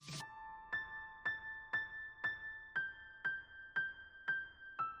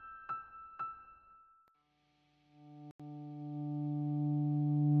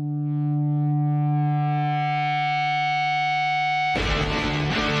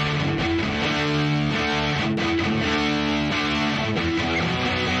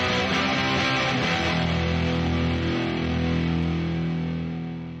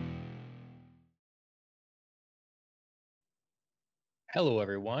Hello,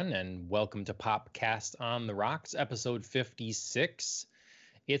 everyone, and welcome to Popcast on the Rocks, episode 56.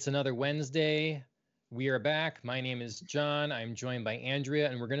 It's another Wednesday. We are back. My name is John. I'm joined by Andrea,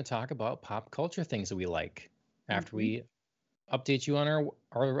 and we're going to talk about pop culture things that we like after we update you on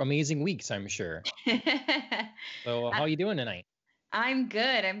our amazing weeks, I'm sure. So, how are you doing tonight? I'm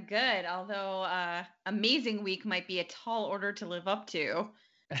good. I'm good. Although amazing week might be a tall order to live up to.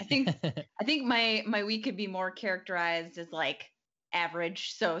 I think my week could be more characterized as like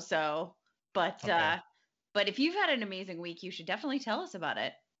average, so. But Okay. but if you've had an amazing week, you should definitely tell us about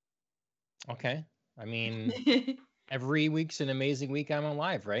it. Okay. I mean, every week's an amazing week I'm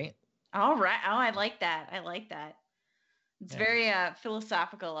alive, right? All right. Oh, I like that. I like that. It's Yeah. very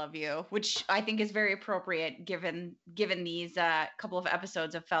philosophical of you, which I think is very appropriate given these couple of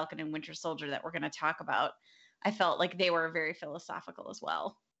episodes of Falcon and Winter Soldier that we're going to talk about. I felt like they were very philosophical as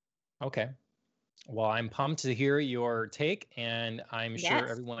well. Okay. Well, I'm pumped to hear your take, and I'm sure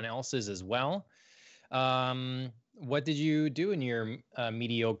Yes. everyone else's as well. What did you do in your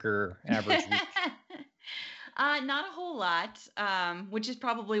mediocre average week? Not a whole lot, which is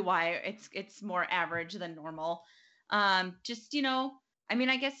probably why it's more average than normal. Just I mean,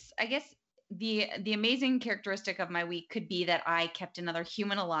 I guess the amazing characteristic of my week could be that I kept another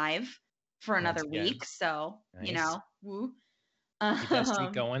human alive for Once another again, week. So nice. woo. Keep that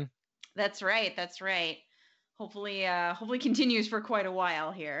streak going. That's right. That's right. Hopefully continues for quite a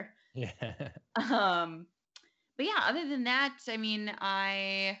while here. Yeah. Um, but yeah, other than that, I mean,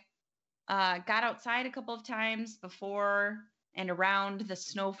 I got outside a couple of times before and around the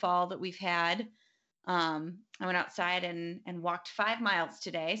snowfall that we've had. I went outside and walked 5 miles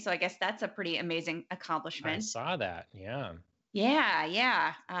today, so I guess that's a pretty amazing I accomplishment. saw that. Yeah. Yeah,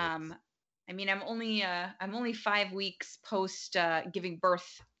 yeah. Great. I mean, I'm only 5 weeks post giving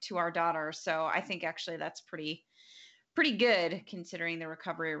birth to our daughter, so I think actually that's pretty good considering the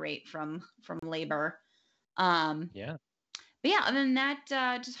recovery rate from labor. Um, Yeah. but yeah, other than that,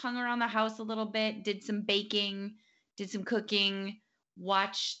 just hung around the house a little bit, did some baking, did some cooking,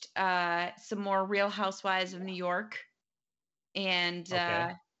 watched some more Real Housewives of New York, and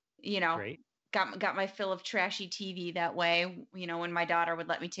Okay. you know, Great. got my fill of trashy TV that way. When my daughter would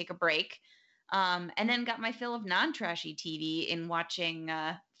let me take a break, and then got my fill of non-trashy TV in watching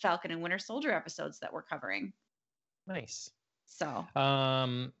Falcon and Winter Soldier episodes that we're covering. Nice. So,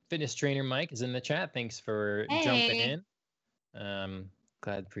 Fitness trainer Mike is in the chat. Thanks for jumping hey, in.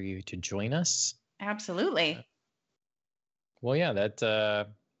 Glad for you to join us. absolutely. Well, yeah,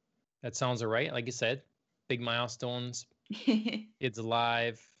 that sounds all right. Like you said, big milestones. Kids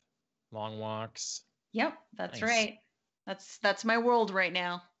alive, long walks. Yep, that's Nice. right. That's my world right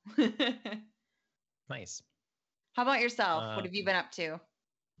now. Nice. How about yourself? What have you Um, been up to?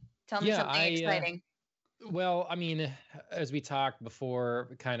 Tell me yeah, something exciting. well, I mean, as we talked before,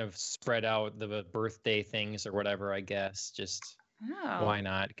 we kind of spread out the birthday things or whatever, I guess. Just Oh, why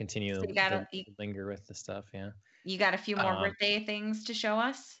not so continue you got to a you, linger with the stuff? Yeah. you got a few more Um, birthday things to show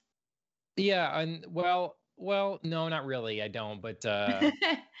us? yeah, and well, no, not really. I don't, but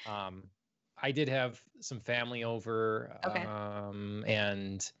um, I did have some family over, Okay.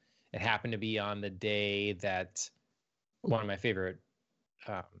 and it happened to be on the day that one of my favorite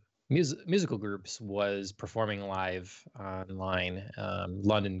musical groups was performing live online,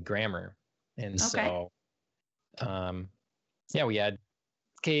 London Grammar, and Okay. so um, yeah, we had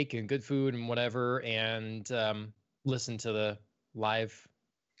cake and good food and whatever, and listened to the live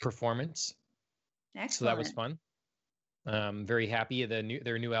performance. So that was Excellent. fun. Very happy.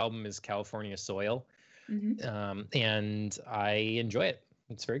 Their new album is California Soil, Hmm. and I enjoy it.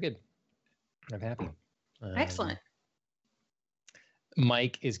 It's very good. I'm happy. Excellent. Um,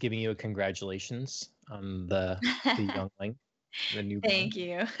 Mike is giving you a congratulations on the youngling, the newborn. Thank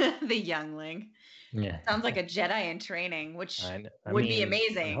you. The youngling. Yeah, Sounds like a Jedi in training, which I would be mean, one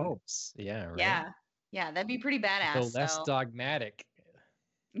amazing. hopes. Yeah, right. Yeah. Yeah, that'd be pretty badass. So less So, dogmatic.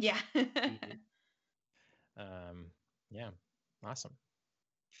 yeah. The yeah, awesome.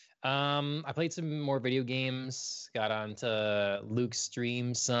 I played some more video games. Got onto Luke's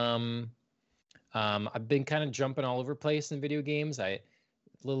stream some. I've been kind of jumping all over place in video games. A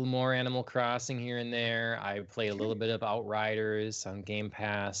little more Animal Crossing here and there. I play a little bit of Outriders on Game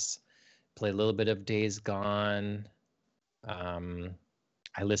Pass. Play a little bit of Days Gone. Um,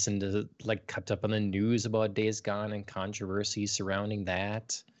 I listened to like kept up on the news about Days Gone and controversy surrounding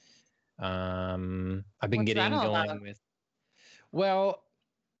that. I've been What's that getting all going about? with well,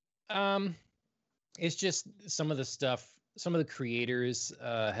 um, it's just some of the stuff. Some of the creators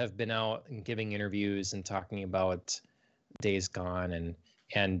have been out and giving interviews and talking about Days Gone,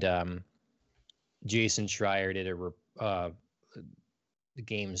 and Jason Schreier did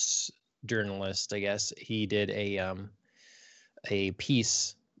games journalist, I guess. He did a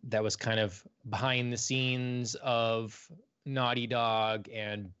piece that was kind of behind the scenes of Naughty Dog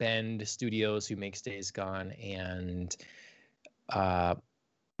and Bend Studios, who makes Days Gone, and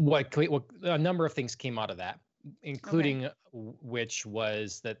what a number of things came out of that, including which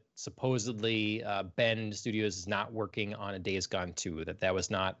was that supposedly Bend Studios is not working on a Days Gone 2, that was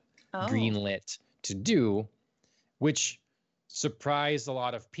not greenlit to do, which surprised a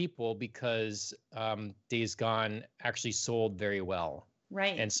lot of people because Days Gone actually sold very well.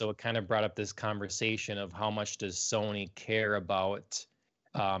 Right. And so it kind of brought up this conversation of how much does Sony care about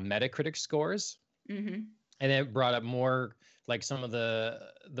Metacritic scores? Mm-hmm. And it brought up more, like some of the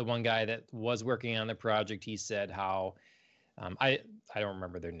one guy that was working on the project, he said how I don't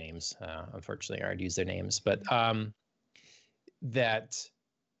remember their names, unfortunately. I already used their names, but that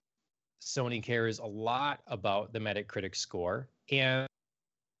Sony cares a lot about the Metacritic score, and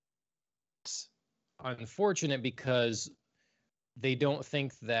it's unfortunate because they don't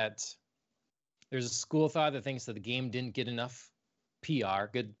think that there's a school of thought that thinks that the game didn't get enough PR,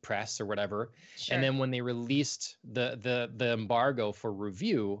 good press or whatever. Sure. And then when they released the embargo for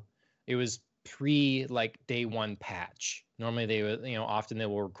review, it was pre like day one patch. Normally they would, often they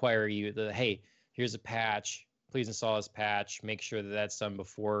will require you hey, here's a patch, please install this patch, make sure that that's done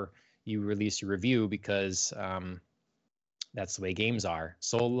before you release your review, because that's the way games are.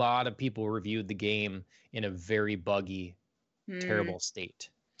 So a lot of people reviewed the game in a very buggy, terrible state.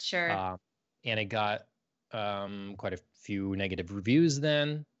 Sure. And it got quite a few negative reviews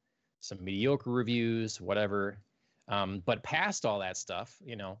then, some mediocre reviews, whatever. But past all that stuff,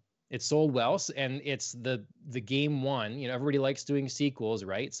 it sold well, and it's the game one. Everybody likes doing sequels,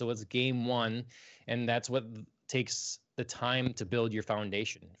 right? So it's game one, and that's what takes the time to build your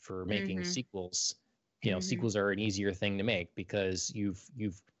foundation for making sequels. Sequels are an easier thing to make because you've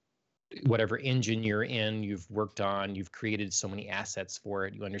whatever engine you're in, you've worked on, you've created so many assets for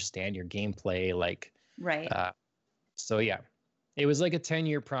it, you understand your gameplay, like right. So yeah, it was like a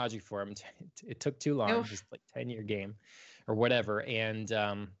 10-year project for him. It took too long. Oof. It was like 10-year game or whatever. And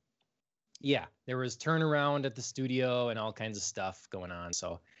yeah, there was turnaround at the studio and all kinds of stuff going on.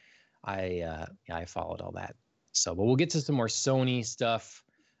 So I followed all that. So, but we'll get to some more Sony stuff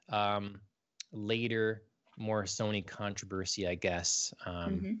later, more Sony controversy, I guess.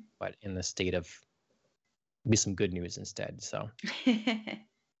 But in the state of be some good news instead. So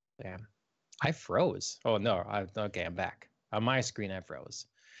yeah. I froze. Oh no! Okay, I'm back. On my screen, I froze.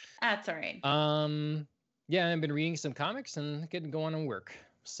 That's all right. Yeah, I've been reading some comics and getting going on work.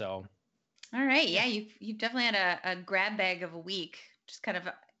 So. All right. Yeah, you've definitely had a grab bag of a week. Just kind of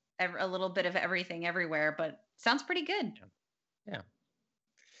a little bit of everything everywhere, but sounds pretty good. Yeah.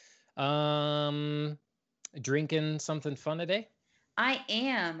 Drinking something fun today? I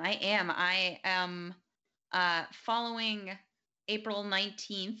am. I am following April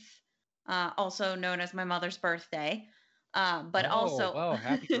 19th. Also known as my mother's birthday. But also, oh,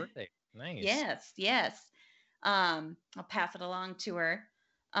 happy birthday. Nice. Yes. I'll pass it along to her.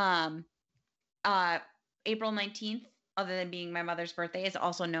 April 19th, other than being my mother's birthday, is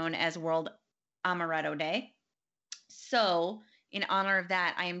also known as World Amaretto Day. So in honor of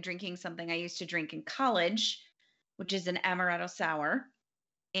that, I am drinking something I used to drink in college, which is an amaretto sour.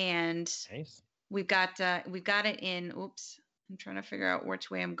 And nice. We've got it in, I'm trying to figure out which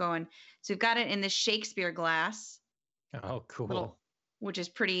way I'm going. So we've got it in the Shakespeare glass. Oh, cool. Which is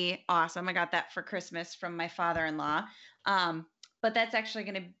pretty awesome. I got that for Christmas from my father-in-law. But that's actually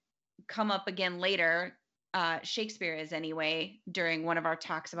going to come up again later. Shakespeare is anyway, during one of our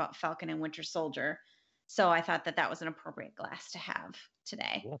talks about Falcon and Winter Soldier. So I thought that was an appropriate glass to have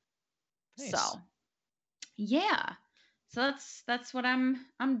today. Cool. Nice. So yeah. So that's what I'm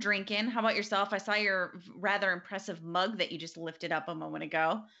drinking. How about yourself? I saw your rather impressive mug that you just lifted up a moment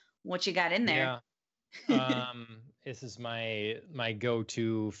ago. What you got in there? Yeah. This is my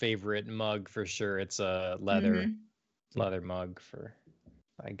go-to favorite mug for sure. It's a leather mug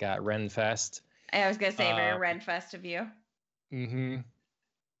I got Renfest. I was gonna say very Renfest of you.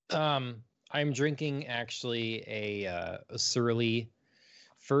 I'm drinking actually a Surly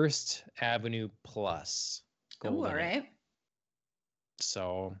First Avenue Plus. Oh, all right.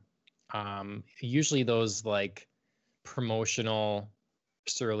 So, usually those like promotional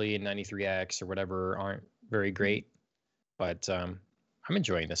Surly and 93X or whatever aren't very great, but I'm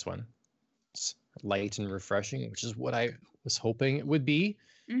enjoying this one. It's light and refreshing, which is what I was hoping it would be.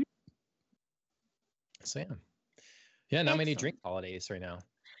 So yeah, not many drink holidays right now.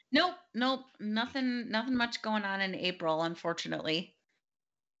 Nope, nothing much going on in April, unfortunately,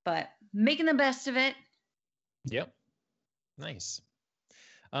 but making the best of it. Yep, nice.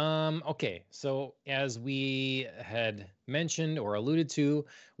 Okay, so as we had mentioned or alluded to,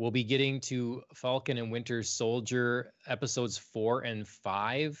 we'll be getting to Falcon and Winter Soldier episodes 4 and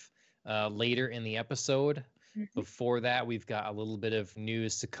 5 later in the episode. Mhm. Before that, we've got a little bit of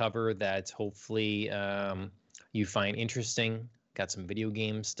news to cover that hopefully you find interesting. Got some video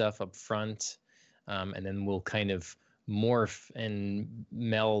game stuff up front, and then we'll kind of morph and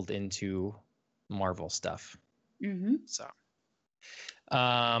meld into Marvel stuff. Mm-hmm. So.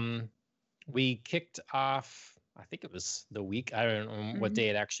 Um, we kicked off, I think it was the week, I don't know what day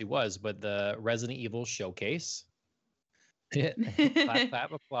it actually was, but the Resident Evil showcase. Clap,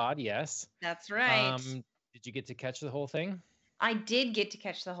 clap, applaud, yes. That's right. Did you get to catch the whole thing? I did get to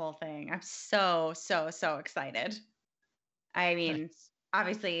catch the whole thing. I'm so excited. I mean, Nice.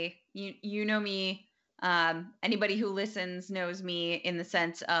 obviously, you know me. Anybody who listens knows me in the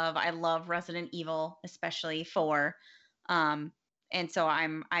sense of I love Resident Evil, especially 4. And so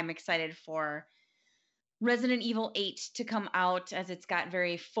I'm excited for Resident Evil 8 to come out, as it's got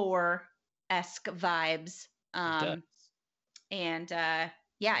very 4-esque vibes. It does. And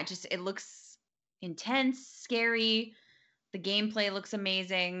yeah, it looks intense, scary. The gameplay looks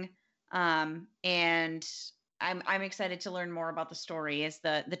amazing. And I'm excited to learn more about the story, as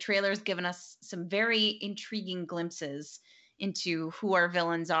the trailer's given us some very intriguing glimpses into who our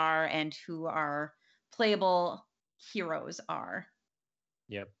villains are and who our playable heroes are.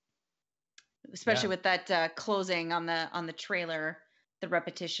 Yep. Especially with that closing on the trailer, the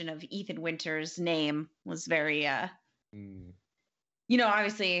repetition of Ethan Winters' name was very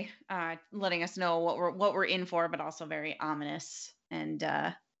obviously letting us know what we're in for, but also very ominous. And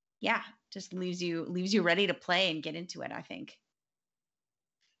yeah, just leaves you ready to play and get into it, I think.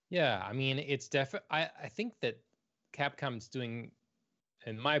 Yeah, I mean, it's definitely, I think that Capcom's doing,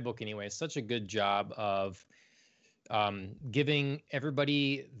 in my book anyway, such a good job of giving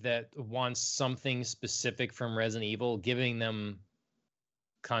everybody that wants something specific from Resident Evil, giving them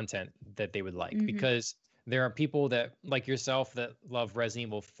content that they would like. Mhm. Because there are people that, like yourself, that love Resident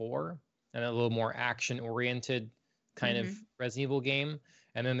Evil 4 and a little more action oriented kind of Resident Evil game.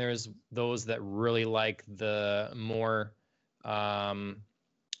 And then there's those that really like the more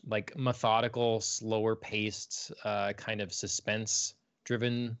like methodical, slower paced, kind of suspense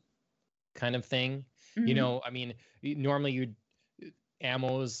driven kind of thing. You know, I mean, normally you'd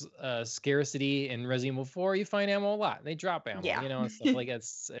ammo's scarcity in Resident Evil 4, you find ammo a lot. They drop ammo, Yeah. you know, and stuff like that.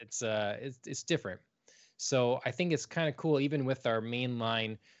 It's different. So I think it's kind of cool, even with our main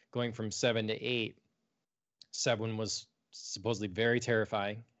line going from 7 to 8. 7 was supposedly very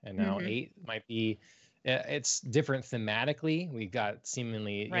terrifying, and now 8 might be. It's different thematically. We got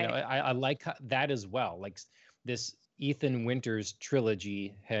seemingly, you know, I like that as well. Like this Ethan Winters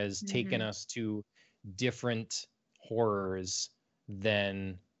trilogy has taken us to different horrors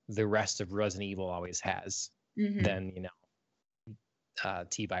than the rest of Resident Evil always has. Than, you know,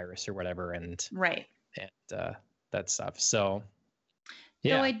 T-Virus or whatever, and that stuff. So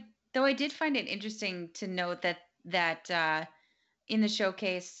yeah. Though I did find it interesting to note that in the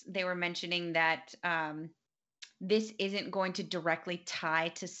showcase they were mentioning that this isn't going to directly tie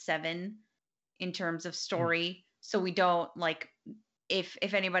to 7 in terms of story. So we don't, like, if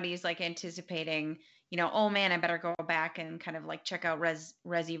anybody's like anticipating, you know, oh man, I better go back and kind of like check out Res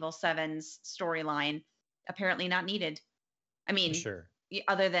Evil 7's storyline, apparently not needed. I mean, Sure.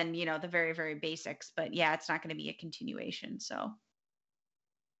 other than, you know, the very, very basics, but yeah, it's not going to be a continuation. So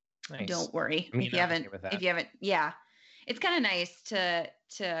Nice. don't worry. I mean, if you haven't, yeah, it's kind of nice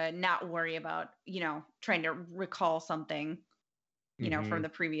to not worry about, you know, trying to recall something, you know, from the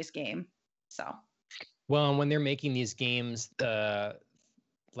previous game. So, well, and when they're making these games,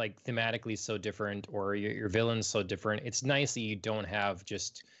 like thematically so different, or your villain's so different, it's nice that you don't have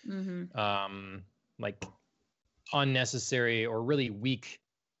just like unnecessary or really weak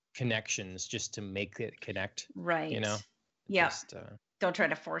connections just to make it connect. Right. You know? Yeah. Just, don't try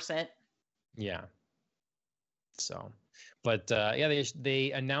to force it. Yeah. So, but yeah,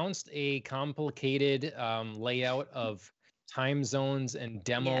 they announced a complicated layout of time zones and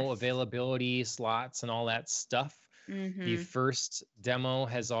demo availability slots and all that stuff. The first demo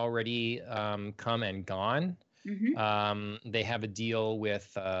has already come and gone. They have a deal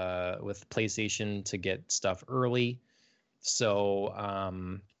with PlayStation to get stuff early. So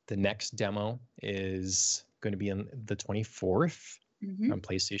the next demo is going to be on the 24th on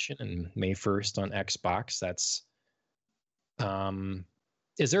PlayStation and May 1st on Xbox. That's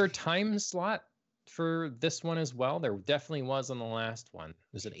is there a time slot for this one as well? There definitely was on the last one.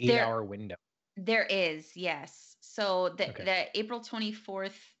 There's an 8-hour window. There is, yes. So the April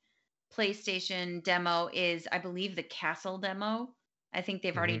 24th PlayStation demo is, I believe, the castle demo. I think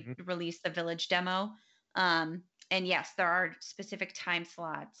they've already Hmm. released the Village demo. And yes, there are specific time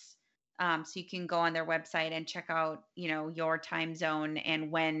slots. So you can go on their website and check out, your time zone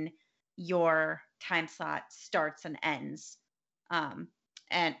and when your time slot starts and ends. Um,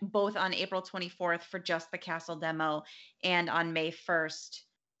 and both on April 24th for just the Castle demo and on May 1st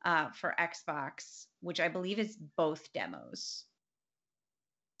for Xbox, which I believe is both demos.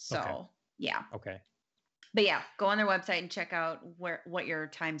 Okay. So, yeah. Okay. But yeah, go on their website and check out what your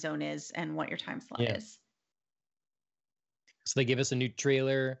time zone is and what your time slot Yeah. is. So they give us a new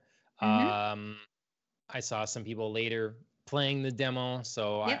trailer. Mm-hmm. I saw some people later playing the demo,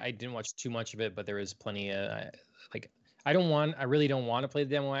 so Yep. I didn't watch too much of it, but there was plenty of like I really don't want to play the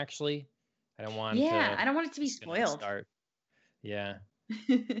demo actually. I don't want Yeah, to I don't want it to be just gonna spoiled. start. Yeah.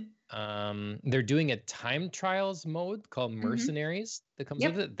 They're doing a time trials mode called Mm-hmm. Mercenaries that comes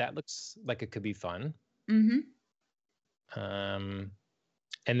with Yep. it. That looks like it could be fun. Mm-hmm. Um,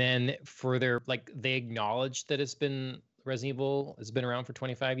 and then further, like they acknowledged that Resident Evil has been around for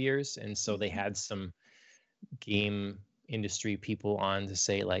 25 years, and so they had some game industry people on to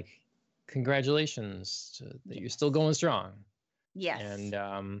say like, congratulations that you're still going strong. Yes.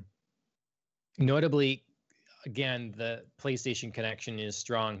 And notably, again, the PlayStation connection is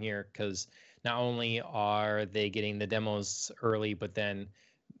strong here because not only are they getting the demos early, but then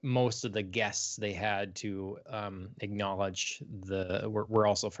most of the guests they had to acknowledge were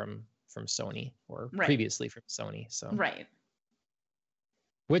also from Sony or Right. previously from Sony. So Right.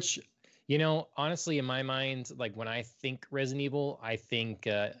 which honestly, in my mind, like when I think Resident Evil, I think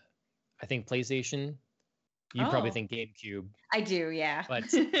PlayStation. You probably Oh, think GameCube, I do. Yeah. but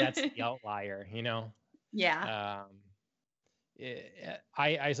that's the outlier. Yeah. Um,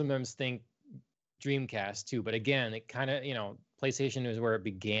 I sometimes think Dreamcast too, but again, it kind of PlayStation is where it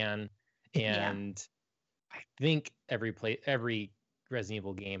began, Yeah. and I think every Resident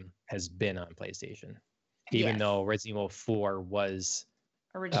Evil game has been on PlayStation, even Yes. though Resident Evil 4 was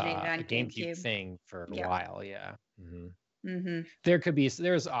Originated on a GameCube GameCube. thing for a Yeah. while. Yeah. Mm-hmm. Mm-hmm.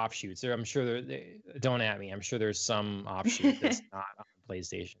 There's offshoots there. I'm sure don't at me. I'm sure there's some offshoot that's not on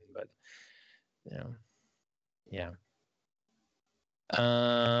PlayStation, but yeah.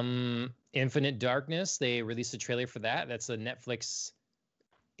 Infinite Darkness. They released a trailer for that. That's a Netflix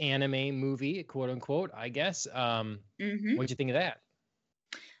anime movie, quote unquote, I guess. Mm-hmm. What'd you think of that?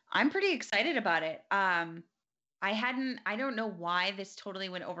 I'm pretty excited about it. I don't know why this totally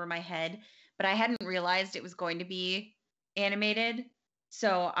went over my head, but I hadn't realized it was going to be animated.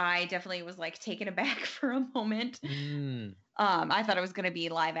 So I definitely was like taken aback for a moment. I thought it was going to be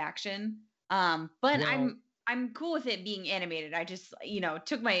live action. But Well, I'm cool with it being animated. I just,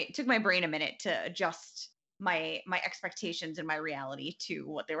 took my brain a minute to adjust my expectations and my reality to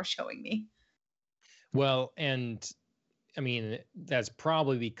what they were showing me. well, and I mean, that's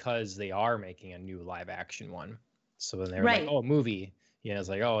probably because they are making a new live action one. So then they were like, Right. oh, movie. It's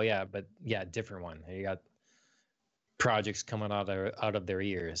like, oh yeah, but yeah, different one. You got projects coming out of their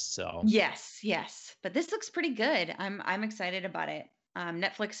ears. So Yes. But this looks pretty good. I'm excited about it.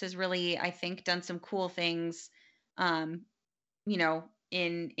 Netflix has really, I think, done some cool things, um,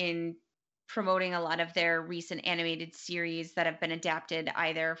 in promoting a lot of their recent animated series that have been adapted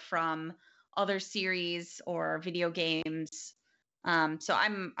either from other series or video games. So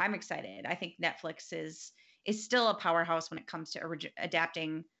I'm excited. I think Netflix is still a powerhouse when it comes to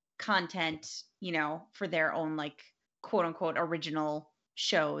adapting content, for their own like quote unquote original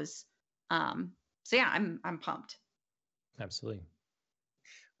shows. So yeah, I'm pumped. absolutely.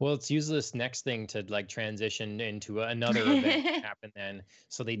 Well, let's use this next thing to like transition into another event that happened then.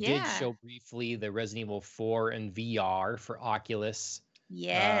 So they did Yeah. show briefly the Resident Evil 4 in VR for Oculus.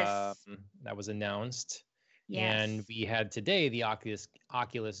 Yes. That was announced. And Yes. we had today the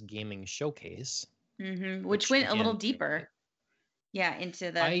Oculus Gaming Showcase, Which went a little again, deeper. Yeah,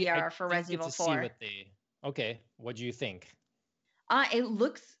 into the I VR for didn't Resident get Evil to see 4. what they. Okay, what do you think? It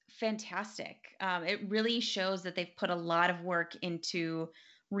looks fantastic. It really shows that they've put a lot of work into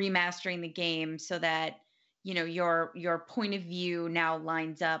remastering the game so that your point of view now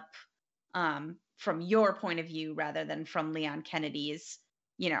lines up from your point of view rather than from Leon Kennedy's,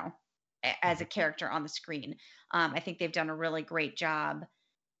 as a character on the screen. I think they've done a really great job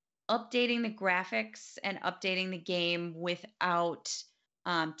updating the graphics and updating the game without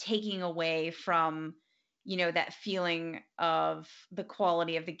taking away from that feeling of the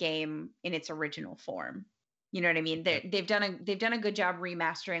quality of the game in its original form. You know what I mean? Yep. They've done a good job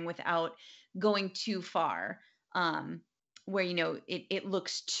remastering without going too far, where it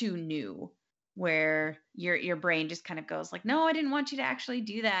looks too new, where your brain just kind of goes like, no, I didn't want you to actually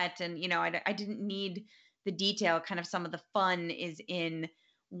do that, and I didn't need the detail, kind of some of the fun is in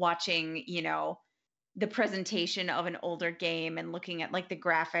watching, the presentation of an older game and looking at like the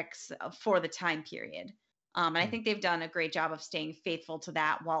graphics for the time period. And I think they've done a great job of staying faithful to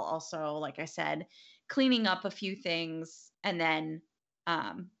that while also, like I said, cleaning up a few things and then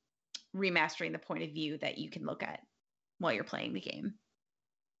remastering the point of view that you can look at while you're playing the game.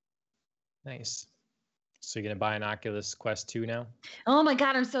 Nice. So you're gonna buy an Oculus Quest 2 now? Oh my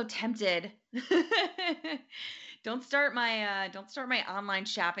God, I'm so tempted. Don't start my online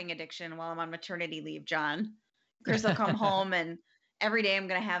shopping addiction while I'm on maternity leave, John. Chris will come home and every day I'm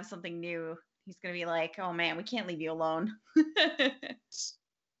gonna have something new. He's gonna be like, "Oh man, we can't leave you alone."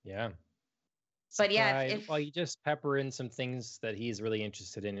 Yeah. But yeah, well, you just pepper in some things that he's really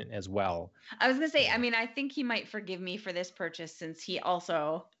interested in as well. I was gonna say, I mean, I think he might forgive me for this purchase since he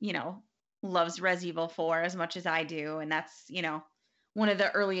also, loves Res Evil 4 as much as I do, and that's, one of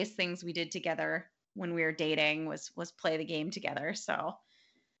the earliest things we did together when we were dating was play the game together. So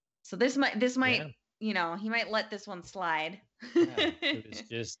this might, he might let this one slide. It was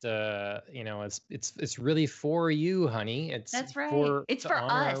just it's really for you, honey. That's right. It's for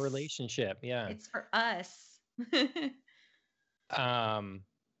us. Our relationship. Yeah. It's for us.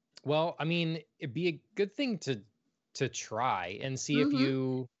 Well, I mean, it'd be a good thing to try and see if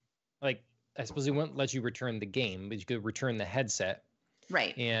you like. I suppose he won't let you return the game, but you could return the headset.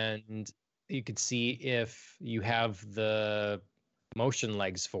 Right. And you could see if you have the motion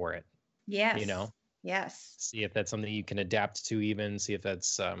legs for it. Yes. Yes. See if that's something you can adapt to, even see if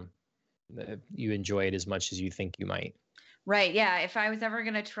that's you enjoy it as much as you think you might. Right. Yeah. If I was ever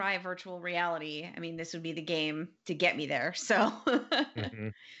going to try virtual reality, I mean, this would be the game to get me there. So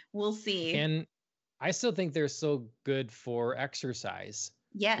we'll see. And I still think they're so good for exercise.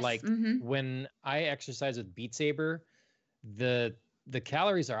 Yes. Like when I exercise with Beat Saber, the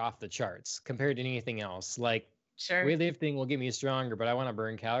calories are off the charts compared to anything else. Like weightlifting will get me stronger, but I want to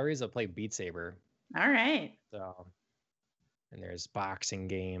burn calories. I'll play Beat Saber. All right. So, and there's boxing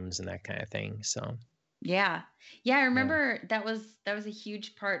games and that kind of thing. So. Yeah. I remember that was a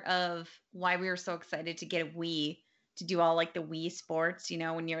huge part of why we were so excited to get a Wii to do all like the Wii sports, when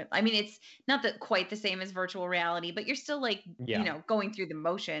I mean, it's not quite the same as virtual reality, but you're still like, going through the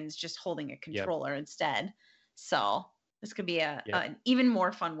motions, just holding a controller instead. So this could be an even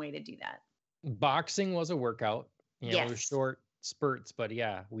more fun way to do that. Boxing was a workout, short spurts, but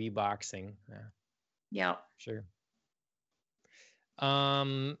Wii boxing. Yeah. Sure.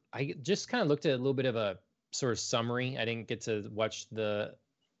 I just kind of looked at a little bit of a sort of summary. I didn't get to watch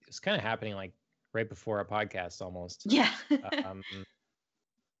it's kind of happening like right before our podcast almost. Yeah.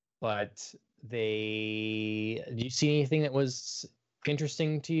 But did you see anything that was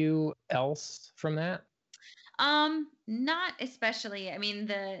interesting to you else from that? Not especially. I mean,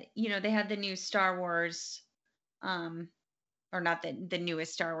 they had the new Star Wars, or not the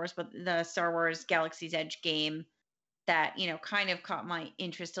newest Star Wars, but the Star Wars Galaxy's Edge game that, kind of caught my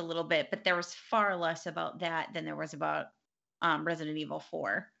interest a little bit, but there was far less about that than there was about Resident Evil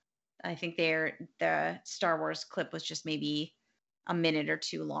 4. I think the Star Wars clip was just maybe a minute or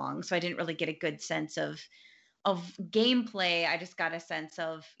two long, so I didn't really get a good sense of gameplay. I just got a sense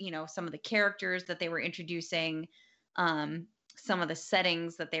of, some of the characters that they were introducing, some of the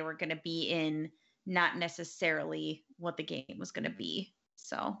settings that they were going to be in, not necessarily what the game was going to be.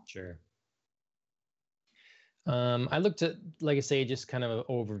 So sure. I looked at, like I say, just kind of an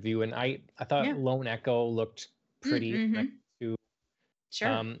overview, and I thought Lone Echo looked pretty too.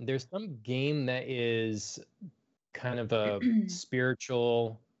 Sure. There's some game that is kind of a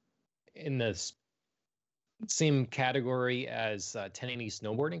spiritual in the same category as 1080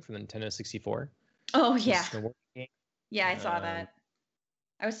 Snowboarding from the Nintendo 64. Oh yeah. Yeah, I saw that.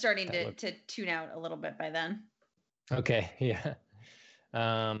 I was starting to tune out a little bit by then. Okay. Yeah.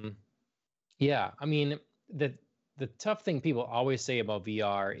 Yeah. I mean, the tough thing people always say about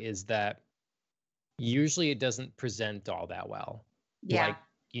VR is that usually it doesn't present all that well. Yeah.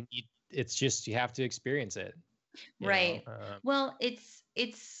 Like it's just, you have to experience it. Right. Well, it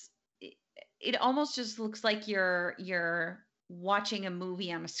almost just looks like you're watching a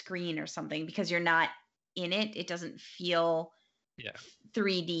movie on a screen or something because you're not in it. It doesn't feel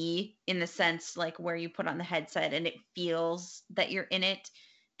 3D in the sense like where you put on the headset and it feels that you're in it.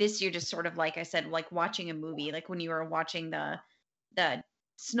 This, you're just sort of, like I said, like watching a movie. Like when you were watching the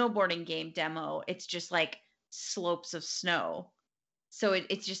snowboarding game demo, it's just like slopes of snow. So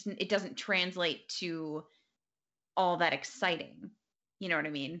it doesn't translate to all that exciting. You know what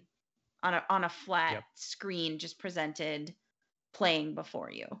I mean? On a flat screen just presented, playing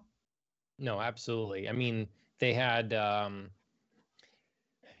before you. No, absolutely. I mean, they had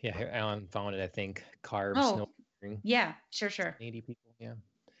Yeah, Alan found it, I think. Carve Oh, snowboarding. yeah, sure. 80 people, yeah.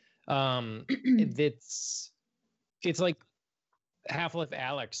 It's like Half-Life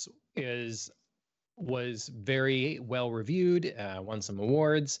Alyx was very well reviewed, won some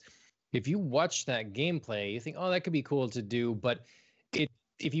awards. If you watch that gameplay, you think, oh, that could be cool to do. But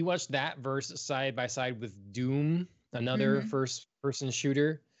if you watch that versus side by side with Doom, another first person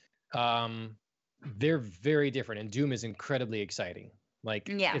shooter, they're very different. And Doom is incredibly exciting. Like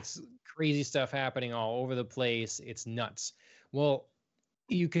Yeah. it's crazy stuff happening all over the place. It's nuts. Well,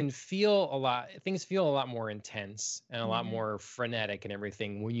 you can feel things feel a lot more intense and a lot more frenetic and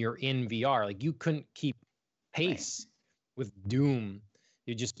everything when you're in VR. Like you couldn't keep pace with Doom.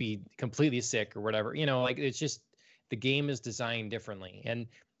 You'd just be completely sick or whatever. Like it's just the game is designed differently. And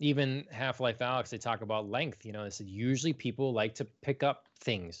even Half-Life Alyx, they talk about length. They said usually people like to pick up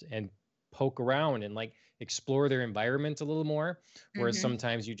things and poke around and like explore their environment a little more, whereas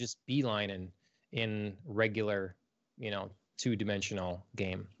sometimes you just beeline in regular, two-dimensional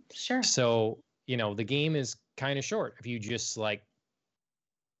game. Sure. So, the game is kind of short if you just like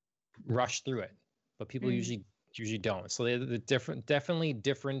rush through it, but people usually don't. So they're definitely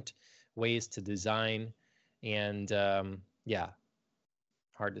different ways to design, and yeah,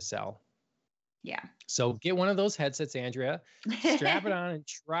 hard to sell. Yeah. So get one of those headsets, Andrea, strap it on and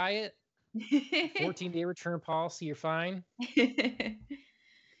try it. 14-day return policy, you're fine.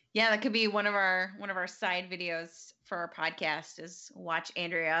 Yeah, that could be one of our side videos for our podcast is watch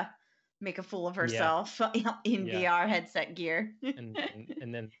Andrea make a fool of herself in VR headset gear. and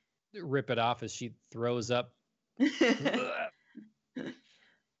then rip it off as she throws up.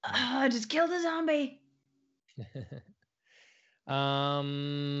 Just kill the zombie.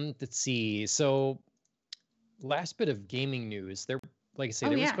 Let's see. So last bit of gaming news. Like I say,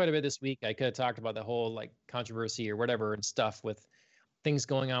 there was quite a bit this week. I could have talked about the whole like controversy or whatever and stuff with things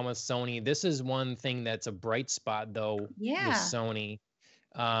going on with Sony. This is one thing that's a bright spot though with Sony.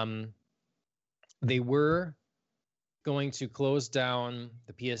 They were going to close down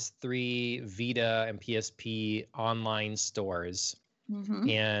the PS3, Vita, and PSP online stores.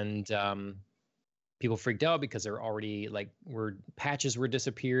 And people freaked out because they're already patches were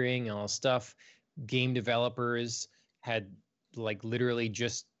disappearing and all stuff. Game developers had like literally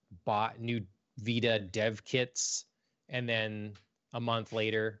just bought new Vita dev kits, and then a month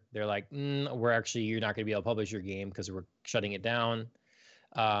later they're like, you're not going to be able to publish your game because we're shutting it down.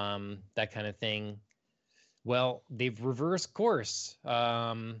 That kind of thing. Well, they've reversed course.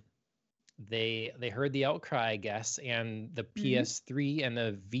 They heard the outcry, I guess, and the PS3 and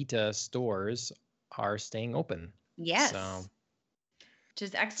the Vita stores are staying open. Yes. Which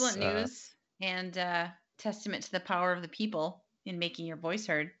is excellent news and testament to the power of the people in making your voice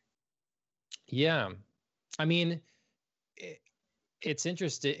heard. Yeah. I mean, it's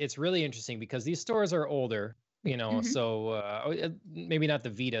interesting. It's really interesting because these stores are older, so maybe not the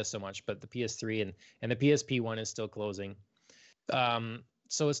Vita so much, but the PS3 and the PSP one is still closing.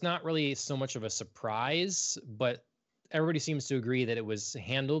 So it's not really so much of a surprise, but everybody seems to agree that it was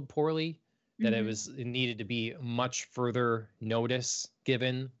handled poorly, that it needed to be much further notice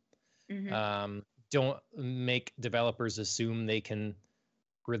given. Don't make developers assume they can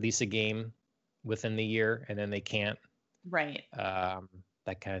release a game within the year and then they can't. Right.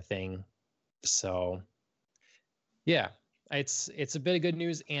 That kind of thing. So yeah, it's a bit of good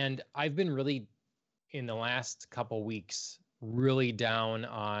news. And I've been really, in the last couple weeks, really down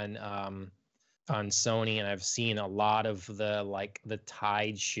on Sony, and I've seen a lot of the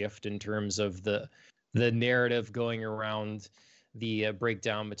tide shift in terms of the narrative going around the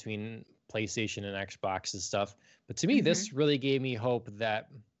breakdown between PlayStation and Xbox and stuff. But to me, this really gave me hope that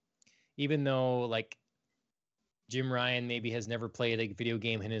even though like Jim Ryan maybe has never played a video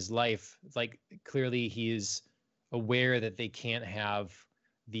game in his life, like clearly he's aware that they can't have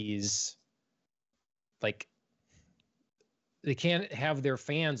these like they can't have their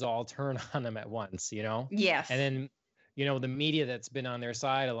fans all turn on them at once, Yes. And then, the media that's been on their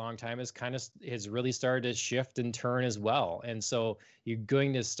side a long time has really started to shift and turn as well. And so you're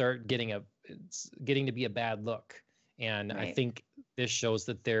going to start getting to be a bad look. And I think this shows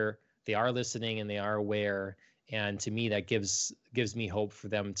that they are listening and they are aware. And to me, that gives me hope for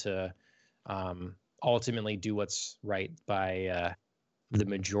them to ultimately do what's right by the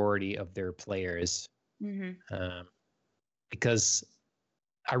majority of their players. Because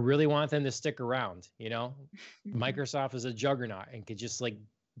I really want them to stick around, Microsoft is a juggernaut and could just like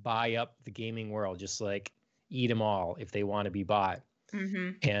buy up the gaming world, just like eat them all if they want to be bought.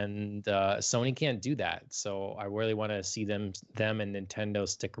 And Sony can't do that. So I really want to see them and Nintendo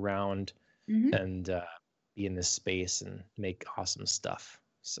stick around and be in this space and make awesome stuff.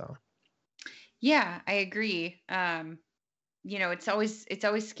 So Yeah, I agree. It's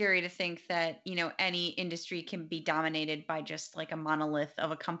always scary to think that, any industry can be dominated by just like a monolith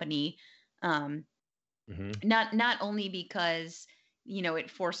of a company. Um, mhm. not only because,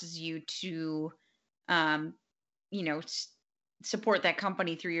 it forces you to um, support that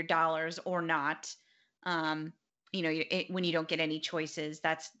company through your dollars or not. When you don't get any choices,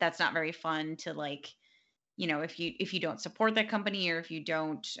 that's not very fun to like, if you don't support that company, or if you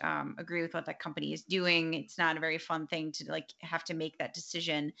don't agree with what that company is doing, it's not a very fun thing to like have to make that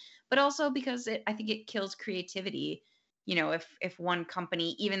decision. But also because I think it kills creativity. If one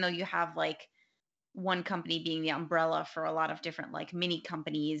company, even though you have like one company being the umbrella for a lot of different like mini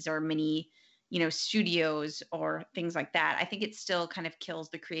companies or mini, studios or things like that, I think it still kind of kills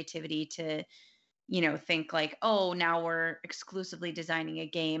the creativity to, think like, oh, now we're exclusively designing a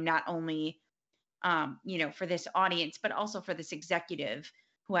game, not only for this audience, but also for this executive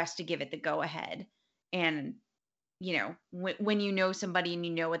who has to give it the go ahead. And, when you know somebody and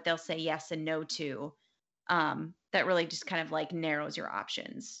you know what they'll say yes and no to, that really just kind of like narrows your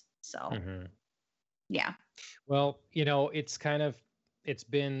options. So, Mhm. yeah. Well, they've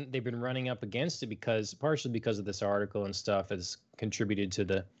been running up against it because partially because of this article and stuff has contributed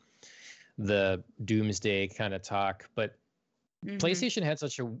to the doomsday kind of talk. But Hmm. PlayStation had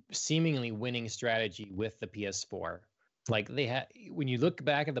such a seemingly winning strategy with the PS4. Like they had, when you look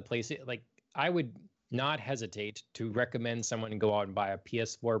back at the PlayStation, like I would not hesitate to recommend someone go out and buy a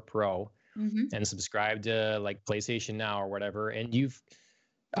PS4 Pro Hmm. and subscribe to like PlayStation Now or whatever. And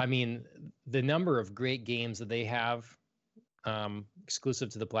I mean, the number of great games that they have exclusive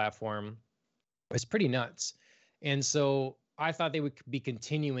to the platform is pretty nuts. And so I thought they would be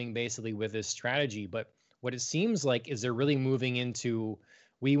continuing basically with this strategy, but what it seems like is they're really moving into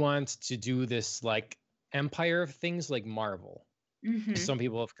we want to do this like empire of things like Marvel. Hmm. Some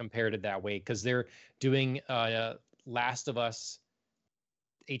people have compared it that way because they're doing Last of Us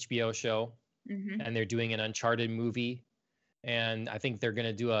HBO show Hmm. and they're doing an Uncharted movie and I think they're going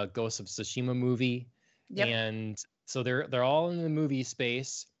to do a Ghost of Tsushima movie, Yep. and so they're all in the movie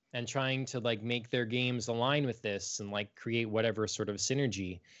space and trying to like make their games align with this and like create whatever sort of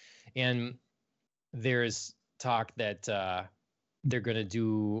synergy. And there's talk that they're going to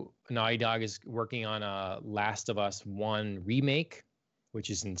do Naughty Dog is working on a Last of Us 1 remake, which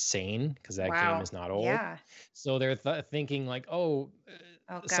is insane because that game Wow. is not old. Yeah. So they're thinking like, oh,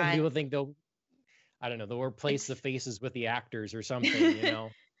 Oh some God. people think they'll, I don't know, they'll replace the It's faces with the actors or something, you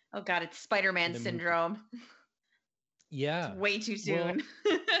know, oh God, it's Spider-Man in the movie. syndrome. It's Yeah. way too Well,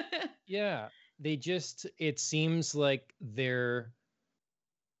 soon. yeah. It seems like they're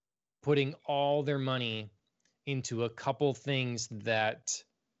putting all their money into a couple things that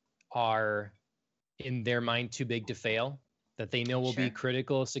are, in their mind, too big to fail, that they know will be Sure.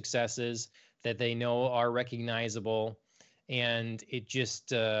 critical successes, that they know are recognizable. And it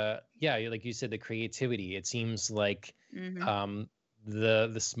just, yeah, like you said, the creativity, it seems like Hmm. um,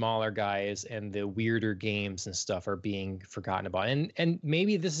 the smaller guys and the weirder games and stuff are being forgotten about. And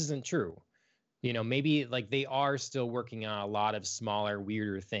maybe this isn't true. You know, maybe like they are still working on a lot of smaller,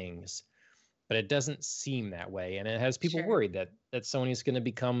 weirder things, but it doesn't seem that way. And it has people Sure. worried that Sony's going to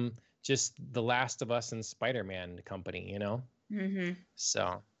become just the Last of Us and Spider-Man company, you know? Hmm.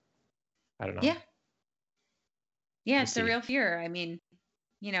 So I don't know. Yeah. Yeah, We'll it's a see. real fear. I mean,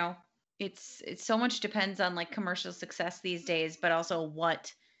 you know, it's so much depends on like commercial success these days, but also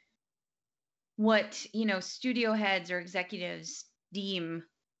what, studio heads or executives deem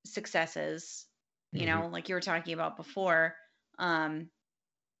successes, Hmm. like you were talking about before. Um,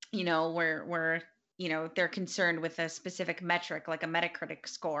 where they're concerned with a specific metric like a Metacritic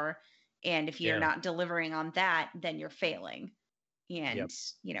score, and if you're Yeah. not delivering on that, then you're failing. And Yep.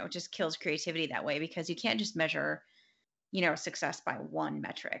 it just kills creativity that way because you can't just measure success by one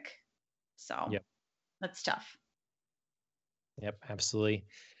metric. So Yep. that's tough. Yep. Absolutely.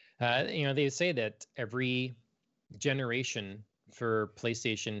 They say that every generation for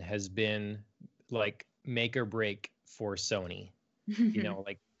PlayStation has been like make or break for Sony. You know,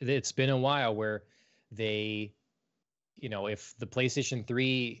 like it's been a while where they, if the PlayStation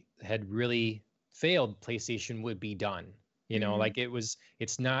 3 had really failed, PlayStation would be done. You know, Hmm. like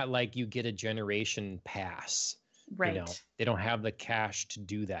it's not like you get a generation pass. Right. They don't have the cash to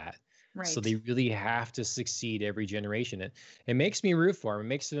do that. So Right. they really have to succeed every generation. It makes me root for them. It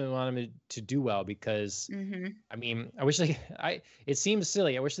makes me want them to do well because Hmm. I mean, I wish it seems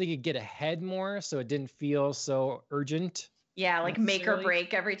silly. I wish they could get ahead more so it didn't feel so urgent Yeah, like make or necessarily.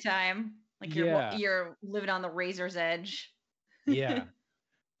 break every time, like Yeah. you're living on the razor's edge. Yeah.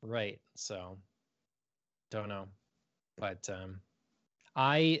 Right. So don't know. But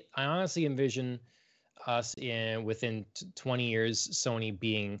I honestly envision us within 20 years, Sony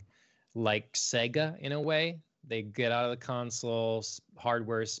being like Sega in a way. They get out of the console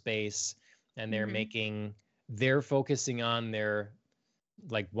hardware space, and they're focusing on their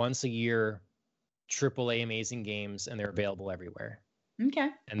like once a year AAA amazing games, and they're available everywhere. Okay.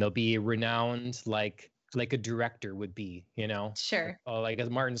 And they'll be renowned like a director would be, Sure. like a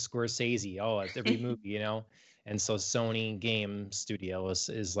Martin Scorsese. Oh, it's every movie, And so Sony Game Studio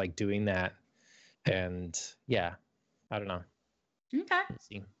is like doing that. And yeah, I don't know. Okay. Let's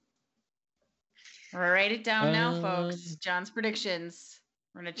see. Write it down now, folks. John's predictions.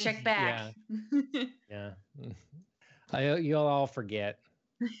 We're gonna check back. Yeah. You'll all forget.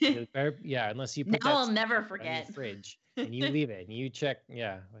 Yeah, unless you put now I'll never forget. In your fridge and you leave it and you check.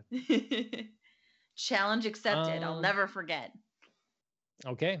 Yeah. Challenge accepted. I'll never forget.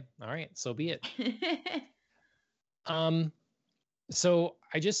 Okay. All right. So be it. So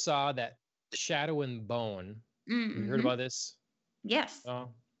I just saw that Shadow and Bone. You heard about this? Yes.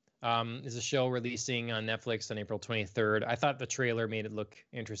 Is a show releasing on Netflix on April 23rd. I thought the trailer made it look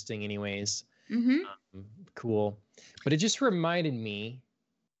interesting anyways. Cool. But it just reminded me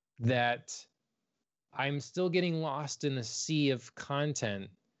that I'm still getting lost in the sea of content.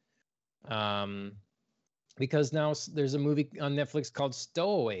 Because now there's a movie on Netflix called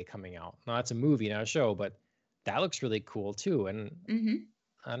Stowaway coming out. Now that's a movie, not a show, but that looks really cool too. And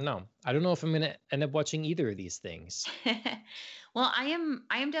I don't know. I don't know if I'm going to end up watching either of these things. Well, I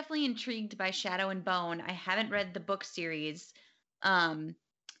am definitely intrigued by Shadow and Bone. I haven't read the book series,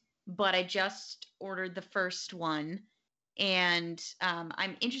 but I just ordered the first one, and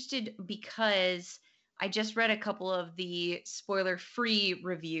I'm interested because I just read a couple of the spoiler-free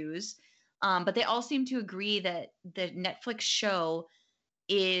reviews, but they all seem to agree that the Netflix show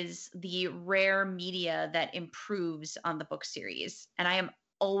is the rare media that improves on the book series, and I am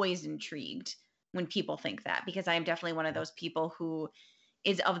always intrigued when people think that, because I am definitely one of those people who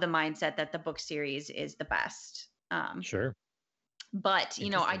is of the mindset that the book series is the best. Sure. But,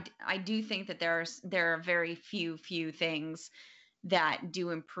 I do think that there are very few things that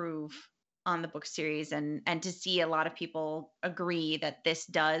do improve on the book series, and to see a lot of people agree that this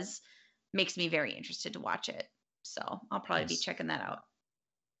does makes me very interested to watch it. So I'll probably be checking that out.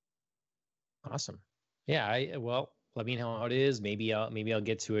 Awesome. Yeah. Well, let me know how it is. Maybe I'll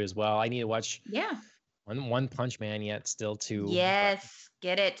get to it as well. I need to watch One Punch Man yet still too. Yes,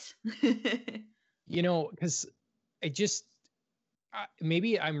 get it. Because I just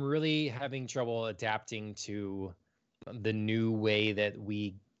maybe I'm really having trouble adapting to the new way that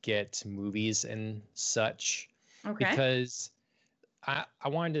we get movies and such. Okay. Because I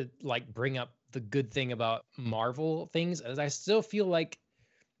wanted to like bring up the good thing about Marvel things, as I still feel like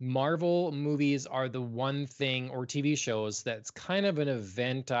Marvel movies are the one thing, or TV shows, that's kind of an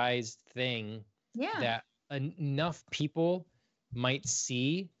eventized thing that enough people might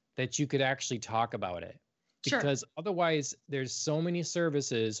see that you could actually talk about it. Because otherwise there's so many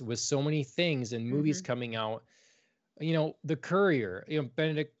services with so many things and movies coming out. The Courier,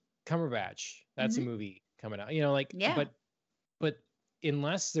 Benedict Cumberbatch, that's a movie coming out, but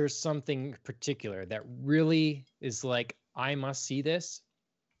unless there's something particular that really is like, I must see this,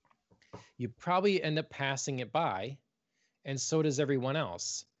 you probably end up passing it by, and so does everyone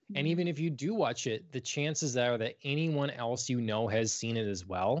else. And even if you do watch it, the chances are that anyone else has seen it as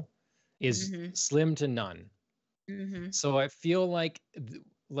well is slim to none. So I feel like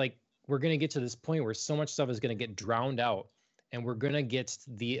we're going to get to this point where so much stuff is going to get drowned out, and we're going to get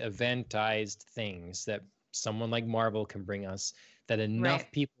the eventized things that someone like Marvel can bring us, that enough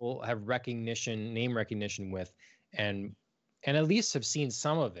people have name recognition with, and at least have seen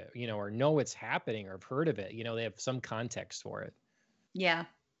some of it, or know it's happening, or have heard of it. They have some context for it. Yeah.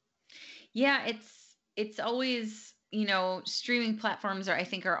 It's always, streaming platforms I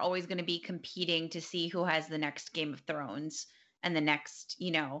think are always going to be competing to see who has the next Game of Thrones and the next,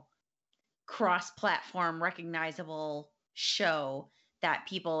 cross-platform recognizable show that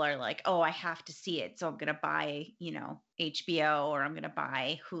people are like, oh, I have to see it, so I'm going to buy, HBO, or I'm going to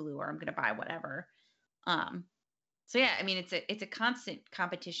buy Hulu, or I'm going to buy whatever. So yeah, I mean, it's a constant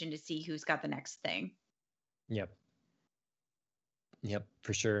competition to see who's got the next thing. Yep,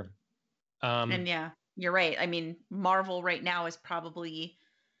 for sure. And yeah, you're right. I mean, Marvel right now is probably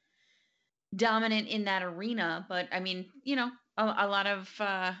dominant in that arena, but I mean, a lot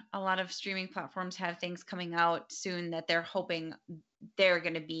of streaming platforms have things coming out soon that they're hoping they're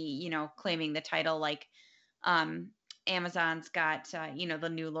going to be, claiming the title. Like Amazon's got the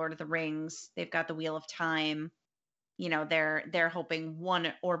new Lord of the Rings. They've got the Wheel of Time. They're hoping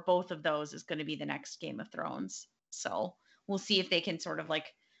one or both of those is going to be the next Game of Thrones. So we'll see if they can sort of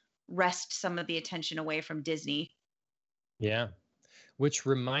like wrest some of the attention away from Disney. Yeah. Which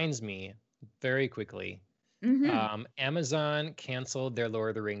reminds me very quickly, Amazon canceled their Lord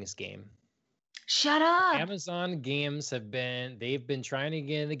of the Rings game. Shut up. Amazon games they've been trying to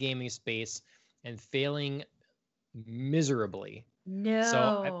get in the gaming space and failing miserably. No.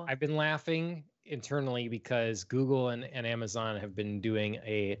 So I've been laughing internally because Google and Amazon have been doing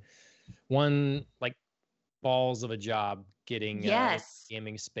one like balls of a job getting in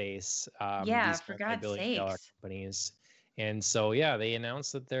gaming space. Yeah, these for God's multi-billion-dollar sakes. companies. And so yeah, they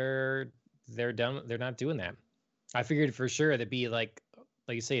announced that they're done. They're not doing that. I figured for sure that'd be like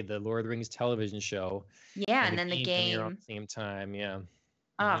you say, the Lord of the Rings television show. Yeah, and then the game at the same time. Yeah.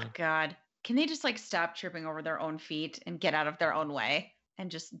 Oh God. Can they just like stop tripping over their own feet and get out of their own way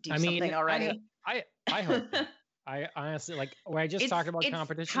and just do something already? I hope not. I honestly, like when I just talked about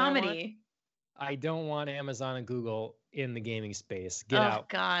competition, comedy. I don't want Amazon and Google in the gaming space. Get out. Oh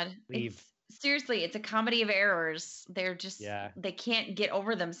God. Leave. Seriously, it's a comedy of errors. They're just they can't get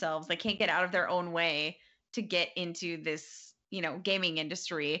over themselves. They can't get out of their own way to get into this, gaming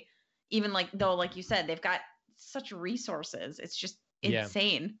industry. Even though, like you said, they've got such resources. It's just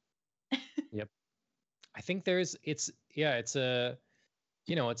insane. Yep. I think it's a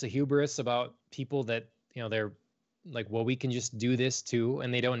hubris about people that, they're like, well, we can just do this too.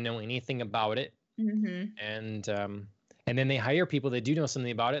 And they don't know anything about it. And then they hire people that do know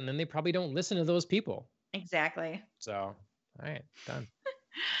something about it. And then they probably don't listen to those people. Exactly. So, all right, done.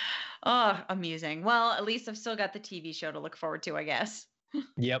 Oh, amusing. Well, at least I've still got the TV show to look forward to, I guess.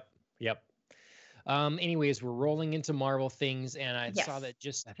 Yep. Anyways, we're rolling into Marvel things, and I saw that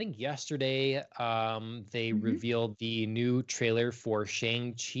I think yesterday, they revealed the new trailer for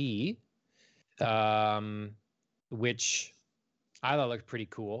Shang-Chi, which I thought looked pretty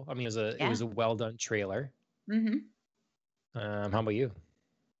cool. I mean, it was a well done trailer. How about you?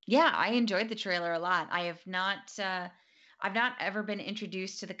 Yeah, I enjoyed the trailer a lot. I've not ever been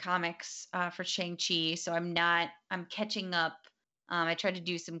introduced to the comics for Shang-Chi, so I'm catching up. I tried to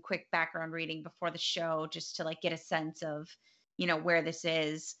do some quick background reading before the show just to like get a sense of, where this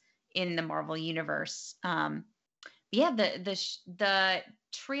is in the Marvel universe. Yeah, the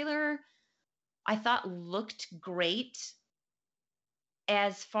trailer I thought looked great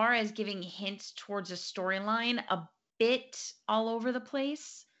as far as giving hints towards a storyline, a bit all over the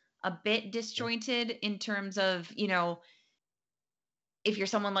place, a bit disjointed in terms of, if you're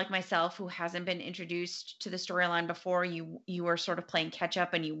someone like myself who hasn't been introduced to the storyline before, you were sort of playing catch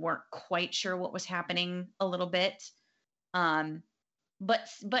up and you weren't quite sure what was happening a little bit.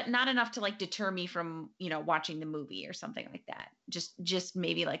 But not enough to like deter me from, watching the movie or something like that. Just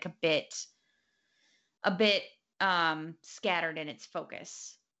maybe like a bit scattered in its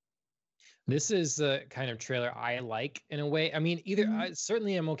focus. This is the kind of trailer I like in a way. I mean, I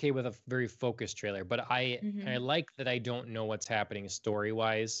certainly am okay with a very focused trailer, but I like that I don't know what's happening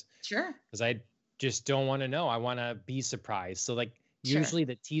story-wise. Sure. Because I just don't want to know. I want to be surprised. So like usually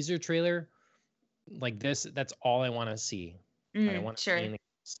the teaser trailer like this, that's all I want to see. I don't want to see anything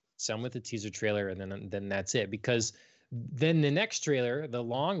else. Some with the teaser trailer, and then that's it. Because then the next trailer, the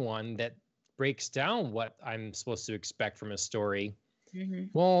long one that breaks down what I'm supposed to expect from a story.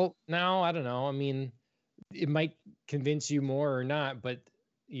 Well, now I don't know. I mean, it might convince you more or not, but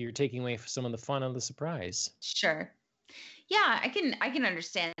you're taking away some of the fun of the surprise. Sure. Yeah, I can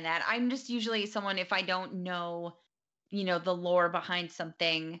understand that. I'm just usually someone, if I don't know, the lore behind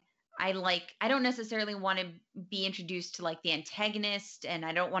something, I don't necessarily want to be introduced to like the antagonist, and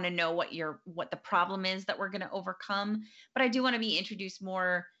I don't want to know what the problem is that we're going to overcome, but I do want to be introduced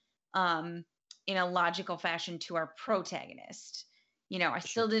more in a logical fashion to our protagonist. I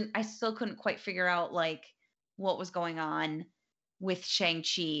still couldn't quite figure out like what was going on with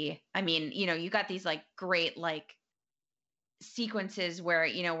Shang-Chi. I mean, you got these like great like sequences where,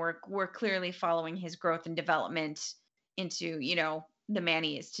 we're clearly following his growth and development into, the man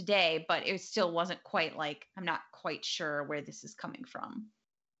he is today, but it still wasn't quite like, I'm not quite sure where this is coming from.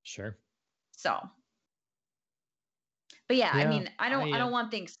 Sure. So, but yeah, I mean, I don't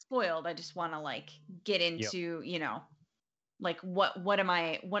want things spoiled. I just want to like get into, like what am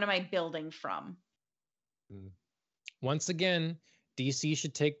I building from? Once again, DC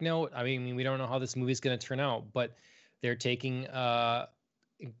should take note. I mean, we don't know how this movie's going to turn out, but they're taking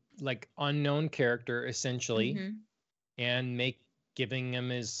like unknown character essentially and giving him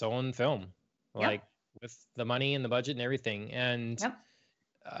his own film, like with the money and the budget and everything. And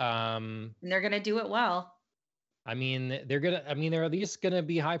they're going to do it well. I mean, they're at least going to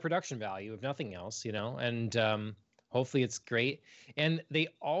be high production value, if nothing else, and hopefully it's great. And they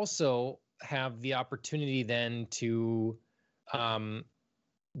also have the opportunity then to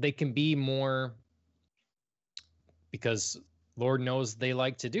they can be more, because Lord knows they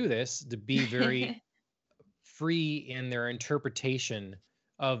like to do this, to be very free in their interpretation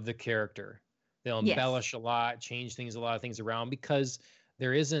of the character. They'll Yes. embellish a lot, change things, a lot of things around, because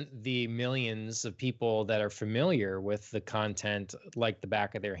there isn't the millions of people that are familiar with the content like the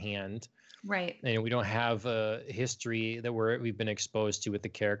back of their hand. Right. And we don't have a history that we've been exposed to with the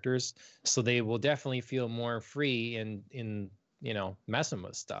characters. So they will definitely feel more free in messing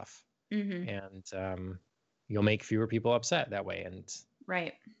with stuff. Mm-hmm. And you'll make fewer people upset that way. And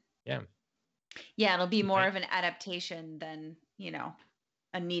right. Yeah. Yeah, it'll be more of an adaptation than,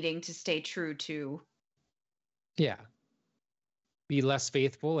 a needing to stay true to. Yeah. Be less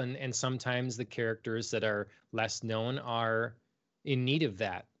faithful, and sometimes the characters that are less known are in need of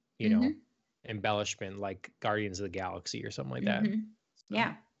that, embellishment, like Guardians of the Galaxy or something like that. So,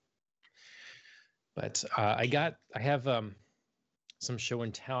 yeah. But I have some show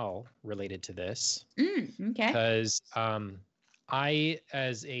and tell related to this. Okay. Because I,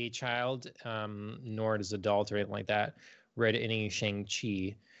 as a child, nor as an adult or anything like that, read any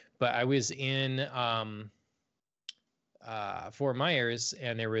Shang-Chi, but I was in Fort Myers,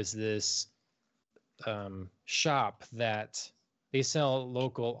 and there was this shop that they sell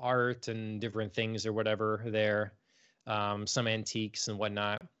local art and different things or whatever there, some antiques and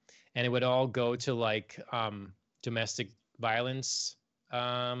whatnot, and it would all go to like domestic violence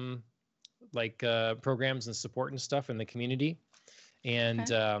programs and support and stuff in the community.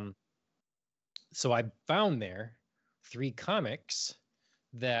 And so I found there 3 comics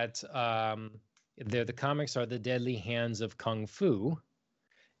that the comics are The Deadly Hands of Kung Fu,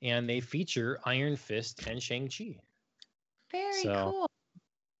 and they feature Iron Fist and Shang-Chi. Very cool.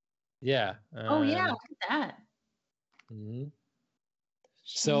 Yeah. Oh yeah, look at that. Mm-hmm.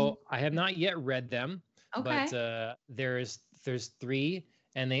 So I have not yet read them, but there's 3,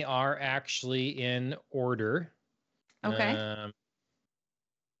 and they are actually in order. Okay.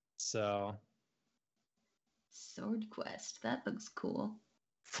 So Sword Quest, that looks cool.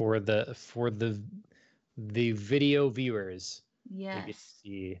 For the video viewers, yes, they get to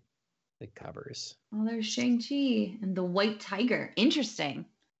see the covers. Oh, there's Shang-Chi and the White Tiger. Interesting.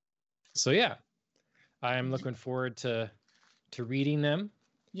 So yeah, I'm looking forward to reading them.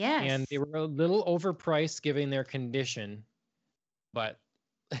 Yes. And they were a little overpriced given their condition, but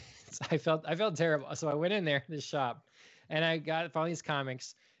I felt terrible. So I went in there, the shop, and I found these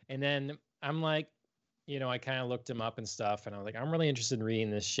comics, and then I'm like, I kind of looked them up and stuff, and I was like, I'm really interested in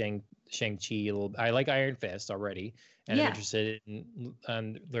reading this Shang-Chi. I like Iron Fist already, and I'm interested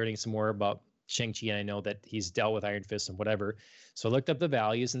in learning some more about Shang-Chi, and I know that he's dealt with Iron Fist and whatever. So I looked up the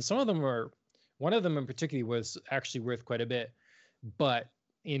values, and one of them in particular was actually worth quite a bit, but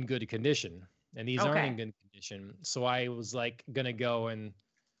in good condition, and these aren't in good condition. So I was like gonna go and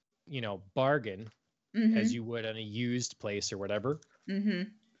bargain as you would on a used place or whatever.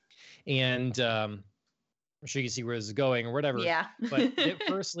 And I'm sure you can see where this is going or whatever. Yeah. But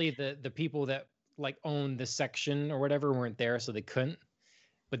firstly, the people that like owned the section or whatever weren't there, so they couldn't.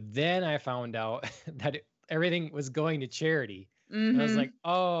 But then I found out that everything was going to charity. And I was like,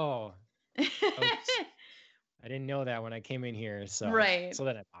 oh, I didn't know that when I came in here. So So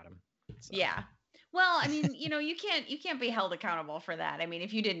then I bought them. So. Yeah. Well, I mean, you can't be held accountable for that. I mean,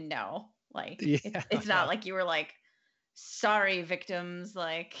 if you didn't know, like, it's not like you were like, sorry, victims,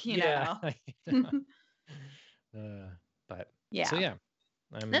 like, know. But yeah. So yeah.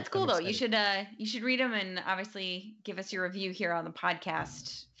 That's cool though. You should read them and obviously give us your review here on the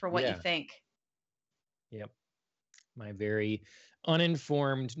podcast for what you think. Yep. My very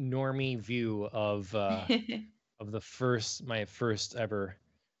uninformed normie view of of my first ever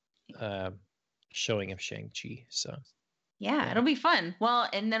showing of Shang-Chi. So yeah, it'll be fun. Well,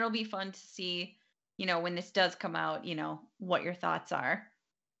 and then it'll be fun to see, when this does come out, what your thoughts are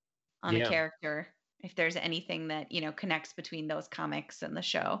on the character, if there's anything that, connects between those comics and the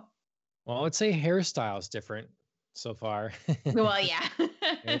show. Well, I would say hairstyle is different so far. Well, yeah.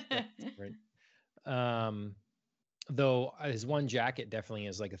 Different. Though his one jacket definitely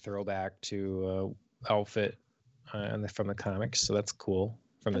is like a throwback to outfit from the comics, so that's cool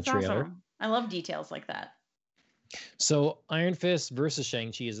from the trailer. Awesome. I love details like that. So Iron Fist versus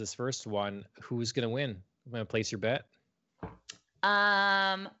Shang-Chi is this first one. Who's gonna win? I'm gonna place your bet.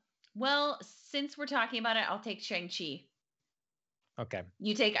 Well, since we're talking about it, I'll take Shang-Chi. Okay.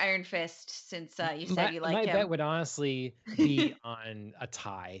 You take Iron Fist since you said you like him. My bet would honestly be on a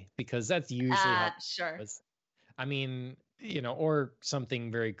tie, because that's usually how sure. I mean, or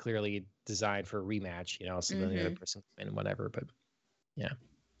something very clearly designed for a rematch, so then the other person can win, whatever. But yeah.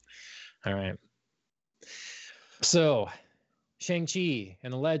 All right. So Shang-Chi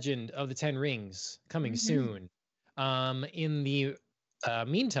and the Legend of the Ten Rings coming Mm-hmm. soon. In the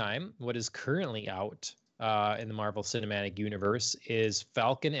meantime, what is currently out in the Marvel Cinematic Universe is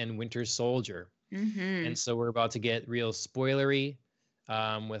Falcon and Winter Soldier. Mm-hmm. And so we're about to get real spoilery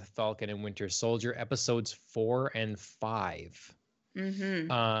with Falcon and Winter Soldier episodes 4 and 5. Mm-hmm.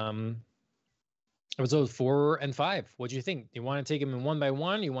 Um, episodes 4 and 5. What do you think? You want to take them in one by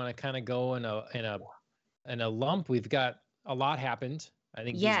one? You want to kind of go in a lump? We've got a lot happened. I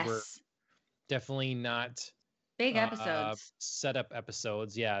think these were Yes. definitely not Big episodes. setup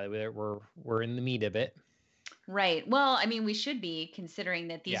episodes. Yeah, we're in the meat of it. Right. Well, I mean, we should be considering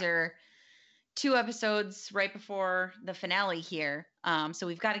that these Yeah. are 2 episodes right before the finale here. So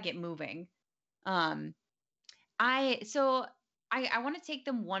we've got to get moving. Um, I want to take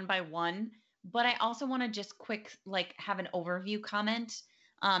them one by one, but I also want to just quick like have an overview comment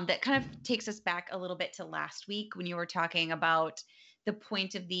that kind of takes us back a little bit to last week when you were talking about the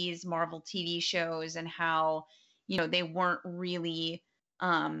point of these Marvel TV shows and how they weren't really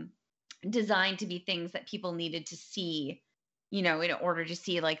um, designed to be things that people needed to see in order to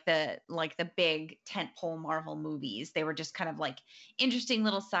see like the big tentpole Marvel movies. They were just kind of like interesting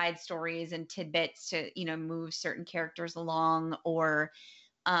little side stories and tidbits to move certain characters along or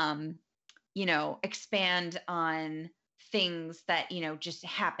um expand on things that just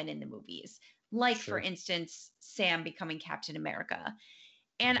happen in the movies, like for Sure. instance Sam becoming Captain America.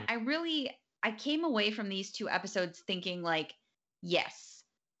 And Mhm. I came away from these 2 episodes thinking like, yes,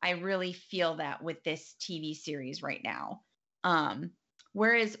 I really feel that with this TV series right now. Um,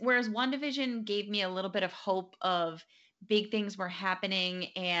 whereas WandaVision gave me a little bit of hope of big things were happening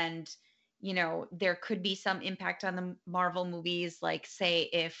and there could be some impact on the Marvel movies, like say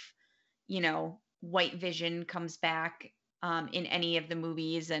if White Vision comes back in any of the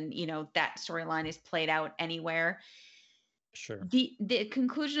movies and that storyline is played out anywhere. Sure. The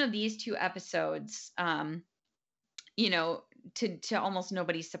conclusion of these 2 episodes, you know to almost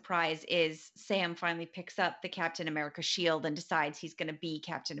nobody's surprise, is Sam finally picks up the Captain America shield and decides he's going to be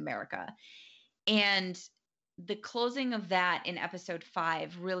Captain America. And the closing of that in episode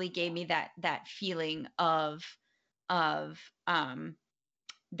 5 really gave me that feeling of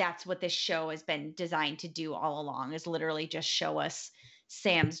that's what this show has been designed to do all along, is literally just show us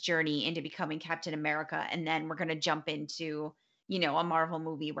Sam's journey into becoming Captain America, and then we're going to jump into a Marvel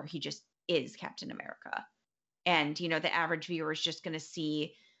movie where he just is Captain America. And the average viewer is just going to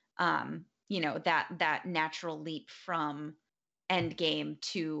see that natural leap from Endgame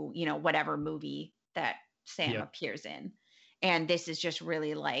to whatever movie that Sam Yep. appears in. And this is just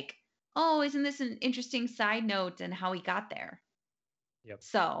really like, oh, isn't this an interesting side note and how he got there? Yep.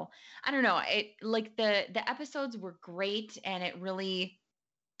 So I don't know. It like the episodes were great, and it really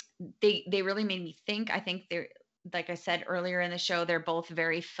they really made me think. I think they're, like I said earlier in the show, they're both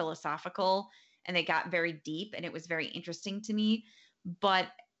very philosophical and they got very deep, and it was very interesting to me. But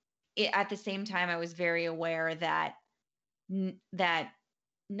at the same time, I was very aware that that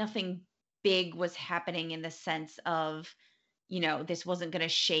nothing big was happening in the sense of this wasn't going to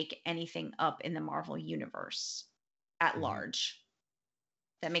shake anything up in the Marvel universe at Mhm. large.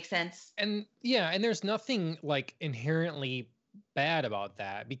 That makes sense? And yeah, and there's nothing like inherently bad about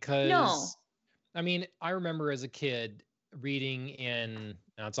that No. because I mean, I remember as a kid reading in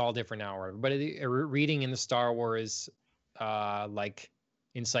now it's all different now, but reading in the Star Wars like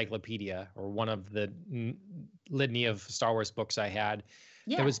encyclopedia or one of the litany of Star Wars books I had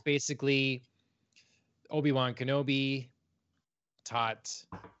that Yeah. was basically Obi-Wan Kenobi taught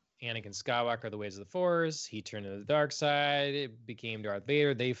Anakin Skywalker the ways of the Force. He turned to the dark side. It became Darth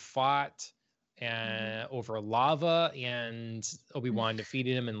Vader. They fought over lava, and Obi-Wan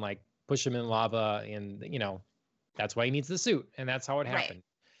defeated him and like pushed him in lava, and that's why he needs the suit, and that's how it Right. happened.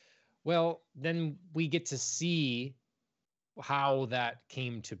 Well, then we get to see how that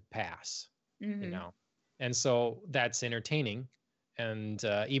came to pass, you Mm-hmm. know, and so that's entertaining. And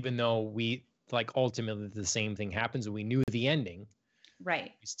even though we like ultimately the same thing happens, and we knew the ending,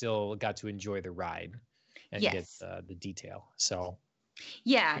 Right. we still got to enjoy the ride and get Yes. the detail. So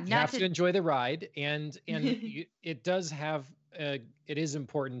Yeah. you Not have to to. enjoy the ride, and it does have it is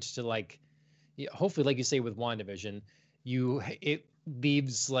important to like hopefully, like you say with WandaVision, it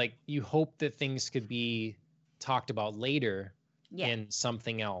leaves like you hope that things could be talked about later Yeah. in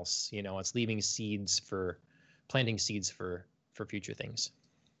something else. It's leaving seeds for planting seeds for future things.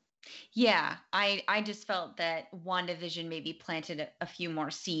 Yeah. I just felt that WandaVision maybe planted a few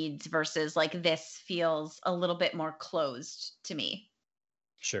more seeds versus like this feels a little bit more closed to me.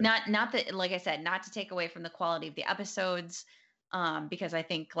 Sure. Not that, like I said, not to take away from the quality of the episodes, because I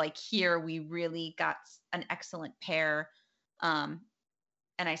think like here we really got an excellent pair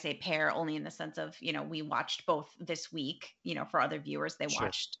And I say pair only in the sense of, we watched both this week. For other viewers, they Sure.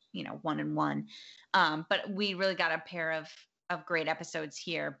 watched, one and one. But we really got a pair of great episodes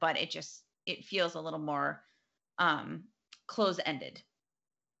here, but it feels a little more close-ended.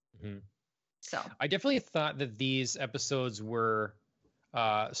 Mm-hmm. So I definitely thought that these episodes were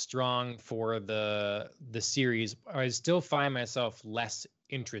strong for the series. I still find myself less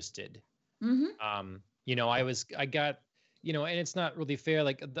interested. I got, and it's not really fair.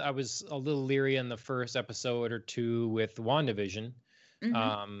 Like I was a little leery in the first episode or two with WandaVision.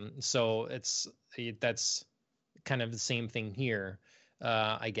 So that's kind of the same thing here,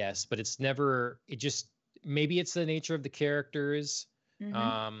 I guess, but maybe it's the nature of the characters,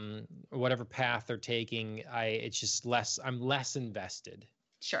 whatever path they're taking. I'm less invested.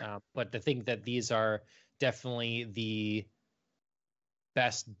 Sure. But to think that these are definitely the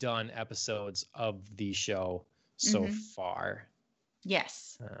best done episodes of the show so far.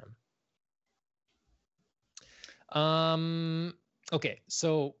 Yes. Okay,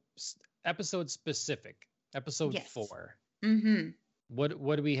 so episode specific, episode 4.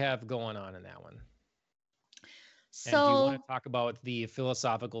 What do we have going on in that one? So, and do you want to talk about the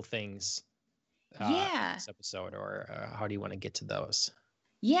philosophical things in this episode, or how do you want to get to those?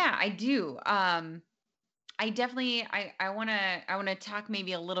 Yeah, I do. I definitely I want to talk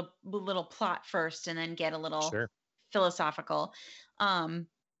maybe a little plot first and then get a little philosophical.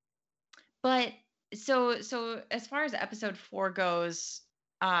 But so as far as episode 4 goes,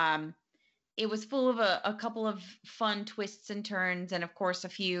 it was full of a couple of fun twists and turns, and of course a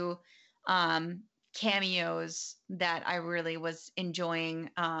few cameos that I really was enjoying.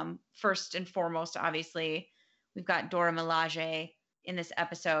 First and foremost, obviously, we've got Dora Milaje in this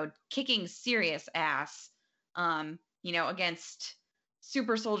episode kicking serious ass, against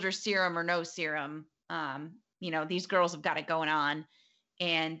super soldier serum or no serum. These girls have got it going on,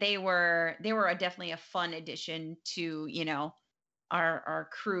 and they were definitely a fun addition to, our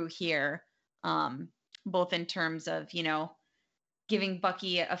crew here, both in terms of, giving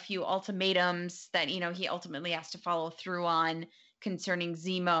Bucky a few ultimatums that, he ultimately has to follow through on concerning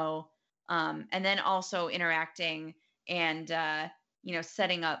Zemo, and then also interacting and,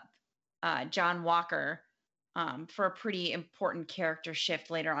 setting up John Walker for a pretty important character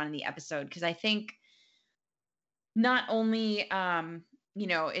shift later on in the episode. Because I think not only, are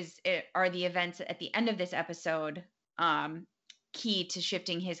the events at the end of this episode key to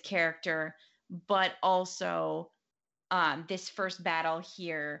shifting his character, but also this first battle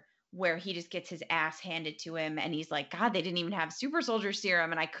here where he just gets his ass handed to him and he's like, God, they didn't even have super soldier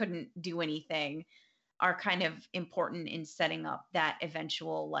serum and I couldn't do anything, are kind of important in setting up that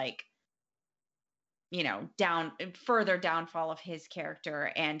eventual, further downfall of his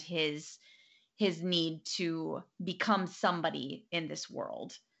character and his need to become somebody in this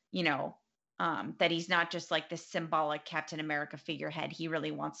world, that he's not just like this symbolic Captain America figurehead. He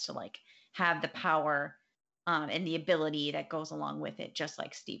really wants to have the power and the ability that goes along with it, just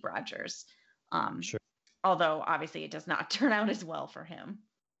like Steve Rogers. Sure. Although obviously it does not turn out as well for him,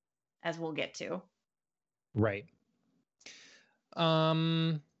 as we'll get to. Right.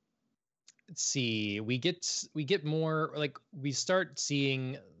 Let's see. We get more, we start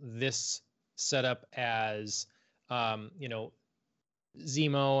seeing this set up as, Zemo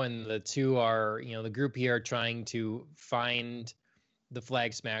and the two are, the group here are trying to find the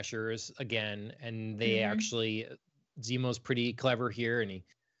Flag Smashers again, and they actually, Zemo's pretty clever here, and he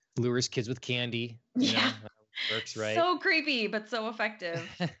lures kids with candy. Works, right? So creepy, but so effective.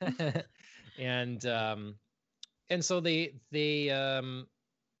 and so they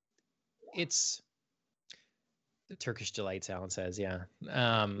it's the Turkish Delights, Alan says, yeah.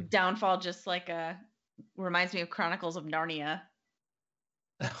 Downfall just reminds me of Chronicles of Narnia.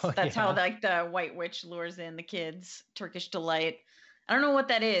 That's how the White Witch lures in the kids. Turkish Delight. I don't know what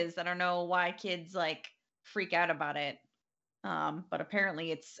that is. I don't know why kids freak out about it. But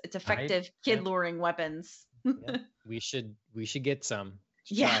apparently it's effective kid luring weapons. We should get some.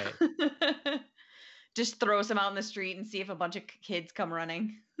 Try it. Just throw some out in the street and see if a bunch of kids come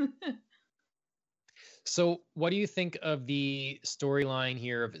running. So what do you think of the storyline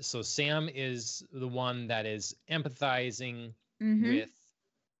here? So Sam is the one that is empathizing with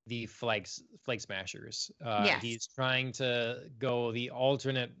the Flag Smashers. He's trying to go the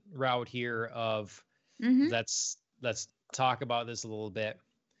alternate route here of let's talk about this a little bit.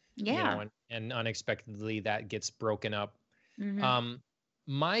 And unexpectedly that gets broken up.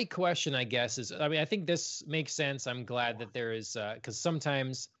 My question, I guess, is, I think this makes sense. I'm glad that there is, because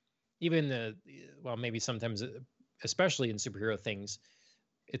sometimes even maybe sometimes, especially in superhero things,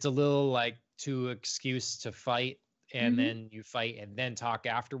 it's a little too excuse to fight and then you fight and then talk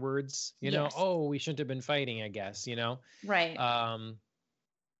afterwards, Yes. oh, we shouldn't have been fighting, I guess, Right.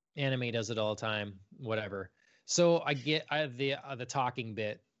 Anime does it all the time, whatever. So I get the talking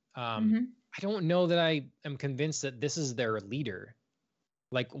bit. I don't know that I am convinced that this is their leader.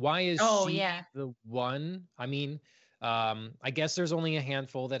 Like, why is Oh, she yeah. the one? I mean, I guess there's only a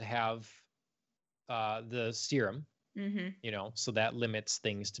handful that have the serum, so that limits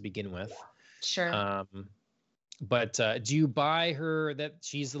things to begin with. Sure. But do you buy her that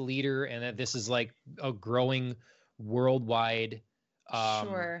she's the leader and that this is like a growing worldwide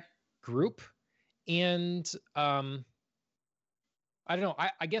Sure. group? And I don't know.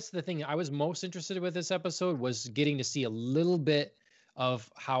 I guess the thing I was most interested with this episode was getting to see a little bit of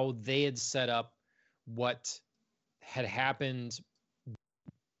how they had set up what had happened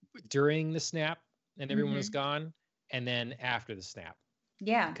during the snap and everyone was gone, and then after the snap.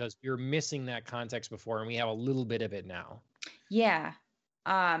 Yeah. Because we were missing that context before, and we have a little bit of it now. Yeah.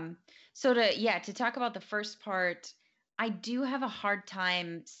 So to talk about the first part, I do have a hard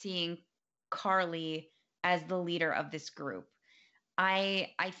time seeing Carly as the leader of this group. I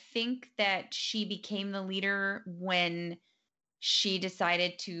think that she became the leader when she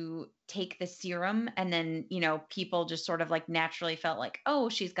decided to take the serum, and then, people just sort of like naturally felt like, oh,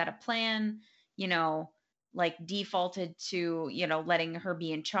 she's got a plan, you know, like defaulted to, letting her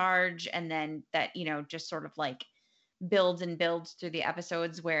be in charge, and then that, just sort of like builds and builds through the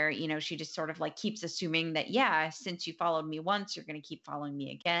episodes where, she just sort of like keeps assuming that, yeah, since you followed me once, you're going to keep following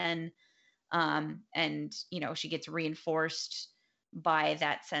me again. And she gets reinforced by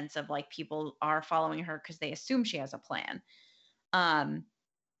that sense of like people are following her because they assume she has a plan. um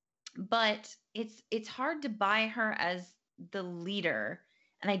but it's hard to buy her as the leader,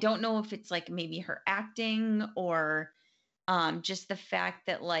 and I don't know if it's like maybe her acting or just the fact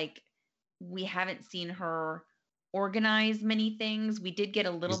that like we haven't seen her organize many things. We did get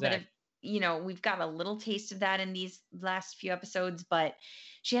a little bit of, Exactly. we've got a little taste of that in these last few episodes, but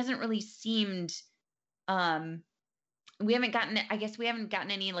she hasn't really seemed, um we haven't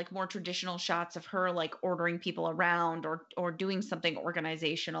gotten any like more traditional shots of her like ordering people around or doing something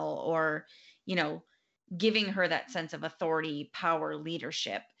organizational, or you know giving her that sense of authority, power,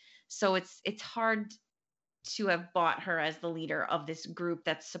 leadership. So it's hard to have bought her as the leader of this group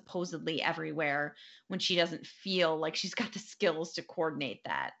that's supposedly everywhere when she doesn't feel like she's got the skills to coordinate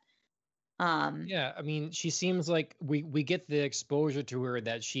that. um Yeah, I mean, she seems like we get the exposure to her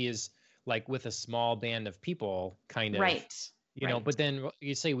that she is like with a small band of people, kind of, right. Right. but then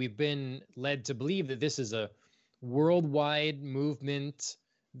you say we've been led to believe that this is a worldwide movement.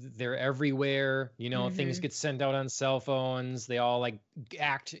 They're everywhere, things Mhm. get sent out on cell phones. They all like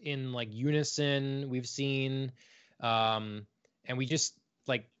act in like unison, we've seen. And we just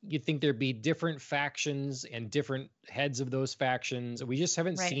like you'd think there'd be different factions and different heads of those factions. We just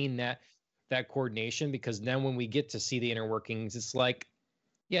haven't Right. seen that coordination, because then when we get to see the inner workings, it's like,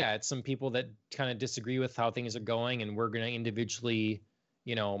 yeah, it's some people that kind of disagree with how things are going, and we're going to individually,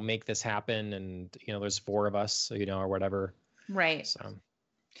 make this happen. And, there's four of us, or whatever. Right. So,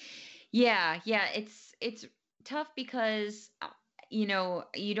 Yeah, it's tough because you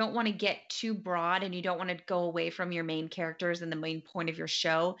don't want to get too broad, and you don't want to go away from your main characters and the main point of your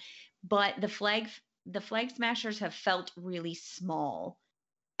show, but the flag smashers have felt really small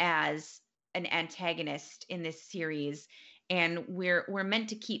as an antagonist in this series, and we're meant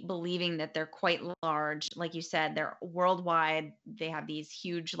to keep believing that they're quite large. Like you said, they're worldwide. They have these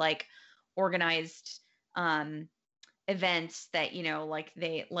huge like organized um events that like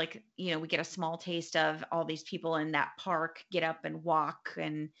they like we get a small taste of all these people in that park get up and walk,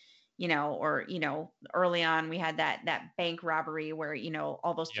 and or early on we had that bank robbery where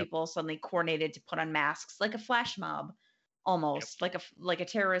all those yep. people suddenly coordinated to put on masks like a flash mob, Yep. almost like a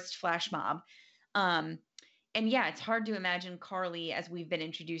terrorist flash mob. um and yeah, it's hard to imagine Carly, as we've been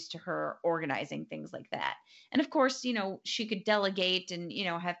introduced to her, organizing things like that. And of course, she could delegate and,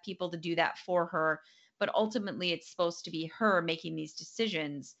 have people to do that for her. But ultimately, it's supposed to be her making these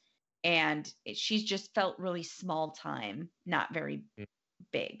decisions. And she's just felt really small time, not very Mm.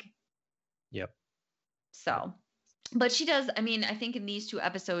 big. Yep. Yep. So, but she does. I mean, I think in these two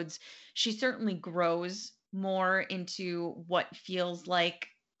episodes, she certainly grows more into what feels like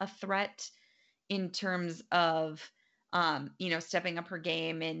a threat in terms of stepping up her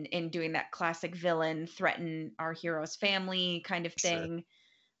game and doing that classic villain threaten our hero's family kind of Sure. thing.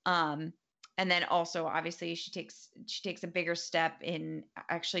 um and then also obviously she takes a bigger step in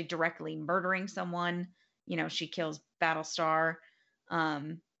actually directly murdering someone. She kills Battlestar,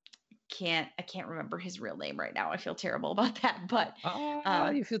 um can't remember his real name right now. I feel terrible about that, but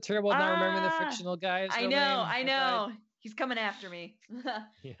You feel terrible not remembering the fictional guy's real name? I know. He's coming after me.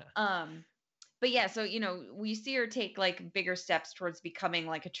 Yeah. But yeah, so we see her take like bigger steps towards becoming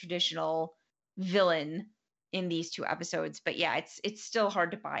like a traditional villain in these 2 episodes. But yeah, it's still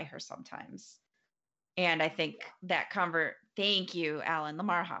hard to buy her sometimes. And I think that thank you, Alan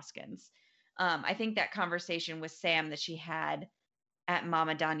Lamar Hoskins. I think that conversation with Sam that she had at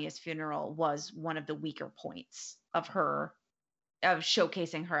Mama Danya's funeral was one of the weaker points of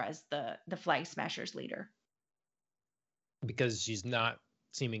showcasing her as the Flag Smashers leader. Because she's not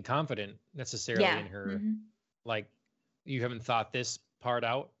seeming confident necessarily in her, like, you haven't thought this part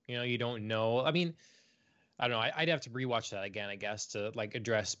out, you don't know. I mean, I don't know. I'd have to rewatch that again, I guess, to like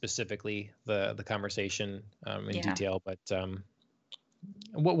address specifically the conversation in detail. But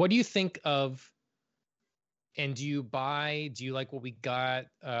what do you think of, and do you like what we got?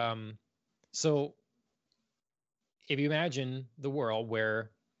 So if you imagine the world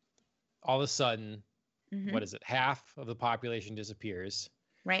where all of a sudden, what is it? Half of the population disappears.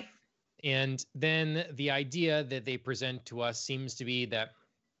 Right. And then the idea that they present to us seems to be that,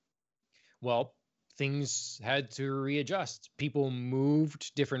 well, things had to readjust. People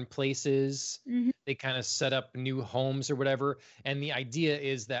moved different places. They kind of set up new homes or whatever. And the idea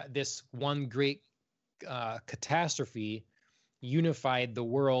is that this one great catastrophe unified the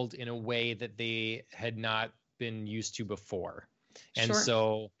world in a way that they had not been used to before. And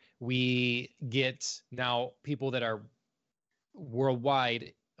so we get now people that are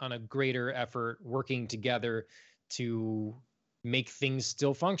worldwide on a greater effort working together to make things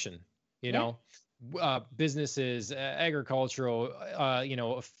still function, businesses, agricultural,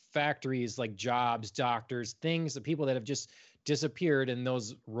 factories, like jobs, doctors, things, the people that have just disappeared, and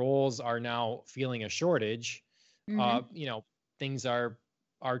those roles are now feeling a shortage. Things are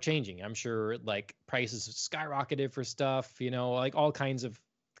changing. I'm sure like prices skyrocketed for stuff, like all kinds of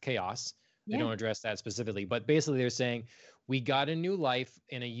chaos. They don't address that specifically, but basically they're saying we got a new life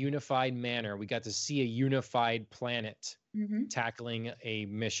in a unified manner. We got to see a unified planet tackling a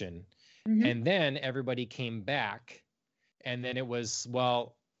mission. And then everybody came back, and then it was,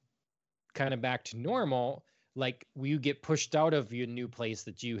 well, kind of back to normal. Like, you get pushed out of your new place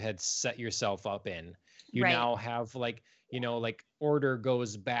that you had set yourself up in. You now have like order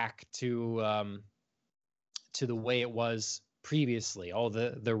goes back to the way it was previously. All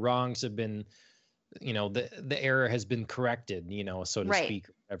the wrongs have been, the error has been corrected, so to speak,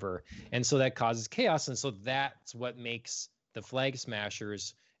 whatever. And so that causes chaos. And so that's what makes the Flag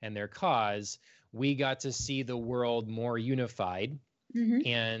Smashers and their cause. We got to see the world more unified,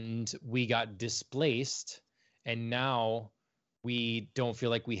 and we got displaced. And now we don't feel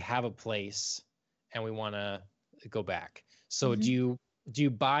like we have a place, and we want to go back. So do you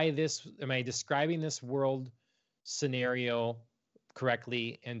buy this? Am I describing this world scenario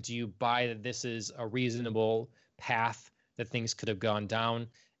correctly? And do you buy that this is a reasonable path that things could have gone down?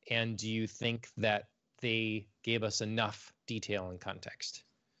 And do you think that they gave us enough detail and context?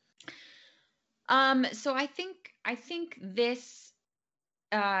 So I think this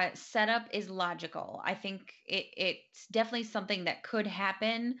setup is logical. I think it's definitely something that could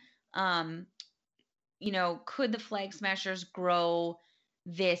happen. Could the Flag Smashers grow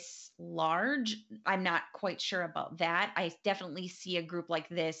this large? I'm not quite sure about that. I definitely see a group like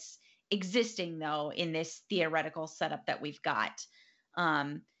this existing, though, in this theoretical setup that we've got.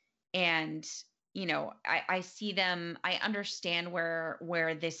 And I see them. I understand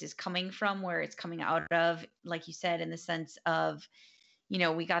where this is coming from, where it's coming out of, like you said, in the sense of,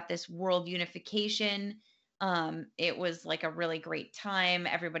 we got this world unification. It was like a really great time.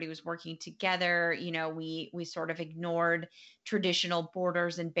 Everybody was working together. We sort of ignored traditional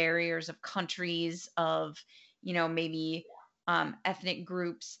borders and barriers of countries, of, maybe ethnic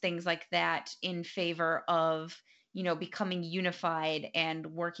groups, things like that, in favor of, becoming unified and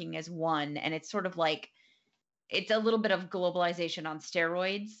working as one. And it's sort of like, it's a little bit of globalization on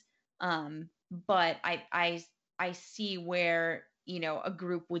steroids. But I see where, a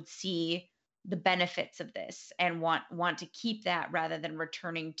group would see the benefits of this and want to keep that, rather than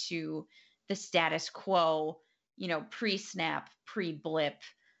returning to the status quo, pre-snap, pre-blip,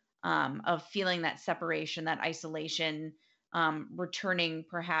 of feeling that separation, that isolation, returning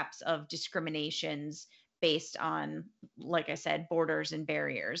perhaps of discriminations based on, like I said, borders and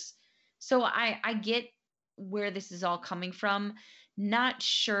barriers. So I get where this is all coming from. Not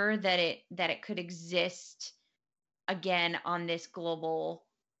sure that it could exist again on this global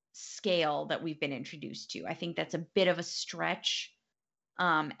scale that we've been introduced to. I think that's a bit of a stretch.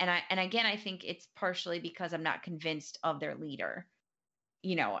 And again, I think it's partially because I'm not convinced of their leader.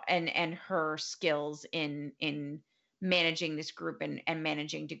 and her skills in managing this group and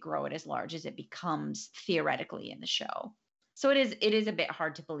managing to grow it as large as it becomes theoretically in the show. So it is a bit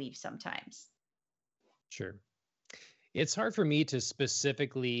hard to believe sometimes. Sure. It's hard for me to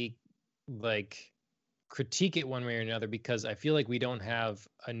specifically like critique it one way or another because I feel like we don't have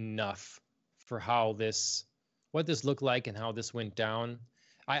enough for what this looked like and how this went down.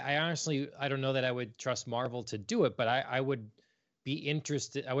 I honestly, I don't know that I would trust Marvel to do it, but I would be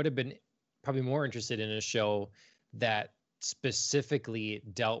interested. I would have been probably more interested in a show that specifically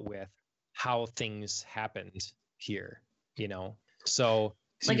dealt with how things happened here, So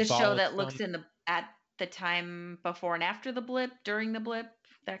Like you a show follow that looks at the time before and after the blip, during the blip,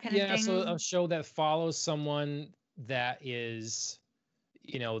 that kind of yeah, so thing. a show that follows someone that is,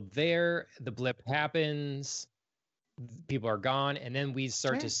 there, the blip happens, people are gone, and then we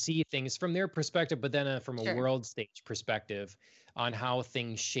start to Sure. see things from their perspective, but then from a Sure. world stage perspective on how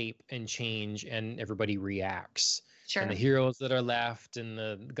things shape and change and everybody reacts. And the Sure. heroes that are left and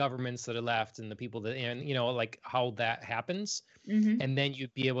the governments that are left and the people that, and like how that happens. Mm-hmm. And then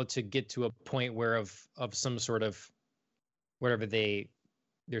you'd be able to get to a point where of some sort of whatever their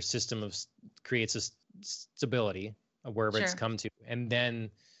system creates a stability of wherever it's Sure. come to, and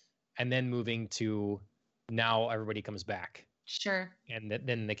then moving to now everybody comes back, Sure. and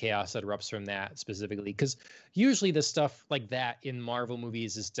then the chaos that erupts from that specifically, because usually the stuff like that in Marvel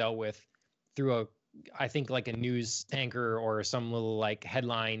movies is dealt with through I think like a news anchor or some little like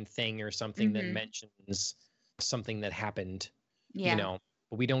headline thing or something that Mm-hmm. mentions something that happened, Yeah.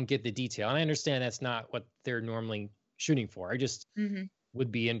 but we don't get the detail. And I understand that's not what they're normally shooting for. I just Mm-hmm.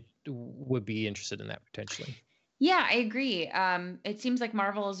 would be interested in that potentially. Yeah, I agree. It seems like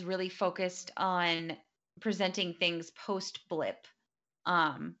Marvel is really focused on presenting things post blip.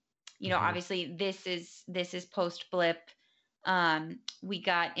 Um, Mhm. Obviously this is post blip. We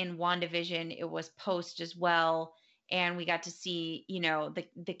got in WandaVision, it was post as well, and we got to see,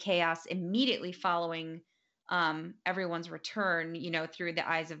 the chaos immediately following everyone's return, through the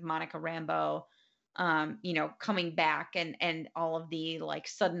eyes of Monica Rambeau, coming back and all of the like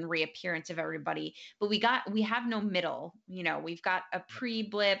sudden reappearance of everybody. But we have no middle, we've got a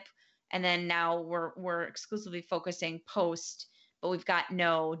pre-blip, and then now we're exclusively focusing post, but we've got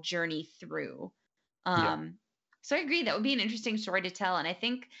no journey through. Yeah. So I agree that would be an interesting story to tell. And I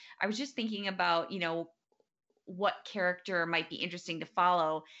think I was just thinking about, what character might be interesting to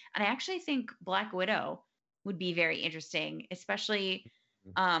follow. And I actually think Black Widow would be very interesting, especially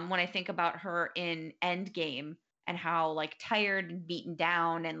when I think about her in Endgame and how like tired and beaten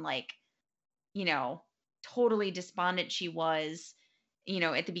down and like, you know, totally despondent she was,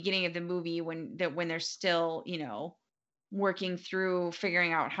 at the beginning of the movie when they're still, working through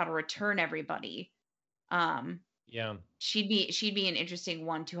figuring out how to return everybody. Um, Yeah. she'd be an interesting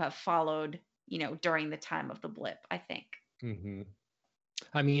one to have followed, during the time of the blip, I think. Hmm.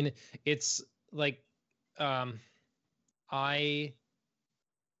 I mean, it's like, um, I,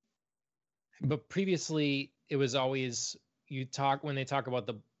 but previously it was always when they talk about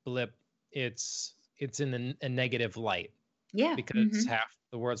the blip, it's in a negative light Yeah. because Hmm. half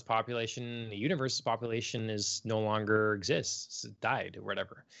the world's population, the universe's population is no longer exists, it died or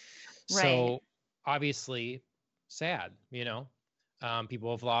whatever. Right. So obviously sad,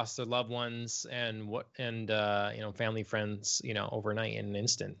 people have lost their loved ones and family friends, overnight in an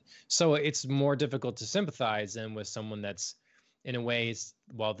instant. So it's more difficult to sympathize than with someone that's in a way,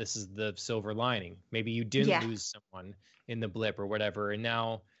 well, this is the silver lining. Maybe you didn't Yeah. lose someone in the blip or whatever, and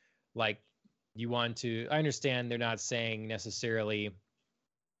now like I understand they're not saying necessarily,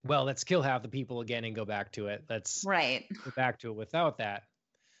 well, let's kill half the people again and go back to it. Let's Right. go back to it without that.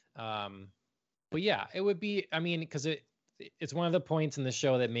 Um, but yeah, it would be, I mean, because it's one of the points in the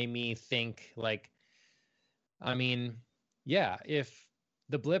show that made me think like, I mean, yeah, if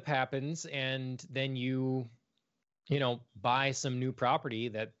the blip happens and then buy some new property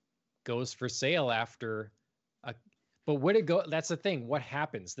that goes for sale after but would it go? That's the thing. What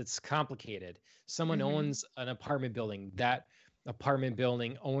happens? That's complicated. Someone Hmm. owns an apartment building. That apartment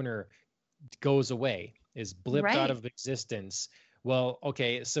building owner goes away, is blipped out Right. of existence. Well,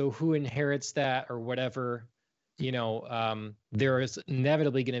 okay, so who inherits that or whatever? There is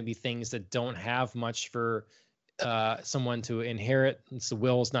inevitably going to be things that don't have much for someone to inherit. The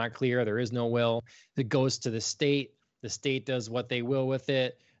will is not clear. There is no will. It goes to the state. The state does what they will with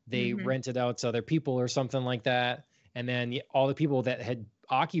it. They Hmm. rent it out to other people or something like that. And then all the people that had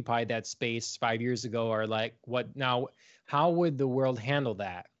occupied that space 5 years ago are like, what now? How would the world handle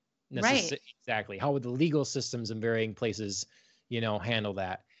that? Right. Exactly. How would the legal systems in varying places, handle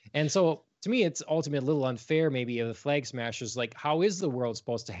that? And so to me, it's ultimately a little unfair, maybe, of the Flag Smashers. Like, how is the world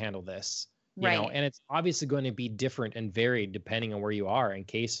supposed to handle this? Right. And it's obviously going to be different and varied depending on where you are, and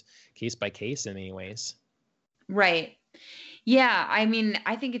case by case in many ways. Right. Yeah, I mean,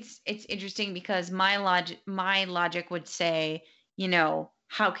 I think it's interesting because my logic would say,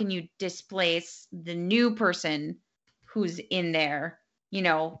 how can you displace the new person who's in there?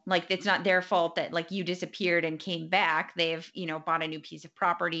 Like it's not their fault that like you disappeared and came back. They've, bought a new piece of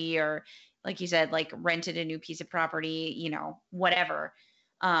property or like you said, like rented a new piece of property, whatever.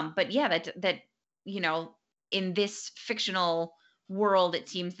 But yeah, that you know, in this fictional world, it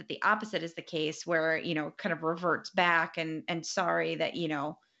seems that the opposite is the case where, kind of reverts back and sorry that,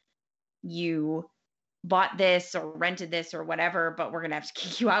 you bought this or rented this or whatever, but we're going to have to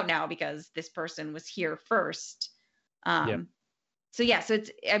kick you out now because this person was here first. Yep. So yeah, so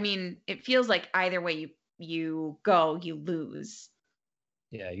I mean, it feels like either way you go, you lose.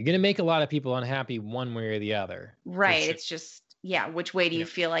 Yeah, you're going to make a lot of people unhappy one way or the other. Right. Sure. It's just, yeah, which way do you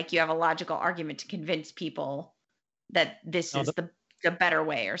feel like you have a logical argument to convince people that this is the better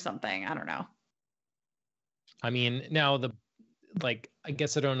way or something? I don't know. I mean, now I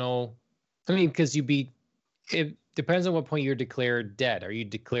guess I don't know. I mean, because it depends on what point you're declared dead. Are you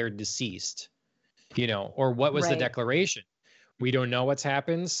declared deceased? Or what was the declaration? We don't know what's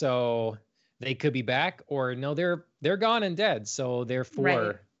happened, so they could be back, or no, they're gone and dead. So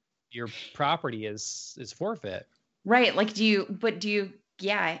therefore, your property is forfeit. Right. Like,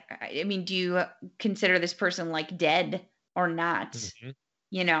 yeah, I mean, do you consider this person like dead or not?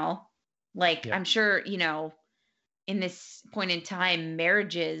 Mm-hmm. Like, I'm sure, in this point in time,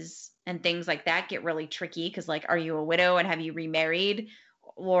 marriages and things like that get really tricky because, like, are you a widow and have you remarried?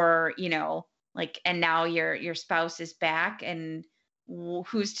 Or, like, and now your spouse is back and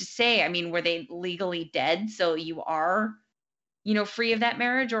who's to say? I mean, were they legally dead? So you are, free of that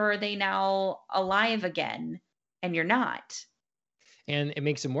marriage, or are they now alive again and you're not? And it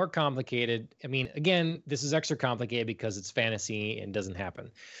makes it more complicated. I mean, again, this is extra complicated because it's fantasy and doesn't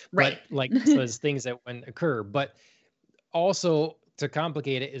happen. Right. But like, so there's things that when occur, but also to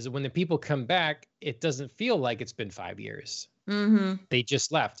complicate it is when the people come back, it doesn't feel like it's been 5 years. Mm-hmm. They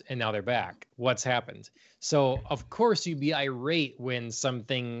just left and now they're back. What's happened? So of course you'd be irate when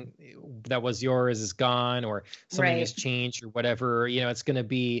something that was yours is gone or something has changed or whatever. It's going to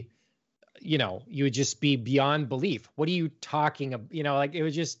be, you would just be beyond belief. What are you talking about? Like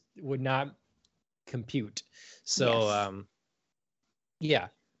it would not compute. So yeah.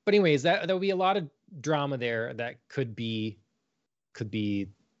 But anyways, that would be a lot of drama there that could be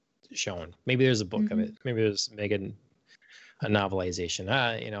shown. Maybe there's a book of it. Maybe there's Megan a novelization.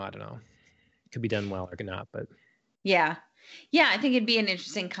 I don't know. It could be done well or not, but yeah, I think it'd be an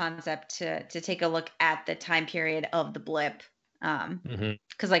interesting concept to take a look at the time period of the blip.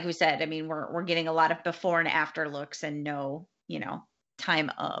 Because like we said, I mean, we're getting a lot of before and after looks and no,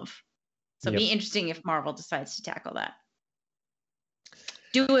 time of. So it'd be interesting if Marvel decides to tackle that.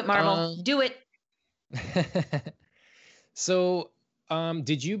 Do it, Marvel. Do it. So,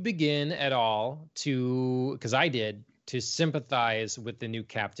 did you begin at all because I did, to sympathize with the new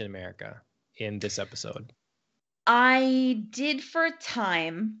Captain America in this episode? I did for a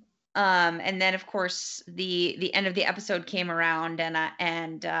time. And then of course the end of the episode came around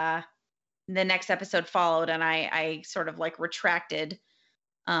and the next episode followed and I sort of like retracted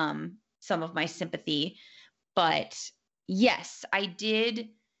some of my sympathy. But yes, I did,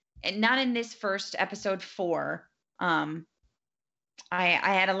 and not in this first episode 4. I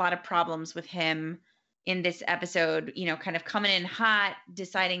had a lot of problems with him in this episode, kind of coming in hot,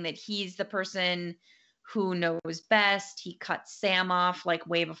 deciding that he's the person who knows best. He cut Sam off like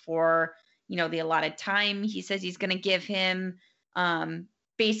way before, the allotted time he says he's going to give him.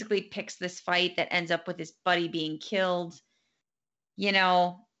 Basically picks this fight that ends up with his buddy being killed.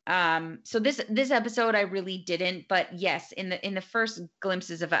 So this episode I really didn't, but yes, in the first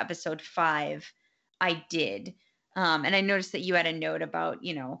glimpses of episode 5, I did. And I noticed that you had a note about,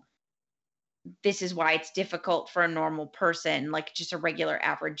 this is why it's difficult for a normal person, like just a regular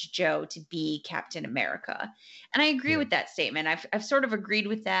average Joe, to be Captain America. And I agree with that statement. I've sort of agreed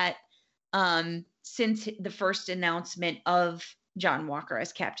with that since the first announcement of John Walker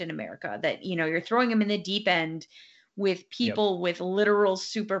as Captain America, that, you're throwing him in the deep end with people with literal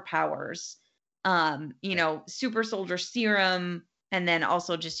superpowers, super soldier serum, and then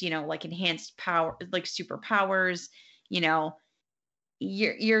also just, like enhanced power, like superpowers,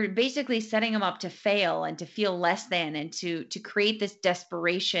 you're basically setting him up to fail and to feel less than and to create this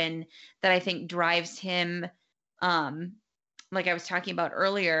desperation that I think drives him, like I was talking about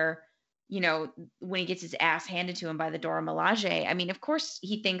earlier, when he gets his ass handed to him by the Dora Milaje, I mean, of course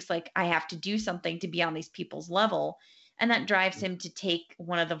he thinks like, I have to do something to be on these people's level. And that drives him to take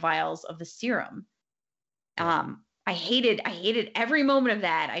one of the vials of the serum. Yeah. I hated every moment of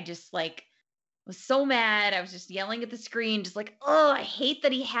that. I just like was so mad. I was just yelling at the screen, just like, oh, I hate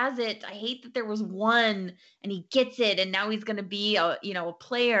that he has it. I hate that there was one and he gets it. And now he's going to be a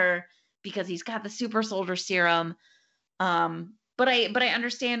player because he's got the super soldier serum. But I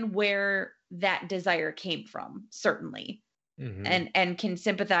understand where that desire came from, certainly. Mm-hmm. And can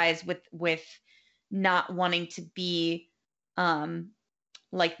sympathize with not wanting to be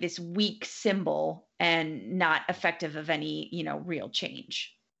like this weak symbol and not effective of any, real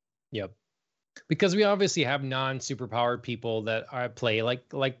change. Yep. Because we obviously have non-superpowered people that play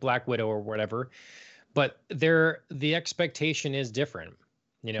like Black Widow or whatever, but the expectation is different.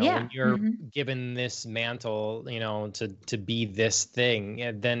 Yeah. When you're given this mantle, to be this thing,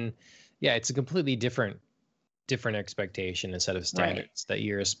 and then it's a completely different expectation and set of standards that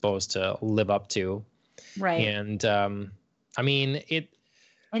you're supposed to live up to. Right. And I mean it.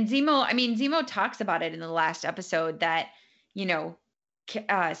 And Zemo talks about it in the last episode that,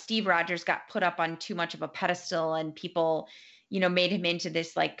 Steve Rogers got put up on too much of a pedestal and people, made him into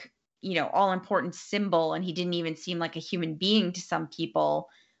this like, all important symbol, and he didn't even seem like a human being to some people.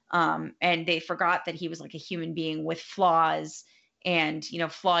 And they forgot that he was like a human being with flaws and,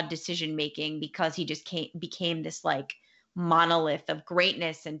 flawed decision making, because he just became this like monolith of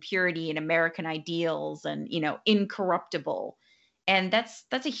greatness and purity and American ideals and, incorruptible. And that's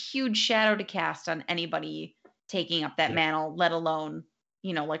a huge shadow to cast on anybody taking up that mantle, let alone,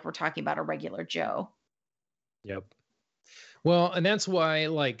 like we're talking about a regular Joe. Yep. Well, and that's why,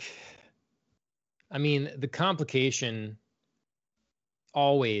 like, I mean, the complication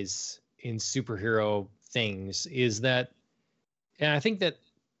always in superhero things is that, and I think that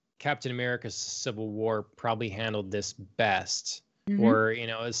Captain America's Civil War probably handled this best, or,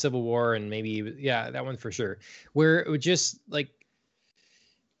 a Civil War, and maybe, that one for sure, where it would just like,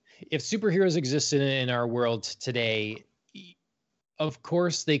 if superheroes existed in our world today, of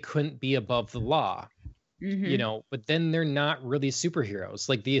course they couldn't be above the law, but then they're not really superheroes.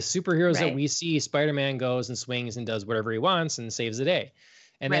 Like the superheroes that we see, Spider-Man goes and swings and does whatever he wants and saves the day.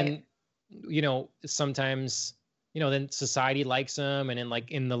 And then, sometimes, then society likes him. And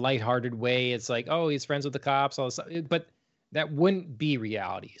in the lighthearted way, it's like, oh, he's friends with the cops, all this stuff. But that wouldn't be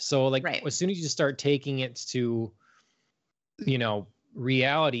reality. So like, as soon as you start taking it to,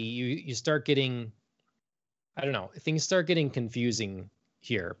 reality, you start getting, I don't know, things start getting confusing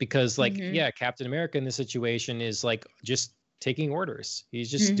here, because like, Captain America in this situation is like just taking orders.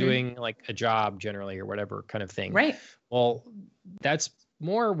 He's just doing like a job generally or whatever kind of thing. Right. Well, that's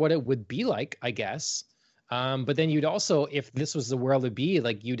more what it would be like, I guess. But then you'd also, if this was the world to be,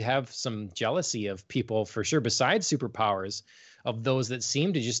 like you'd have some jealousy of people for sure, besides superpowers, of those that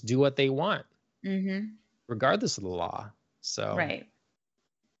seem to just do what they want, regardless of the law. So,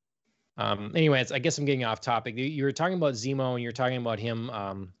 anyways, I guess I'm getting off topic. You were talking about Zemo, and you're talking about him,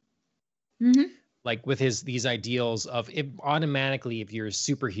 like with these ideals of it, automatically, if you're a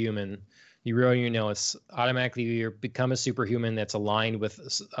superhuman, you really it's automatically you become a superhuman that's aligned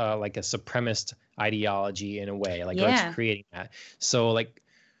with like a supremacist ideology in a way, like it's creating that. So like,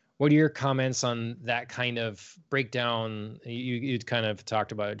 what are your comments on that kind of breakdown? You kind of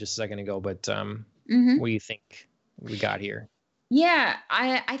talked about it just a second ago, but what do you think we got here? Yeah,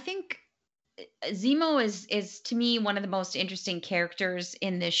 I think Zemo is to me one of the most interesting characters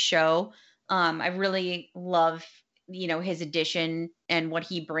in this show. I really love, his addition and what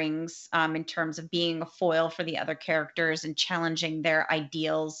he brings in terms of being a foil for the other characters and challenging their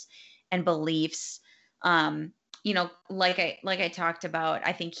ideals and beliefs. Like I talked about,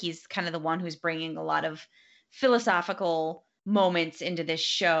 I think he's kind of the one who's bringing a lot of philosophical moments into this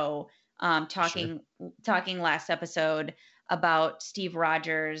show. Talking last episode about Steve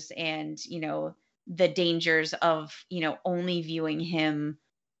Rogers and, the dangers of, only viewing him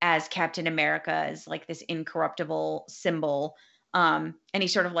as Captain America, as like this incorruptible symbol. And he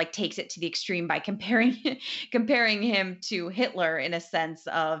sort of like takes it to the extreme by comparing him to Hitler, in a sense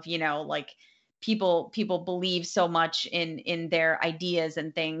of, like people believe so much in their ideas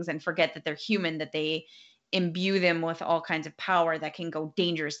and things and forget that they're human, that they imbue them with all kinds of power that can go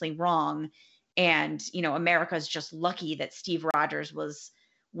dangerously wrong. And, America's just lucky that Steve Rogers was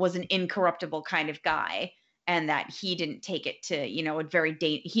an incorruptible kind of guy, and that he didn't take it to,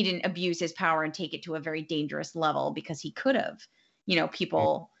 he didn't abuse his power and take it to a very dangerous level, because he could have,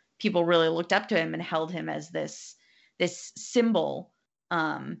 people really looked up to him and held him as this symbol.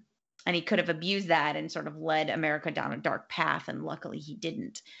 And he could have abused that and sort of led America down a dark path. And luckily he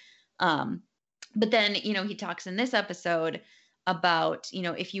didn't. But then, he talks in this episode about,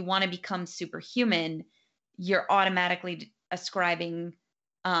 if you want to become superhuman, you're automatically ascribing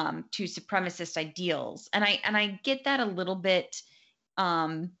to supremacist ideals. And I get that a little bit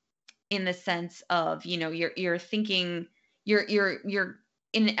in the sense of, you're thinking you're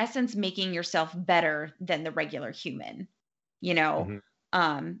in essence making yourself better than the regular human, you know.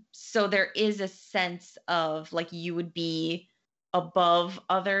 So there is a sense of like you would be above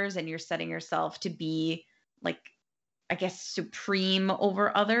others and you're setting yourself to be like, I guess, supreme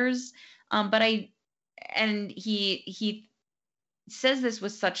over others. But he says this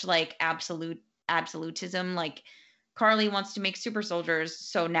with such like absolutism, like Carly wants to make super soldiers,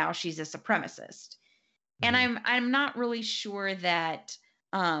 so now she's a supremacist. And I'm not really sure that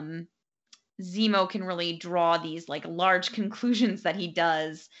Zemo can really draw these like large conclusions that he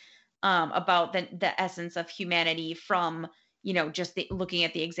does about the essence of humanity from, just looking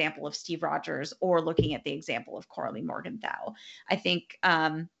at the example of Steve Rogers or looking at the example of Carly Morgenthau. I think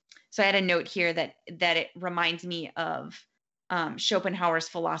so I had a note here that it reminds me of Schopenhauer's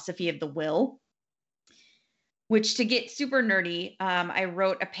philosophy of the will, which, to get super nerdy, I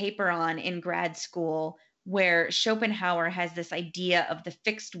wrote a paper on in grad school where Schopenhauer has this idea of the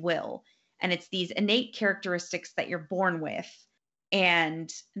fixed will. And it's these innate characteristics that you're born with,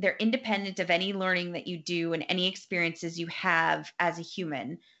 and they're independent of any learning that you do and any experiences you have as a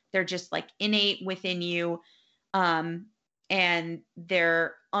human. They're just like innate within you, and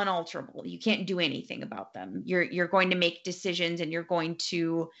they're unalterable. You can't do anything about them. You're going to make decisions, and you're going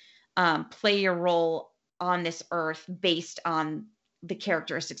to play your role on this earth based on the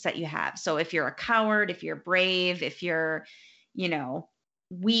characteristics that you have. So if you're a coward, if you're brave, if you're,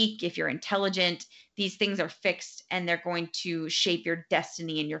 weak, if you're intelligent, these things are fixed and they're going to shape your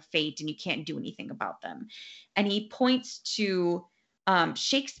destiny and your fate, and you can't do anything about them. And he points to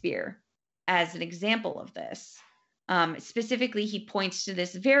Shakespeare as an example of this. Specifically, he points to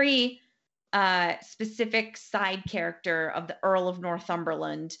this very specific side character of the Earl of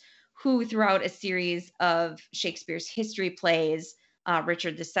Northumberland, who throughout a series of Shakespeare's history plays,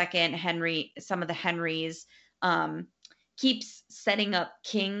 Richard II, Henry, some of the Henrys, keeps setting up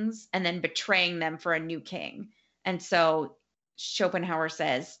kings and then betraying them for a new king. And so Schopenhauer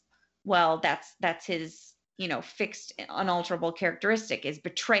says, well, that's his, fixed, unalterable characteristic is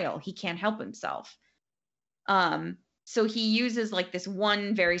betrayal. He can't help himself. So he uses like this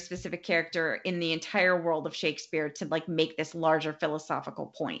one very specific character in the entire world of Shakespeare to like make this larger philosophical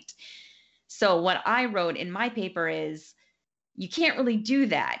point. So what I wrote in my paper is, you can't really do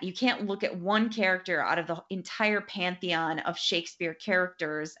that. You can't look at one character out of the entire pantheon of Shakespeare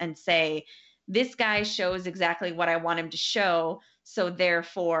characters and say, this guy shows exactly what I want him to show, so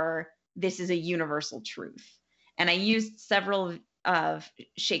therefore this is a universal truth. And I used several of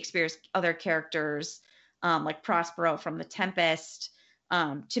Shakespeare's other characters, like Prospero from The Tempest,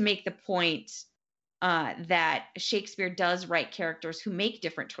 to make the point that Shakespeare does write characters who make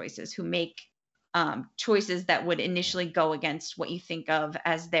different choices, who make choices that would initially go against what you think of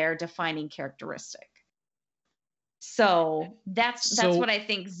as their defining characteristic. So that's what I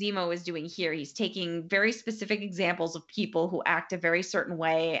think Zemo is doing here. He's taking very specific examples of people who act a very certain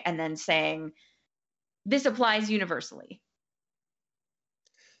way and then saying, this applies universally.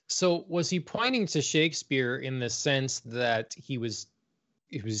 So was he pointing to Shakespeare in the sense that he was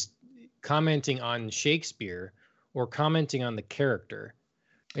commenting on Shakespeare, or commenting on the character?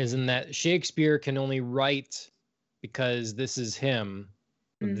 Isn't that Shakespeare can only write because this is him,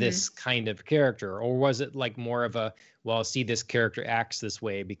 this kind of character? Or was it like more of a, well, see, this character acts this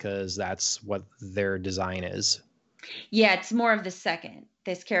way because that's what their design is? Yeah, it's more of the second.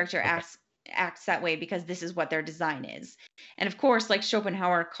 This character acts that way because this is what their design is. And of course, like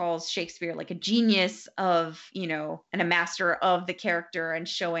Schopenhauer calls Shakespeare like a genius of, and a master of the character and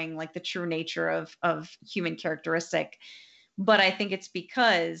showing like the true nature of human characteristic. But I think it's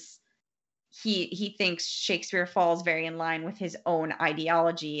because he thinks Shakespeare falls very in line with his own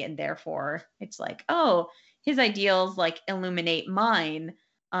ideology, and therefore it's like, oh, his ideals like illuminate mine.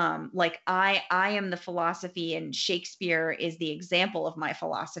 Like I am the philosophy, and Shakespeare is the example of my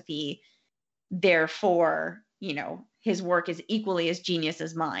philosophy. Therefore, his work is equally as genius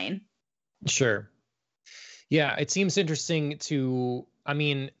as mine. Sure. Yeah, it seems interesting to, I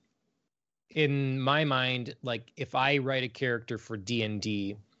mean, in my mind, like if I write a character for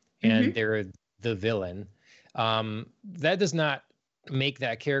D&D and they're the villain, that does not make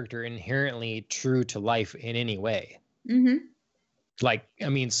that character inherently true to life in any way. Like, I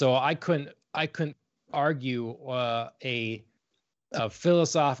mean, so I couldn't argue a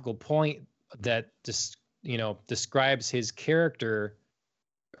philosophical point that just describes his character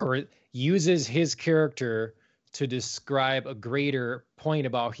or uses his character to describe a greater point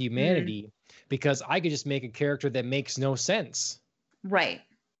about Mm, humanity, because I could just make a character that makes no sense. right.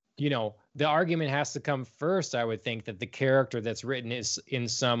 The argument has to come first, I would think, that the character that's written is in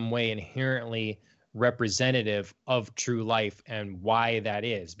some way inherently representative of true life and why that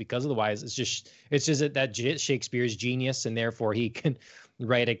is, because otherwise it's just that Shakespeare's genius, and therefore he can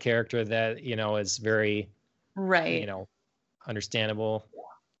write a character that is very you Right. know understandable,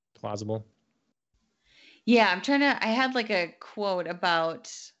 plausible. Yeah, I had like a quote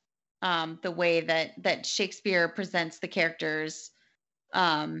about the way that Shakespeare presents the characters,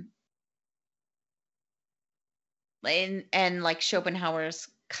 um and like Schopenhauer's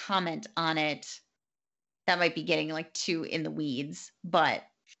comment on it. That might be getting like too in the weeds, but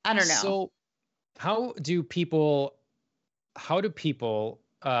I don't know. So how do people how do people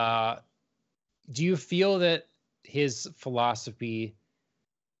do you feel that his philosophy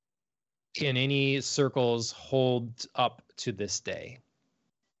in any circles hold up to this day?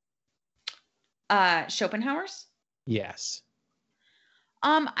 Schopenhauer's? Yes.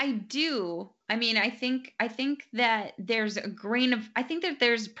 I do. I mean, I think that there's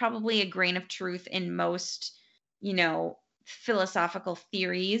probably a grain of truth in most, philosophical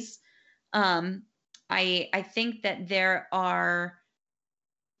theories. Um, I think that there are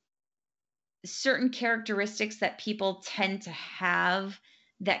certain characteristics that people tend to have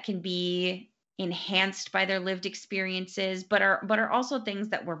that can be enhanced by their lived experiences, but are also things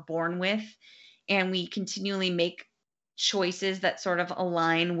that we're born with, and we continually make choices that sort of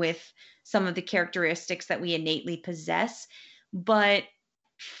align with some of the characteristics that we innately possess. But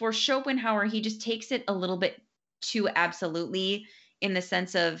for Schopenhauer, he just takes it a little bit too absolutely, in the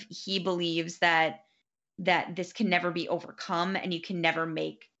sense of he believes that this can never be overcome and you can never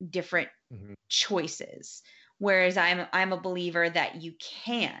make different Mhm. choices, whereas I'm a believer that you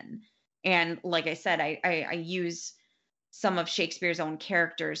can. And like I said, I use some of Shakespeare's own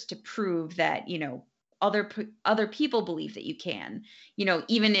characters to prove that, other people believe that you can.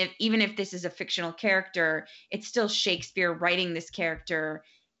 Even if this is a fictional character, it's still Shakespeare writing this character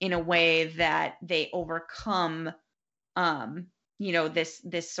in a way that they overcome, um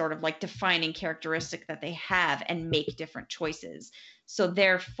this sort of like defining characteristic that they have and make different choices. So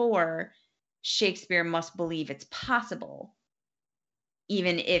therefore, Shakespeare must believe it's possible,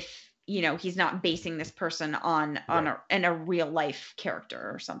 even if he's not basing this person on Right. a real life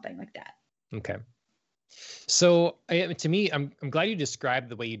character or something like that. Okay. So to me, I'm glad you described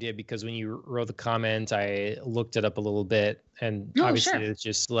the way you did, because when you wrote the comment, I looked it up a little bit, and Oh, obviously sure. it's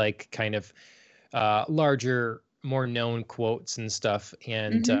just like kind of larger, more known quotes and stuff.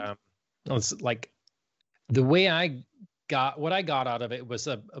 And Hmm. it's like the way what I got out of it was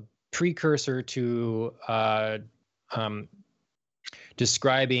a precursor to um,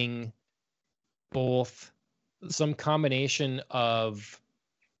 describing both some combination of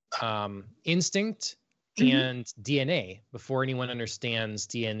instinct Hmm. and DNA before anyone understands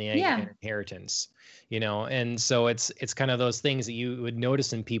DNA Yeah. and inheritance, and so it's kind of those things that you would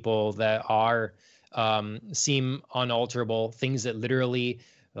notice in people that are seem unalterable, things that literally,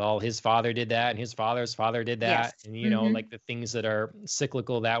 well, his father did that and his father's father did Yes. that, and Hmm. like the things that are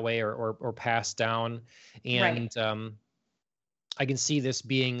cyclical that way, or passed down. Right. And I can see this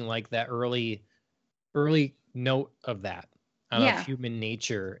being like that early note of that, of Yeah. human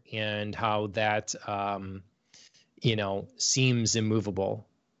nature, and how that seems immovable.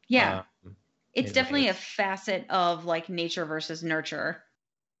 Yeah. um It's in definitely a ways. facet of like nature versus nurture.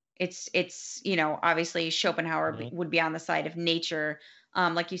 It's obviously Schopenhauer Mhm. would be on the side of nature.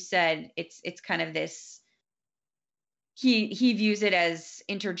 Like you said, it's kind of this. He views it as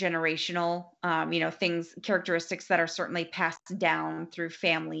intergenerational. Things, characteristics that are certainly passed down through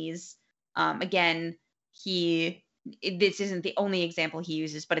families. Again, this isn't the only example he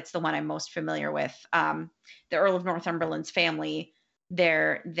uses, but it's the one I'm most familiar with. The Earl of Northumberland's family,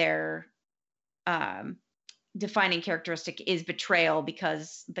 their um, defining characteristic is betrayal,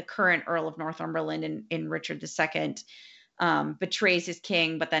 because the current Earl of Northumberland in Richard II, betrays his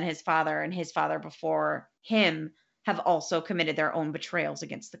king, but then his father and his father before him have also committed their own betrayals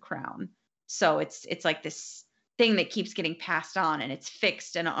against the crown. So it's like this thing that keeps getting passed on, and it's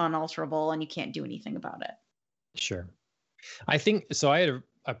fixed and unalterable, and you can't do anything about it. Sure. I think so. I had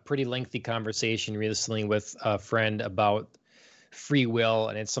a pretty lengthy conversation recently with a friend about free will,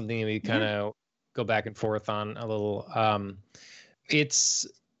 and it's something that we kind Yeah. of go back and forth on a little. It's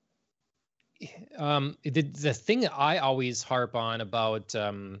the thing that I always harp on about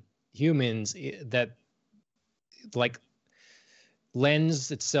humans, that like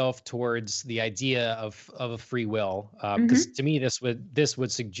lends itself towards the idea of a free will, because Mm-hmm. to me this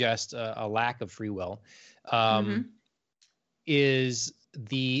would suggest a lack of free will, um, Mm-hmm. is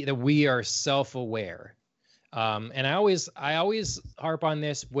that we are self-aware. And I always harp on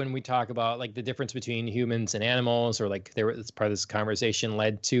this when we talk about like the difference between humans and animals, or like it's part of this conversation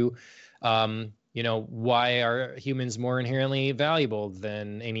led to, why are humans more inherently valuable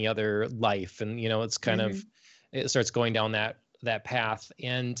than any other life? And it's kind of, Mm-hmm. it starts going down that path,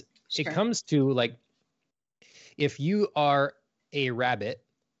 and it Sure. comes to like, if you are a rabbit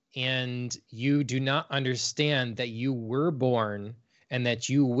and you do not understand that you were born and that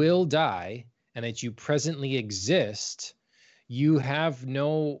you will die and that you presently exist, you have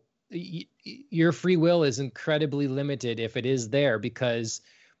no your free will is incredibly limited if it is there, because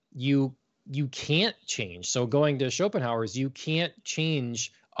you you can't change. So going to Schopenhauer's, you can't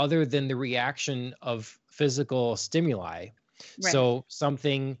change other than the reaction of physical stimuli. Right. So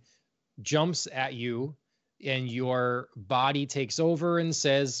something jumps at you and your body takes over and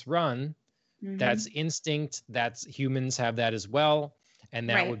says run. That's Mm-hmm. instinct. That's humans have that as well, and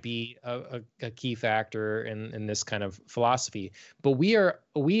that Right. would be a key factor in this kind of philosophy. But we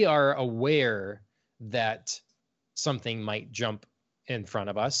are aware that something might jump in front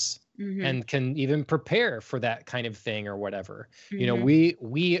of us, Mm-hmm. and can even prepare for that kind of thing or whatever. Mm-hmm.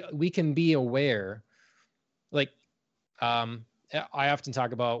 We can be aware, like, um, I often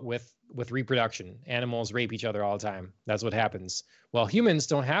talk about with reproduction. Animals rape each other all the time. That's what happens. Well, humans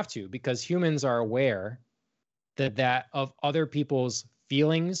don't have to, because humans are aware that of other people's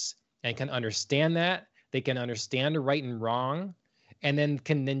feelings and can understand that. They can understand right and wrong, and then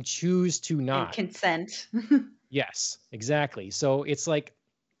can choose to And not. consent. Yes, exactly. So it's like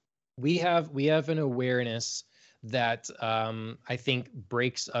we have an awareness that, I think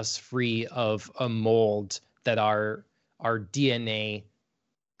breaks us free of a mold that our DNA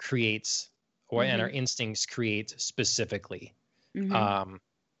creates, and our Mm-hmm. instincts create specifically. Mm-hmm. Um,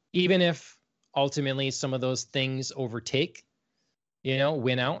 Even if ultimately some of those things overtake,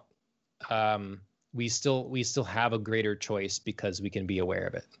 win out, um, we still have a greater choice because we can be aware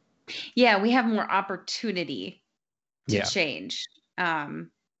of it. Yeah, we have more opportunity to Yeah. change.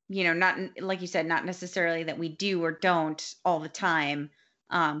 Um, not like you said, not necessarily that we do or don't all the time,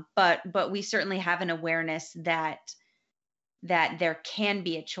 but we certainly have an awareness that there can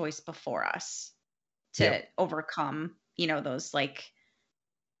be a choice before us to Yep. overcome, those like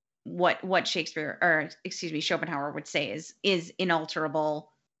what Shakespeare, or excuse me, Schopenhauer would say is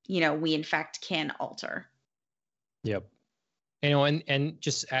inalterable. We in fact can alter. Yep. And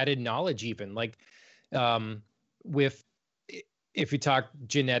just added knowledge, even like, um with if you talk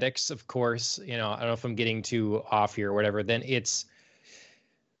genetics, of course, I don't know if I'm getting too off here or whatever, then it's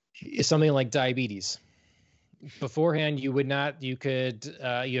something like diabetes. Beforehand, you would not, you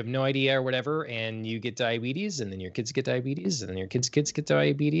have no idea or whatever, and you get diabetes, and then your kids get diabetes, and then your kids get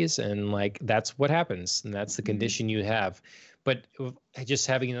diabetes, and like that's what happens, and that's the Hmm. condition you have. But just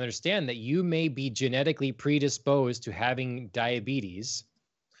having to understand that you may be genetically predisposed to having diabetes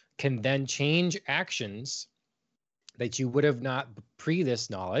can then change actions that you would have not pre this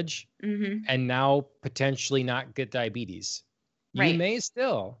knowledge, Hmm. and now potentially not get diabetes. You Right. may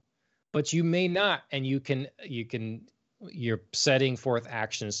still, but you may not, and you're setting forth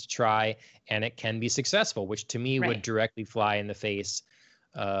actions to try, and it can be successful, which to me would Right. directly fly in the face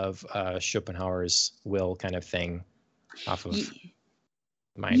of Schopenhauer's will kind of thing, off of Y-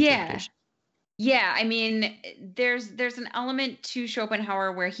 my yeah. interpretation. Yeah, I mean, there's an element to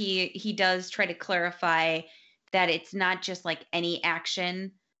Schopenhauer where he does try to clarify that it's not just like any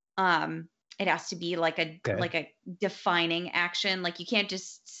action. It has to be like a Okay. like a defining action. Like you can't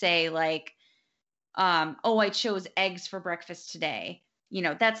just say like, oh, I chose eggs for breakfast today.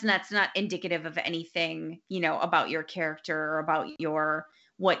 That's not indicative of anything, about your character or about your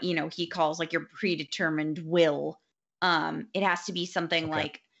what, he calls like your predetermined will. It has to be something Okay.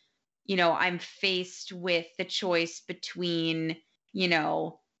 like, I'm faced with the choice between, you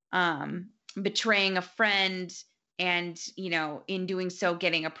know, um, betraying a friend and, in doing so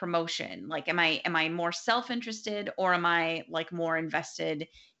getting a promotion. Like, am I more self-interested, or am I like more invested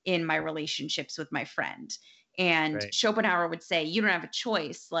in my relationships with my friend? And Right. Schopenhauer would say, you don't have a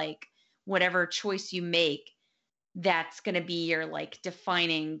choice. Like, whatever choice you make, that's going to be your like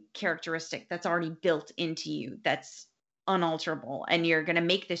defining characteristic that's already built into you, that's unalterable, and you're going to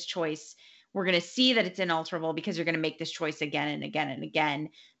make this choice. We're going to see that it's inalterable because you're going to make this choice again and again and again,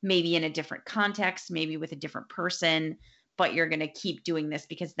 maybe in a different context, maybe with a different person, but you're going to keep doing this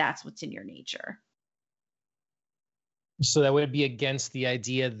because that's what's in your nature. So that would be against the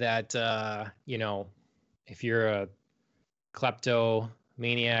idea that, if you're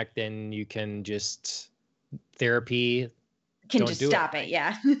kleptomaniac, then you can just therapy. Can Don't just do stop it. it.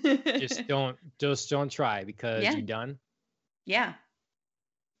 Yeah. Just don't try because Yeah. you're done. Yeah.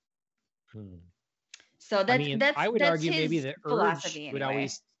 Hmm. So I that's mean, that's I would that's argue maybe his the urge philosophy would anyway.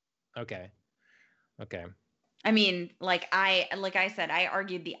 always. Okay. Okay. I mean, like I said, I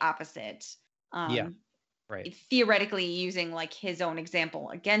argued the opposite. Yeah. Um, Right. Theoretically using like his own example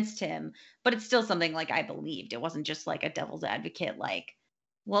against him, but it's still something like I believed. It wasn't just like a devil's advocate, like,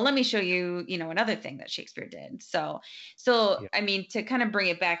 well, let me show you, another thing that Shakespeare did. So Yeah. I mean, to kind of bring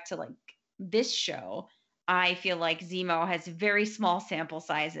it back to like this show, I feel like Zemo has very small sample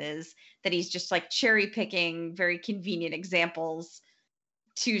sizes that he's just like cherry picking very convenient examples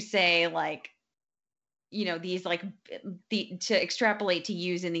to say like, these like to extrapolate to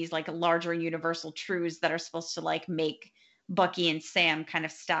use in these like larger universal truths that are supposed to like make Bucky and Sam kind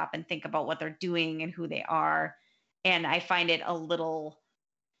of stop and think about what they're doing and who they are. And I find it a little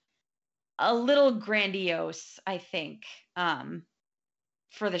grandiose, I think,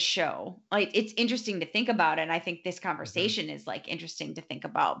 for the show. Like it's interesting to think about, and I think this Mhm. conversation is like interesting to think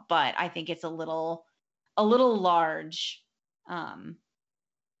about, but I think it's a little large, um,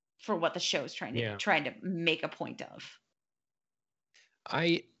 for what the show's Yeah. trying to make a point of.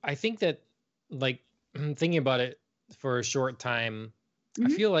 I think that, like, thinking about it for a short time, I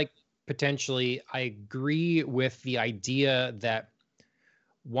Hmm. feel like potentially I agree with the idea that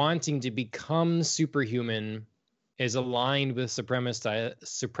wanting to become superhuman is aligned with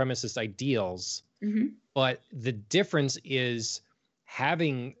supremacist ideals, Hmm. but the difference is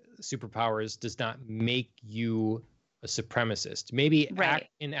having superpowers does not make you a supremacist. Maybe Right.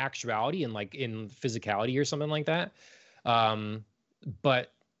 in actuality and like in physicality or something like that. Um,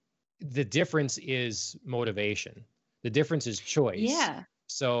 but the difference is motivation. The difference is choice. Yeah.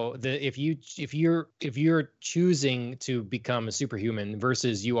 So if you're choosing to become a superhuman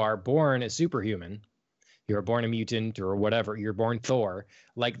versus you are born a superhuman, you're born a mutant or whatever, you're born Thor,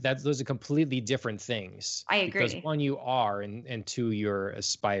 like those are completely different things I because agree. one you are and two you're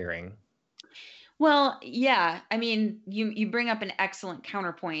aspiring. Well, yeah. I mean, you bring up an excellent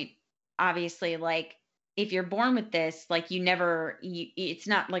counterpoint. Obviously, like if you're born with this, like it's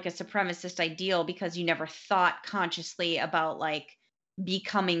not like a supremacist ideal because you never thought consciously about like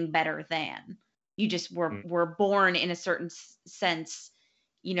becoming better than. You just Mm, were born in a certain sense,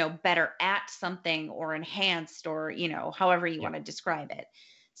 better at something or enhanced or, however you yep. want to describe it.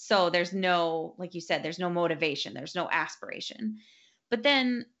 So there's no, like you said, there's no motivation, there's no aspiration. But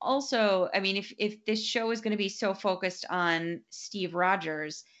then also, I mean, if this show is going to be so focused on Steve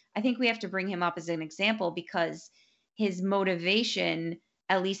Rogers, I think we have to bring him up as an example because his motivation,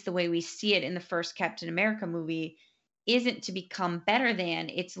 at least the way we see it in the first Captain America movie, isn't to become better than,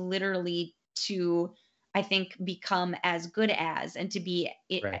 it's literally to, I think, become as good as and to be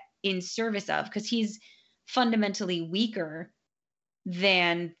Right. in service of, because he's fundamentally weaker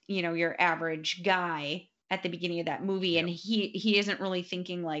than your average guy at the beginning of that movie, and Yep. he isn't really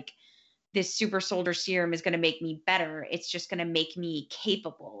thinking like this super soldier serum is going to make me better. It's just going to make me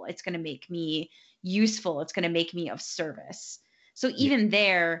capable, it's going to make me useful, it's going to make me of service. So Yeah. even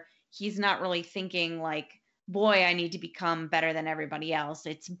there, he's not really thinking like, boy, I need to become better than everybody else.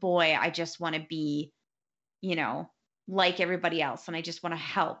 It's, boy, I just want to be, you know like everybody else, and I just want to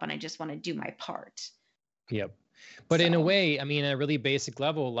help, and I just want to do my part. Yep. But in a So way, I mean, at a really basic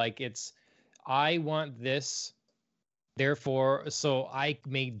level, like I want this, therefore, so I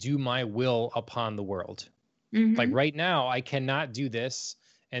may do my will upon the world. Like mhm. right now, I cannot do this.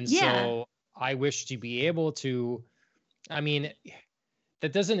 And Yeah. so I wish to be able to, I mean,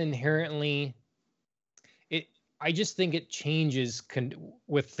 that doesn't inherently, it, I just think it changes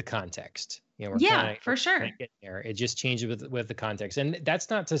with the context. You know, Yeah, we're for kind of sure. getting there. It just changes with the context. And that's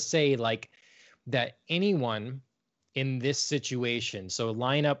not to say like that anyone in this situation, so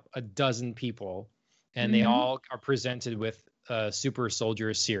line up a dozen people and they Mhm. all are presented with a super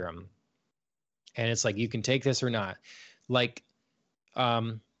soldier serum. And it's like, you can take this or not. Like,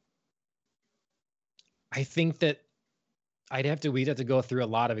 um, I think that we'd have to go through a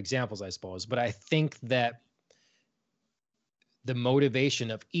lot of examples, I suppose, but I think that the motivation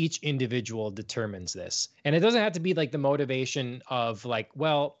of each individual determines this. And it doesn't have to be like the motivation of like,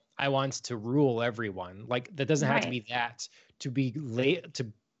 well, I want to rule everyone. Like that doesn't have to Right. be that to be late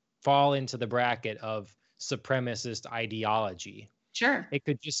to fall into the bracket of supremacist ideology. Sure. It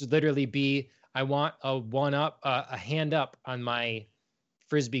could just literally be, I want a one up, a hand up on my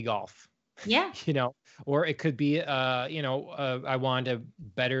frisbee golf, Yeah. you know, or it could be, I want a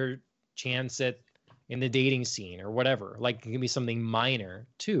better chance at in the dating scene or whatever. Like it can be something minor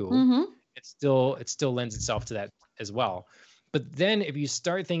too. Mhm. It still lends itself to that as well. But then if you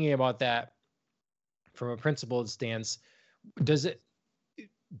start thinking about that from a principled stance, does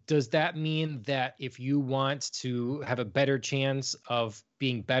that mean that if you want to have a better chance of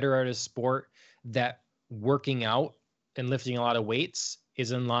being better at a sport, that working out and lifting a lot of weights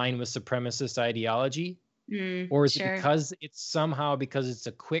is in line with supremacist ideology? Or is it Sure. because it's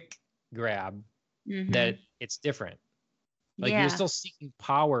a quick grab that it's different? Like you're still seeking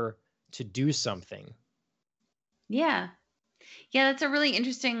power to do something. Yeah. That's a really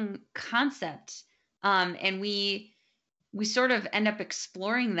interesting concept. And we sort of end up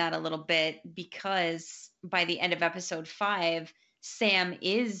exploring that a little bit, because by the end of episode 5, Sam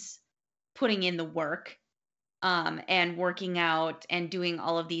is putting in the work, and working out and doing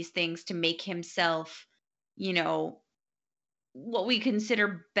all of these things to make himself, what we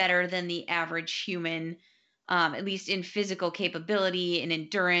consider better than the average human, at least in physical capability and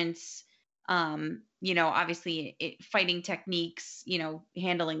endurance. Obviously fighting techniques,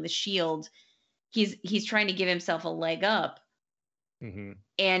 handling the shield. He's trying to give himself a leg up. Mm-hmm.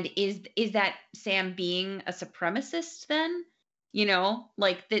 And is that Sam being a supremacist then?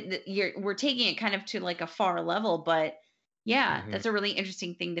 Like we're taking it kind of to like a far level, but that's a really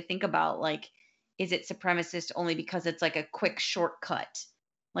interesting thing to think about. Like, is it supremacist only because it's like a quick shortcut?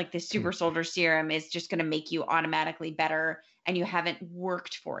 Like the super soldier serum is just going to make you automatically better, and you haven't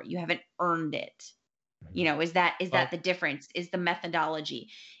worked for it. You haven't earned it. Is that the difference? Is the methodology?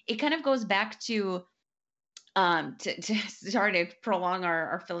 It kind of goes back to sorry to prolong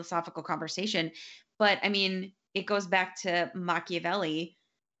our philosophical conversation, but I mean, it goes back to Machiavelli,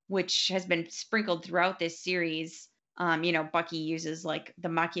 which has been sprinkled throughout this series. Bucky uses like the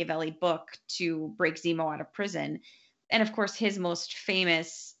Machiavelli book to break Zemo out of prison. And of course, his most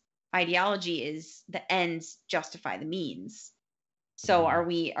famous ideology is the ends justify the means. So are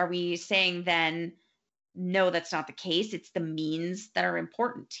we saying then, no, that's not the case? It's the means that are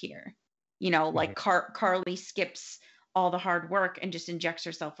important here. Like Carly skips all the hard work and just injects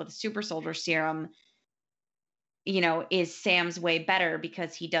herself with a super soldier serum. Is Sam's way better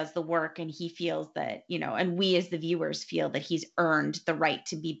because he does the work and he feels that, and we as the viewers feel that he's earned the right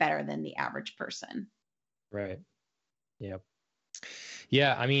to be better than the average person. Right. Yep.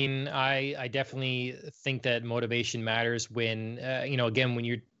 Yeah. I mean, I definitely think that motivation matters when, again, when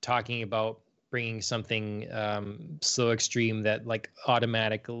you're talking about bringing something so extreme that like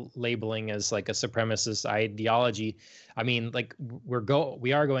automatic labeling as like a supremacist ideology. I mean, like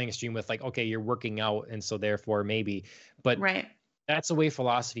we are going extreme with like, okay, you're working out, and so therefore maybe, but that's the way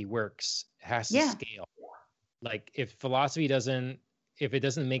philosophy works. It has to scale. Like if it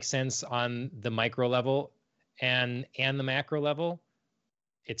doesn't make sense on the micro level and the macro level,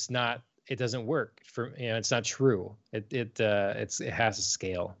 it doesn't work it's not true. It has to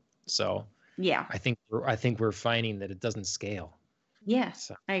scale. So I think we're finding that it doesn't scale. Yes,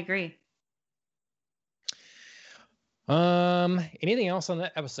 so. I agree. Anything else on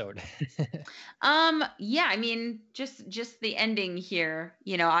that episode? I mean, just the ending here,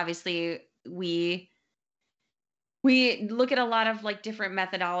 obviously we look at a lot of like different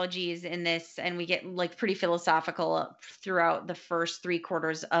methodologies in this, and we get like pretty philosophical throughout the first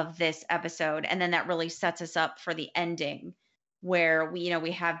 3/4 of this episode. And then that really sets us up for the ending, where we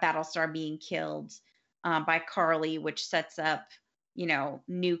have Battlestar being killed by Carly, which sets up,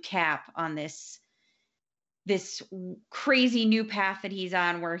 new Cap on this crazy new path that he's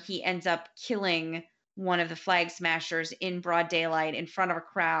on, where he ends up killing one of the Flag Smashers in broad daylight in front of a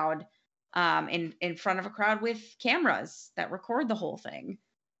crowd, in front of a crowd with cameras that record the whole thing.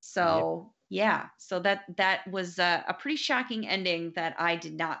 So so that was a pretty shocking ending that I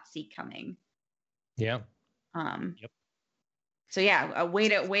did not see coming. So a way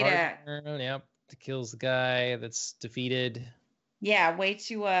to kills the guy that's defeated. Way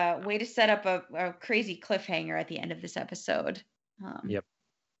to set up a crazy cliffhanger at the end of this episode.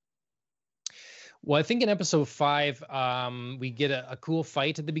 Well, I think in episode 5, we get a cool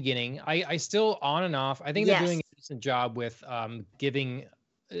fight at the beginning. I still on and off. I think they're doing a decent job with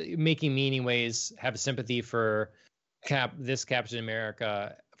making me anyways have sympathy for Captain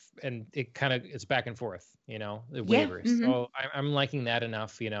America, and it's back and forth, it wavers. So I'm liking that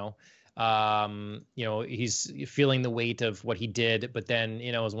enough, he's feeling the weight of what he did, but then,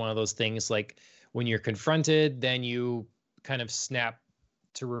 it's one of those things like when you're confronted, then you kind of snap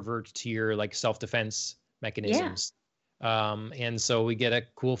to revert to your like self-defense mechanisms. And so we get a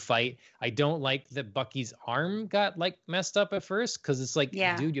cool fight. I don't like that Bucky's arm got like messed up at first, because it's like,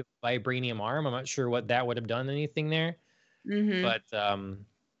 dude, you have a vibranium arm. I'm not sure what that would have done anything there.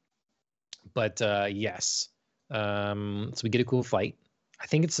 But yes. So we get a cool fight. I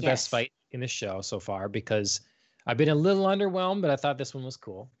think it's the best fight in the show so far, because I've been a little underwhelmed, but I thought this one was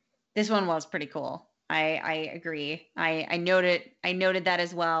cool. This one was pretty cool. I agree. I noted that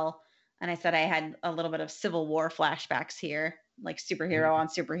as well. And I said I had a little bit of Civil War flashbacks here, like superhero Mhm. on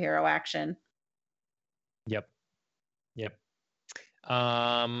superhero action. Yep. Yep.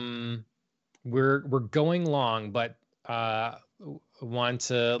 Um, we're going long, but want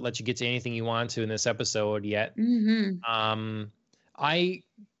to let you get to anything you want to in this episode yet. Hmm. Um, I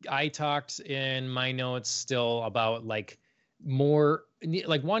I talked in my notes still about like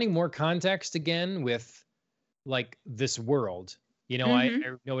like wanting more context again with like this world. I Hmm.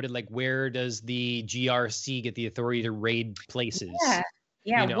 noted like where does the GRC get the authority to raid Yeah. places?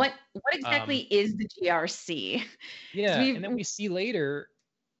 Yeah. You know, What exactly um, is the GRC? 'Cause yeah, and then we see later,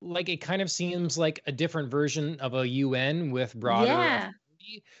 like it kind of seems like a different version of a UN with broader yeah.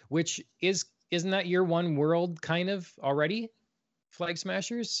 authority, which isn't that your one world kind of already? Flag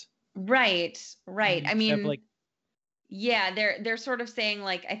Smashers? Right. Right. You I have like mean, yeah, they're sort of saying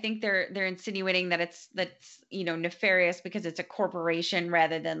like I think they're insinuating that that's nefarious because it's a corporation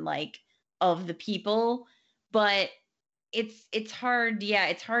rather than like of the people. But it's hard, yeah,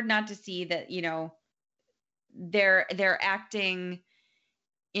 it's hard not to see that, they're acting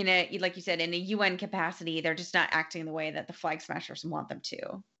in a, like you said, in a UN capacity. They're just not acting the way that the Flag Smashers want them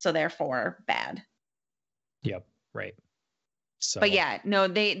to. So therefore bad. yep, right. But So yeah, no,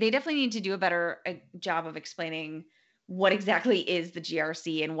 they definitely need to do a better job of explaining what exactly is the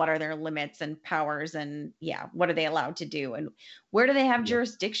GRC and what are their limits and powers, and yeah, what are they allowed to do and where do they have yep.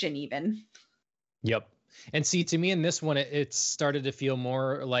 jurisdiction even? Yep. And see, to me in this one, it started to feel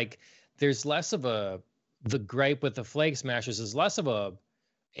more like there's less of the gripe with the Flag Smashers is less of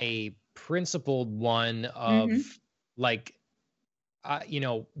a principled one of Mhm. like,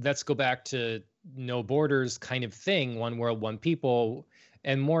 let's go back to no borders kind of thing, one world, one people,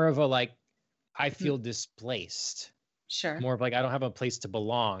 and more of a like, I Mm, feel displaced, sure. more of like, I don't have a place to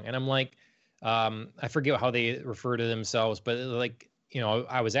belong. And I'm like, I forget how they refer to themselves, but like,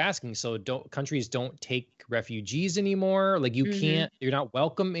 I was asking, so don't countries don't take refugees anymore? Like Mhm. you're not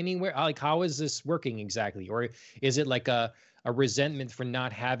welcome anywhere. Like, how is this working exactly? Or is it like a resentment for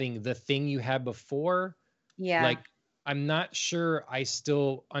not having the thing you had before? Yeah. Like, I'm not sure I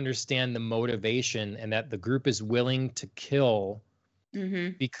still understand the motivation and that the group is willing to kill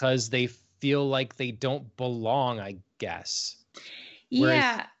Mhm. because they feel like they don't belong, I guess. Whereas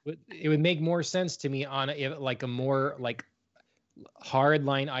Yeah. it would make more sense to me on like a more like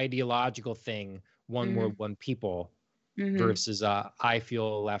hardline ideological thing, one world, Mhm. one people, Mhm. versus I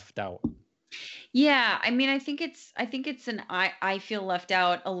feel left out. Yeah, I mean, I think it's an I feel left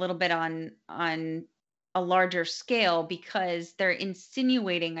out a little bit on a larger scale because they're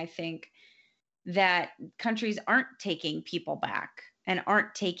insinuating, I think, that countries aren't taking people back and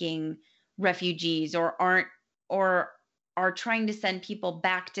aren't taking refugees or are trying to send people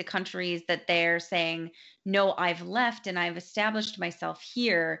back to countries that they're saying, no, I've left and I've established myself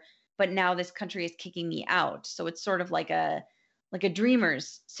here, but now this country is kicking me out. So it's sort of like a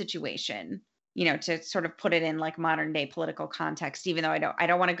dreamers situation, to sort of put it in like modern day political context, even though I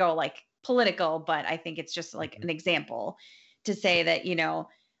don't want to go like political, but I think it's just like Mhm. an example to say Sure. that,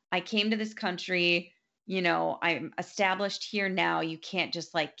 I came to this country, I'm established here now. You can't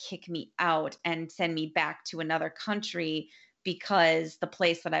just like kick me out and send me back to another country because the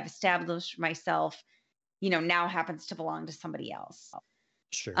place that I've established myself, now happens to belong to somebody else.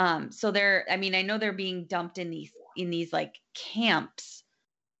 Sure. So I mean, I know they're being dumped in these like camps.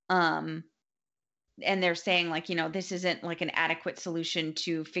 Um, and they're saying like, this isn't like an adequate solution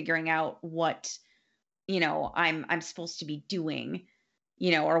to figuring out what, I'm supposed to be doing,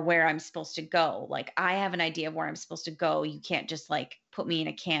 or where I'm supposed to go. Like I have an idea of where I'm supposed to go. You can't just like put me in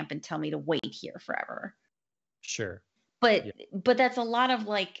a camp and tell me to wait here forever. Sure. But Yeah. but that's a lot of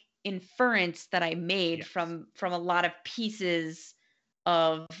like inference that I made Yes. from a lot of pieces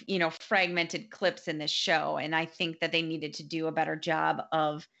of, fragmented clips in this show, and I think that they needed to do a better job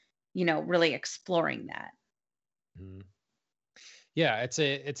of, really exploring that. Mhm. Yeah, it's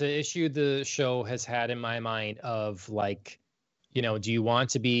a issue the show has had in my mind of like, do you want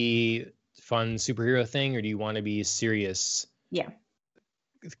to be fun superhero thing or do you want to be serious Yeah.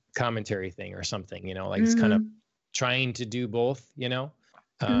 commentary thing or something? Like it's kind of Mhm. trying to do both,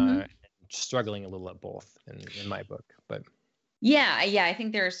 uh, Mhm. struggling a little at both in my book. But Yeah, yeah, I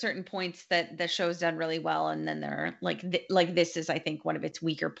think there are certain points that the show's done really well, and then there are like this is, I think, one of its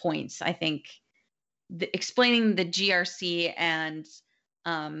weaker points. I think explaining the GRC and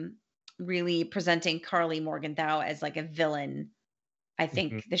um, really presenting Carly Morgenthau as like a villain. I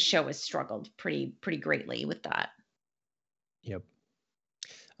mhm, think the show has struggled pretty greatly with that. yep.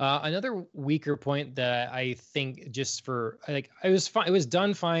 Another weaker point that I think just for like it was fine, it was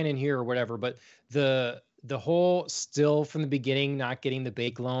done fine in here or whatever, but the whole still from the beginning not getting the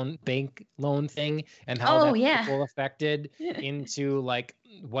bank loan thing and how Oh that yeah. ripple affected into like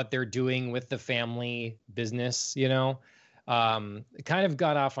what they're doing with the family business, it kind of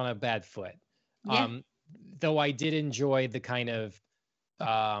got off on a bad foot. Yeah. Though I did enjoy the kind of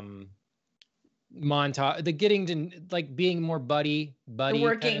um montage, the getting to like being more The buddy kind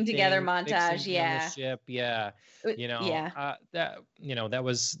working of together thing, montage. fixing on the Yeah. ship. Yeah. Yeah. That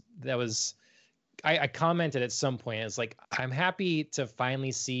was I commented at some point, it's like I'm happy to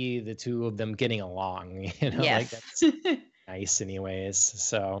finally see the two of them getting along, like Yes. that's nice anyways.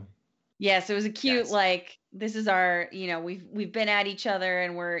 So Yes, it was a cute yes. like this is our, we've been at each other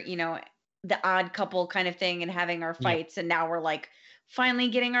and we're, the odd couple kind of thing and having our Yep. fights and now we're like finally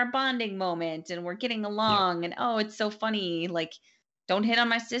getting our bonding moment and we're getting Yep. along and oh, it's so funny like don't hit on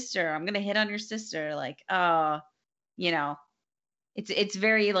my sister. I'm going to hit on your sister like you know, it's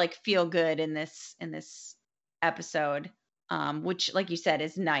very like feel good in this episode which like you said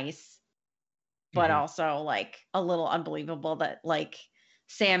is nice but Mhm. also like a little unbelievable that like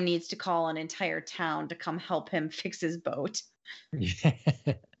Sam needs to call an entire town to come help him fix his boat.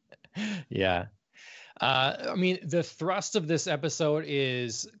 Yeah. I mean, the thrust of this episode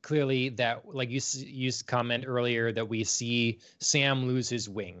is clearly that, like you comment earlier, that we see Sam lose his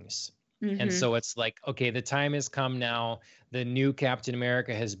wings. And Mhm. so it's like, okay, the time has come now. The new Captain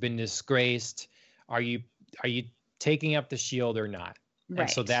America has been disgraced. Are you are you taking up the shield or not? And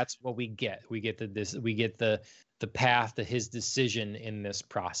so Right. that's what we get. We get the path to his decision in this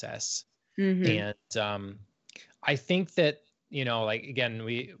process. Mhm. And I think that, like again,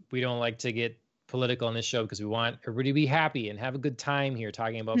 we don't like to get political on this show because we want everybody to be happy and have a good time here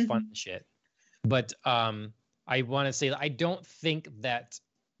talking about fun and shit. But I want to say that I don't think that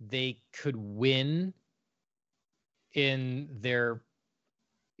they could win in their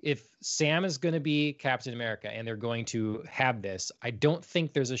if Sam is going to be Captain America and they're going to have this, I don't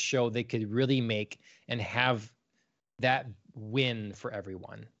think there's a show they could really make and have that win for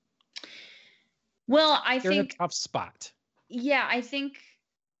everyone. Well, I They're in a think tough spot. yeah, I think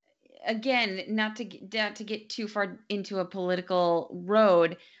again, not to get too far into a political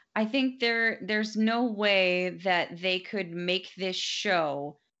road, I think there's no way that they could make this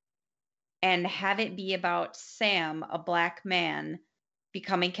show and have it be about Sam, a black man,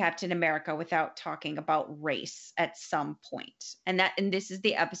 becoming Captain America without talking about race at some point. And this is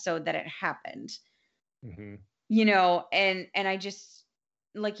the episode that it happened. Mm-hmm. And I just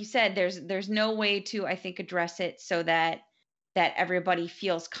like you said, there's no way to I think address it so that everybody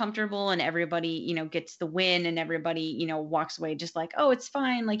feels comfortable and everybody, gets the win and everybody, walks away just like, oh, it's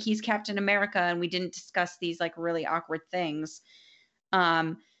fine. Like he's Captain America and we didn't discuss these like really awkward things.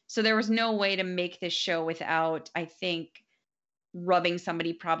 Um, so there was no way to make this show without, I think, rubbing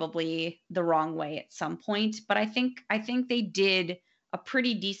somebody probably the wrong way at some point. But I think they did a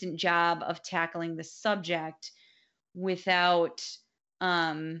pretty decent job of tackling the subject without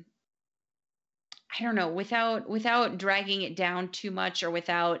um I don't know, without dragging it down too much or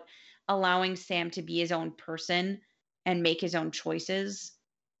without allowing Sam to be his own person and make his own choices.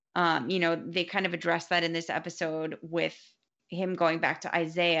 They kind of address that in this episode with him going back to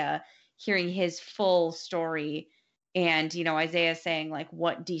Isaiah, hearing his full story. And, Isaiah saying, like,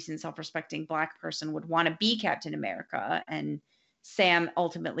 what decent, self respecting Black person would want to be Captain America? And Sam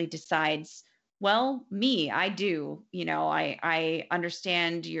ultimately decides, well, me, I do. I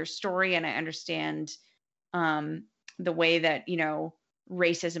understand your story and I understand um, the way that,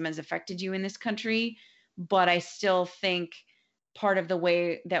 racism has affected you in this country. But I still think part of the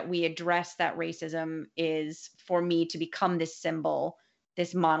way that we address that racism is for me to become this symbol,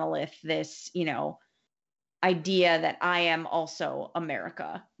 this monolith, this, idea that I am also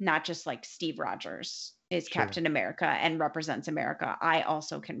America, not just like Steve Rogers is Sure. Captain America and represents America. I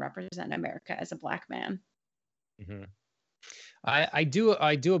also can represent America as a Black man. Mm-hmm. I do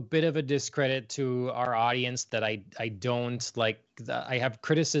a bit of a discredit to our audience that I don't like. I have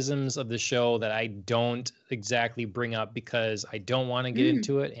criticisms of the show that I don't exactly bring up because I don't want to get Mm.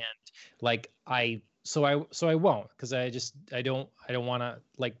 into it, and like I won't because I don't want to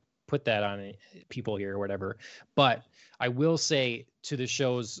like put that on people here or whatever. But I will say to the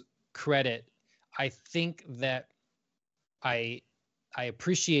show's credit, I think that I I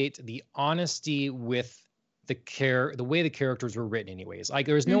appreciate the honesty with the way the characters were written anyways. Like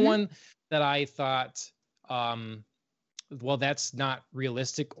there was no Mhm. one that I thought um well that's not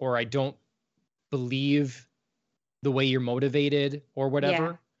realistic or I don't believe the way you're motivated or Yeah.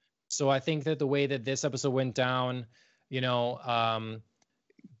 whatever. So I think that the way that this episode went down, you know,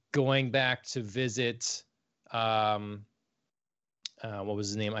 going back to visit, what was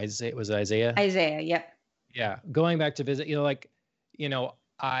his name? Isaiah, was it Isaiah? Isaiah, yep. Yeah, going back to visit, like,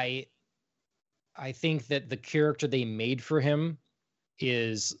 I think that the character they made for him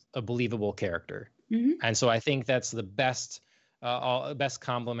is a believable character. Mm-hmm. And so I think that's the best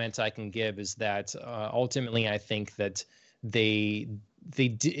compliment I can give, is that ultimately I think that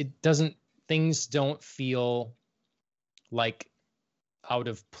things don't feel like out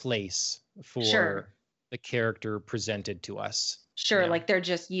of place for Sure. the character presented to us. Sure, like they're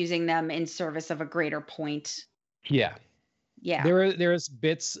just using them in service of a greater point. Yeah. Yeah. There's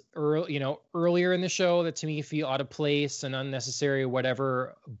bits earlier in the show that to me feel out of place and unnecessary or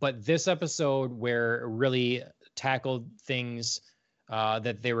whatever, but this episode where it really tackled things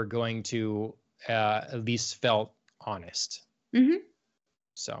that they were going to at least felt honest. Mm-hmm.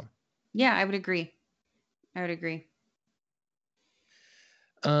 So yeah, I would agree. Let's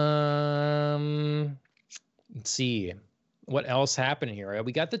see what else happened here.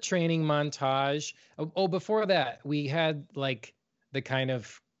 We got the training montage. Before that, we had like the kind